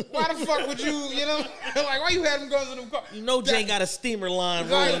Keebler. Why the fuck would you know? Like, why you had him going to them cars? You know Jay got a steamer line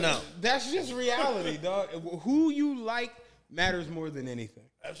rolling out. That's just reality, dog. Who you like matters more than anything.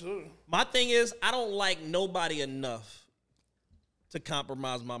 Absolutely. My thing is, I don't like nobody enough to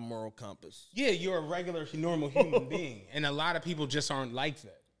compromise my moral compass. Yeah, you're a regular, normal human being. And a lot of people just aren't like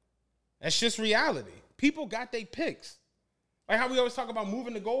that. That's just reality. People got their picks. Like how we always talk about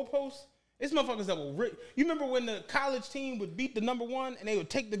moving the goalposts. It's motherfuckers that will you remember when the college team would beat the number 1 and they would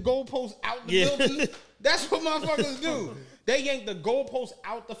take the goalposts out the building? That's what motherfuckers do. They yank the goalposts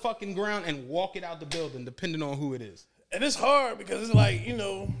out the fucking ground and walk it out the building, depending on who it is. And it's hard because it's like,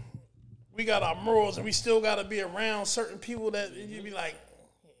 we got our morals and we still got to be around certain people that you be like,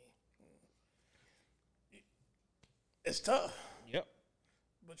 it's tough. Yep.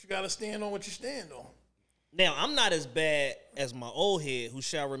 But you got to stand on what you stand on. Now, I'm not as bad as my old head who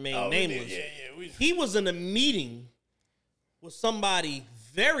shall remain nameless. He was in a meeting with somebody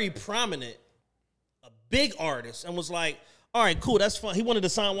very prominent, a big artist, and was like, all right, cool, that's fun. He wanted to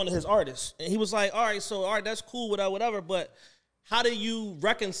sign one of his artists. And he was like, all right, that's cool, whatever, but how do you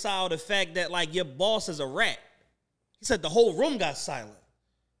reconcile the fact that, like, your boss is a rat? He said the whole room got silent.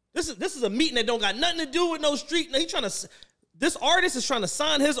 This is a meeting that don't got nothing to do with no street. This artist is trying to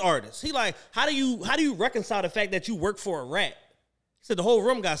sign his artist. He like, how do you reconcile the fact that you work for a rat? He said the whole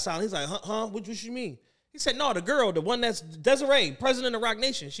room got silent. He's like, huh? What you mean? He said, no, the girl, the one that's Desiree, president of Rock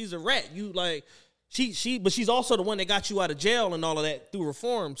Nation, she's a rat. You like, but she's also the one that got you out of jail and all of that through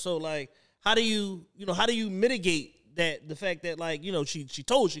reform. So like, how do you mitigate that the fact that like, she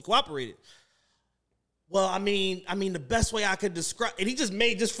cooperated? Well, I mean, the best way I could describe, and he just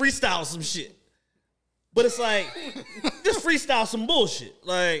freestyle some shit. But it's like, just freestyle some bullshit.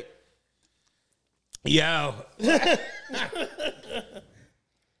 Like, yo.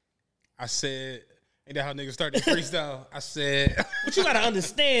 I said, ain't that how niggas start their freestyle? I said. What you got to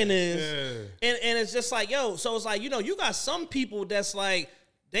understand is, and it's just like, yo, so it's like, you got some people that's like,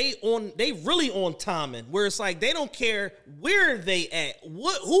 they really on timing, where it's like, they don't care where they at,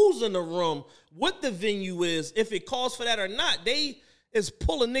 who's in the room, what the venue is, if it calls for that or not. They is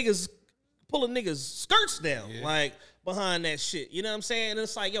pulling niggas' skirts down, like, behind that shit. You know what I'm saying? And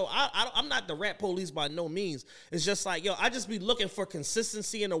it's like, yo, I'm not the rat police by no means. It's just like, yo, I just be looking for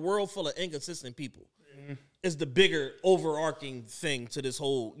consistency in a world full of inconsistent people. Mm-hmm. Is the bigger overarching thing to this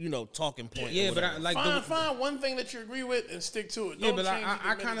whole, talking point. Yeah, but I like find one thing that you agree with and stick to it. Yeah, but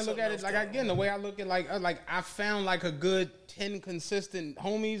I kind of look at it like, again, the way I look at like I found like a good 10 consistent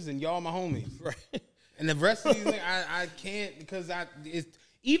homies, and y'all my homies. Right. And the rest of these things, I can't, because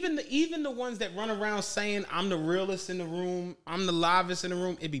even the ones that run around saying I'm the realest in the room, I'm the livest in the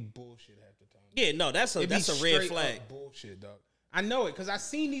room, it be bullshit half the time. Yeah, no, that's a red flag. Bullshit, dog. I know it because I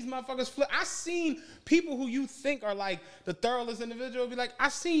seen these motherfuckers flip. I seen people who you think are like the thoroughest individual be like, I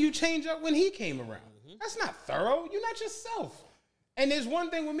seen you change up when he came around. Mm-hmm. That's not thorough. You're not yourself. And there's one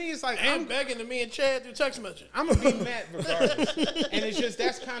thing with me, it's like, I'm begging to me and Chad through text message. I'm going to be mad regardless. And it's just,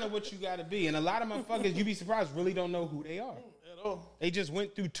 that's kind of what you got to be. And a lot of motherfuckers, you be surprised, really don't know who they are. At all. They just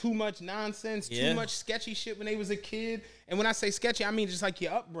went through too much nonsense, too much sketchy shit when they was a kid. And when I say sketchy, I mean just like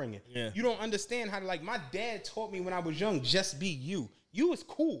your upbringing. Yeah. You don't understand how to, like, my dad taught me when I was young, just be you. You is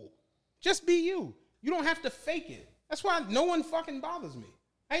cool. Just be you. You don't have to fake it. That's why no one fucking bothers me.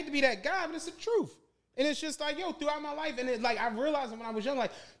 I hate to be that guy, but it's the truth. And it's just like, yo, throughout my life, and it, like, I realized when I was young,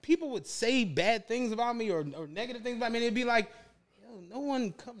 like, people would say bad things about me or negative things about me, and it'd be like, yo, no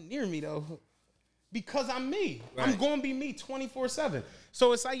one come near me, though. because I'm me. Right. I'm going to be me 24/7.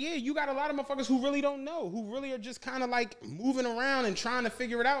 So it's like, yeah, you got a lot of motherfuckers who really don't know, who really are just kind of like moving around and trying to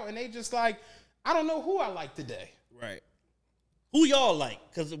figure it out. And they just like, I don't know who I like today. Right. Who y'all like?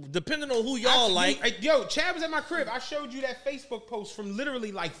 Because depending on who y'all Yo, Chad was at my crib. I showed you that Facebook post from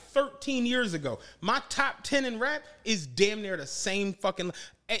literally like 13 years ago. My top 10 in rap is damn near the same fucking.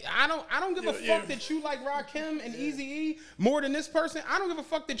 I don't give a fuck that you like Rakim and Eazy-E more than this person. I don't give a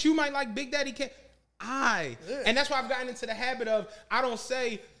fuck that you might like Big Daddy Kane. And that's why I've gotten into the habit of, I don't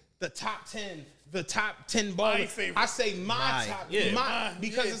say the top 10 ballers. I say my top,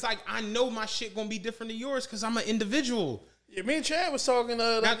 because it's like, I know my shit gonna be different than yours because I'm an individual. Yeah, me and Chad was talking the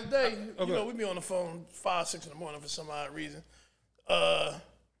other day. You know, we be on the phone 5, 6 in the morning for some odd reason. How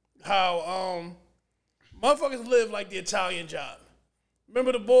motherfuckers live like the Italian job.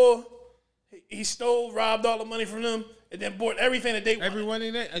 Remember the boy? He stole, robbed all the money from them, and then bought everything that they wanted. Everyone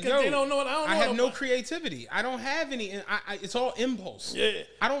in that. Yo, they don't know. I have no creativity. I don't have any. It's all impulse. Yeah.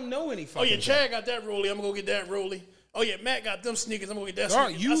 I don't know any fucking. Oh yeah, Chad got that rollie. I'm gonna go get that rollie. Oh yeah, Matt got them sneakers. I'm gonna get that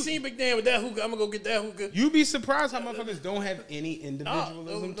sneakers. I seen Big Dan with that hookah. I'm gonna go get that hookah. You be surprised how motherfuckers don't have any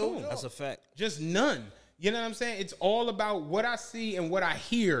individualism to them. That's a fact. Just none. You know what I'm saying? It's all about what I see and what I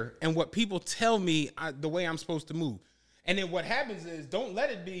hear and what people tell me the way I'm supposed to move. And then what happens is, don't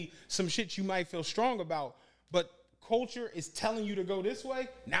let it be some shit you might feel strong about, but culture is telling you to go this way.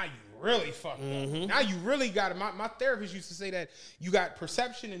 Now you really fucked up. Now you really got it. My therapist used to say that you got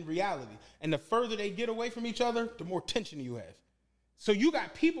perception and reality. And the further they get away from each other, the more tension you have. So you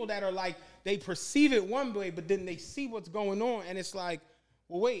got people that are like, they perceive it one way, but then they see what's going on. And it's like,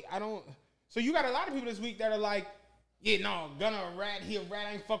 well, wait, I don't. So you got a lot of people this week that are like, yeah, no, Gunna a rat, he a rat,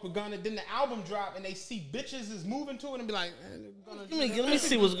 I ain't fuck with Gunna. Then the album drop and they see bitches is moving to it and be like, let me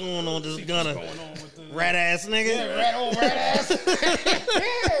see what's going on with this Gunna rat ass nigga. Yeah, old rat ass.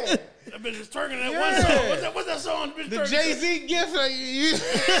 Yeah. That bitch is twerking that one song. What's that song? The Jay-Z gift. Like, you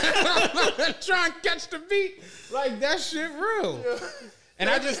try and catch the beat. Like, that shit real. Yeah. And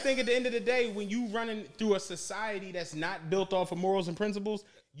I just think at the end of the day, when you running through a society that's not built off of morals and principles,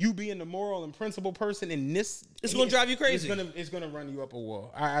 you being the moral and principle person in this, it's gonna drive you crazy. It's gonna run you up a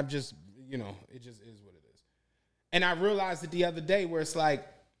wall. I just, it just is what it is. And I realized it the other day where it's like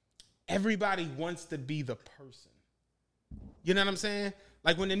everybody wants to be the person. You know what I'm saying?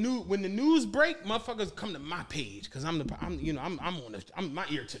 Like when the news break, motherfuckers come to my page because I'm my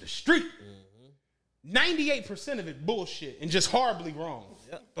ear to the street. 98% of it bullshit and just horribly wrong.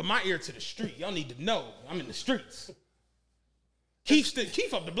 Yep. But my ear to the street. Y'all need to know I'm in the streets. Keith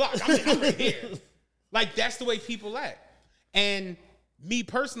up the block. I'm right here. Like, that's the way people act. And me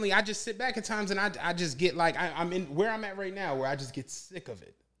personally, I just sit back at times and I just get like, I'm in where I'm at right now, where I just get sick of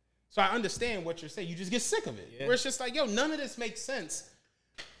it. So I understand what you're saying. You just get sick of it. Yeah. Where it's just like, yo, none of this makes sense.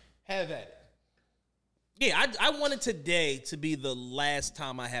 Have at it. Yeah, I wanted today to be the last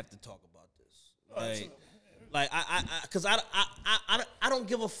time I have to talk about this. Because I don't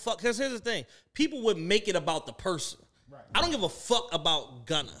give a fuck. Because here's the thing. People would make it about the person. Right. I don't give a fuck about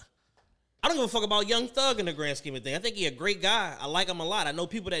Gunna. I don't give a fuck about Young Thug in the grand scheme of things. I think he's a great guy. I like him a lot. I know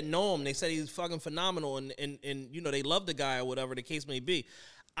people that know him. They said he's fucking phenomenal and they love the guy or whatever the case may be.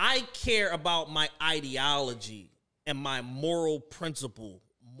 I care about my ideology and my moral principle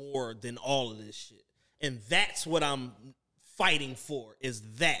more than all of this shit. And that's what I'm fighting for, is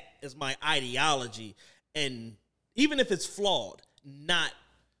my ideology. And even if it's flawed, not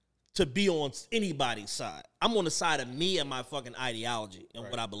to be on anybody's side. I'm on the side of me and my fucking ideology and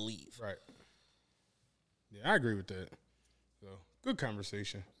what I believe. Right. Yeah, I agree with that. So, good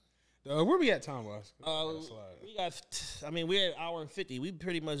conversation. Where we at time-wise? We're at 1:50. We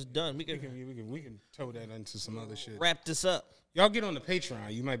pretty much done. We can toe that into some other shit. Wrap this up. Y'all get on the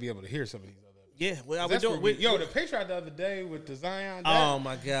Patreon. You might be able to hear some of these other. Yeah, well, the Patreon the other day with the Zion. Oh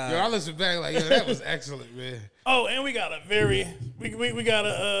my god! Yo, I listened back like, that was excellent, man. Oh, and we got we got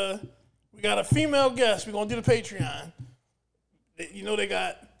a female guest. We're gonna do the Patreon. They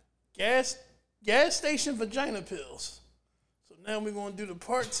got gas station vagina pills. So now we're gonna do the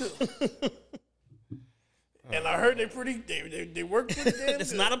part 2. And I heard they work pretty damn It's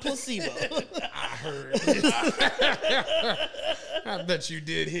good. not a placebo. I heard. I bet you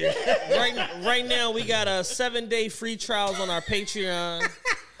did hear. Right now, we got 7-day free trials on our Patreon.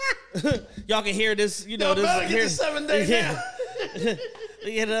 Y'all can hear this. Y'all better get the 7 days now.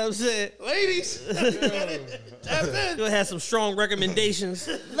 You know what I'm saying? Ladies, tap in. You'll have some strong recommendations.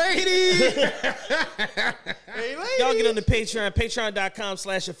 Ladies. Hey, ladies. Y'all get on the Patreon,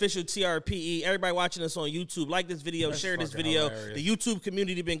 patreon.com/officialtrpe. Everybody watching us on YouTube, like this video, share this video. hilarious. The YouTube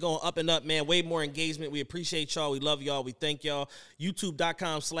community been going up and up, man. Way more engagement. We appreciate y'all. We love y'all. We thank y'all.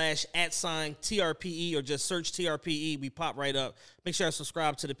 YouTube.com/@TRPE or just search TRPE. We pop right up. Make sure to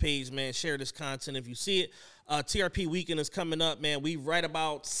subscribe to the page, man. Share this content if you see it. TRP weekend is coming up, man. We right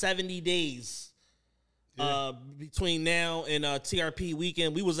about 70 days between now and TRP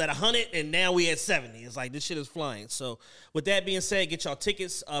weekend. We was at 100 and now we at 70. It's like this shit is flying. So with that being said, get y'all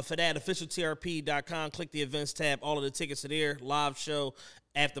tickets for that. officialtrp.com. Click the events tab. All of the tickets are there. Live show,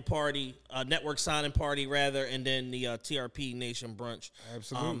 after party, network signing party rather, and then the TRP Nation brunch.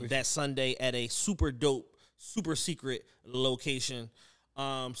 Absolutely. That Sunday at a super dope, super secret location.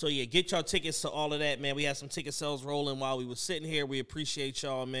 So yeah, get y'all tickets to all of that, man. We had some ticket sales rolling while we were sitting here. We appreciate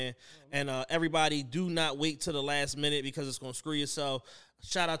y'all, man. And everybody, do not wait till the last minute because it's gonna screw yourself.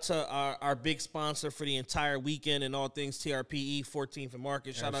 Shout out to our big sponsor for the entire weekend and all things TRPE, 14th and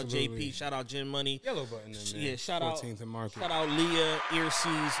Market. Shout Absolutely. out JP. Shout out Gin Money. Yellow button in there. Yeah, shout out 14th and Market. Shout out Leah,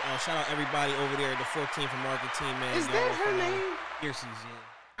 Earseas. Shout out everybody over there at the 14th and Market team, man. Is that her name? Earseas, yeah.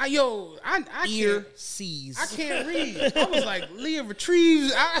 I Earseas. can't read. I was like, Leah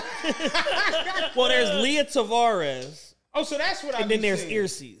retrieves. Well, there's Leah Tavares. Oh, so that's what I. And then there's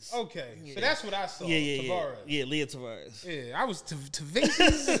Earseas. Okay, so that's what I saw. Yeah. Tavares. Yeah, Leah Tavares. Yeah, I was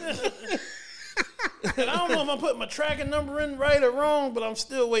Tavares. And I don't know if I'm putting my tracking number in right or wrong, but I'm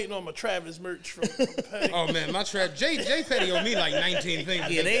still waiting on my Travis merch from Petty. Oh man, my trap J Petty owe me like 19 things.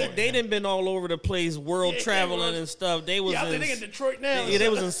 Yeah, they done been all over the place, world traveling and stuff. They was Yeah, I in, think they in Detroit now. Yeah, they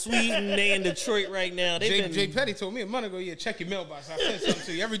was in Sweden. They in Detroit right now. J Petty told me a month ago, yeah, check your mailbox. I sent something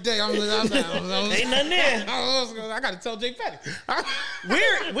to you every day. I'm down. Ain't nothing there. I got to tell J Petty.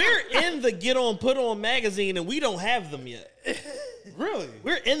 We're in the Get On Put On magazine and we don't have them yet. Really?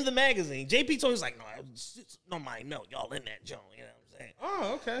 We're in the magazine. JP told us like, no mind, no, y'all in that joint. You know what I'm saying?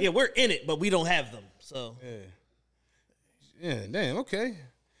 Oh, okay. Yeah, we're in it, but we don't have them. So Yeah, damn, okay.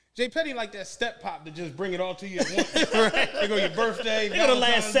 J Petty like that step pop to just bring it all to you at once. Right. They go your birthday. for the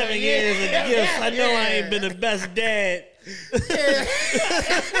last 7 years of gifts, I know I ain't been the best dad.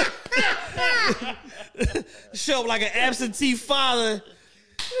 Show up like an absentee father.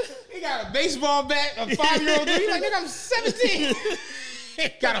 He got a baseball bat, a 5-year-old dude. He like, nigga, I'm 17.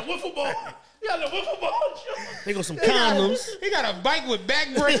 Got a wiffle ball. You got a wiffle ball. They got some condoms. He got a bike with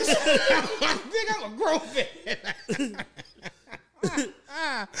back brakes. Nigga, I'm a grown man.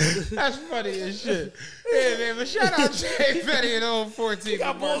 That's funny as shit. Yeah, man, but shout out J Petty and old 14. You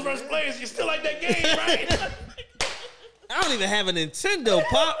got Bulls vs. Players. You still like that game, right? I don't even have a Nintendo,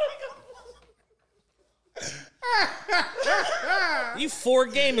 Pop. You 4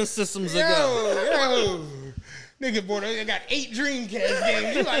 gaming systems ago. Yo. Nigga, boy, they got 8 Dreamcast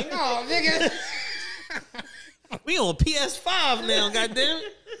games. You like, oh, nigga. We on PS5 now, goddamn.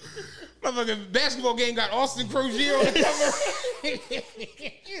 Motherfucking basketball game got Austin Crozier on the cover.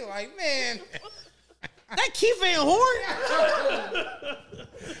 You like, man. That Keith Van Horn?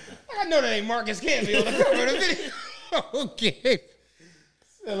 I know that ain't Marcus Camby on the cover of the video. Okay.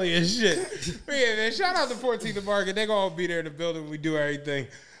 Silly as shit. But yeah, man, shout out to 14th and Market. They gonna all be there in the building when we do everything.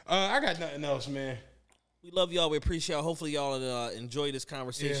 I got nothing else, man. We love y'all. We appreciate y'all. Hopefully y'all enjoy this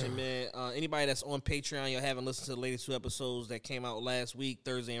conversation, man. Anybody that's on Patreon, y'all haven't listened to the latest 2 episodes that came out last week,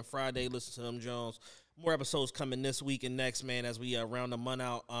 Thursday and Friday. Listen to them, Jones. More episodes coming this week and next, man, as we round the month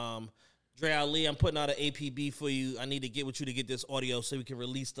out. Dre Ali, I'm putting out an APB for you. I need to get with you to get this audio so we can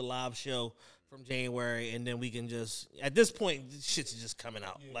release the live show from January, and then we can just, at this point, shit's just coming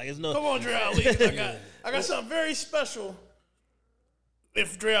out. Like, it's no. Come on, Dre Ali. I got something very special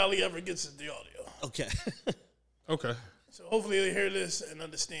if Dre Ali ever gets the audio. Okay. Okay. So hopefully they'll hear this and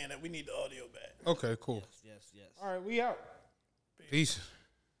understand that we need the audio back. Okay, cool. Yes. All right, we out. Peace.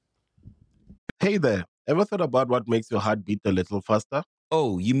 Hey there, ever thought about what makes your heart beat a little faster?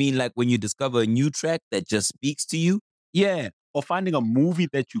 Oh, you mean like when you discover a new track that just speaks to you? Yeah, or finding a movie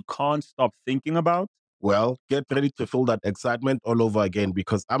that you can't stop thinking about. Well, get ready to feel that excitement all over again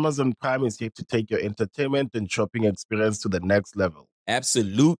because Amazon Prime is here to take your entertainment and shopping experience to the next level.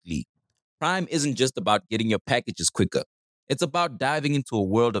 Absolutely. Prime isn't just about getting your packages quicker. It's about diving into a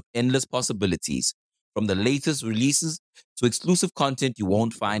world of endless possibilities, from the latest releases to exclusive content you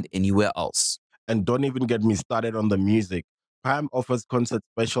won't find anywhere else. And don't even get me started on the music. Prime offers concert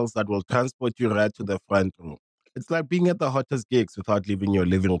specials that will transport you right to the front row. It's like being at the hottest gigs without leaving your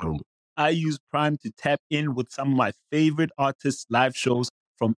living room. I use Prime to tap in with some of my favorite artists' live shows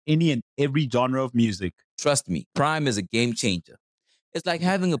from any and every genre of music. Trust me, Prime is a game changer. It's like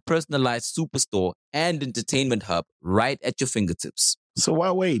having a personalized superstore and entertainment hub right at your fingertips. So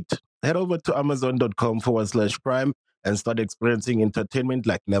why wait? Head over to amazon.com/Prime and start experiencing entertainment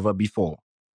like never before.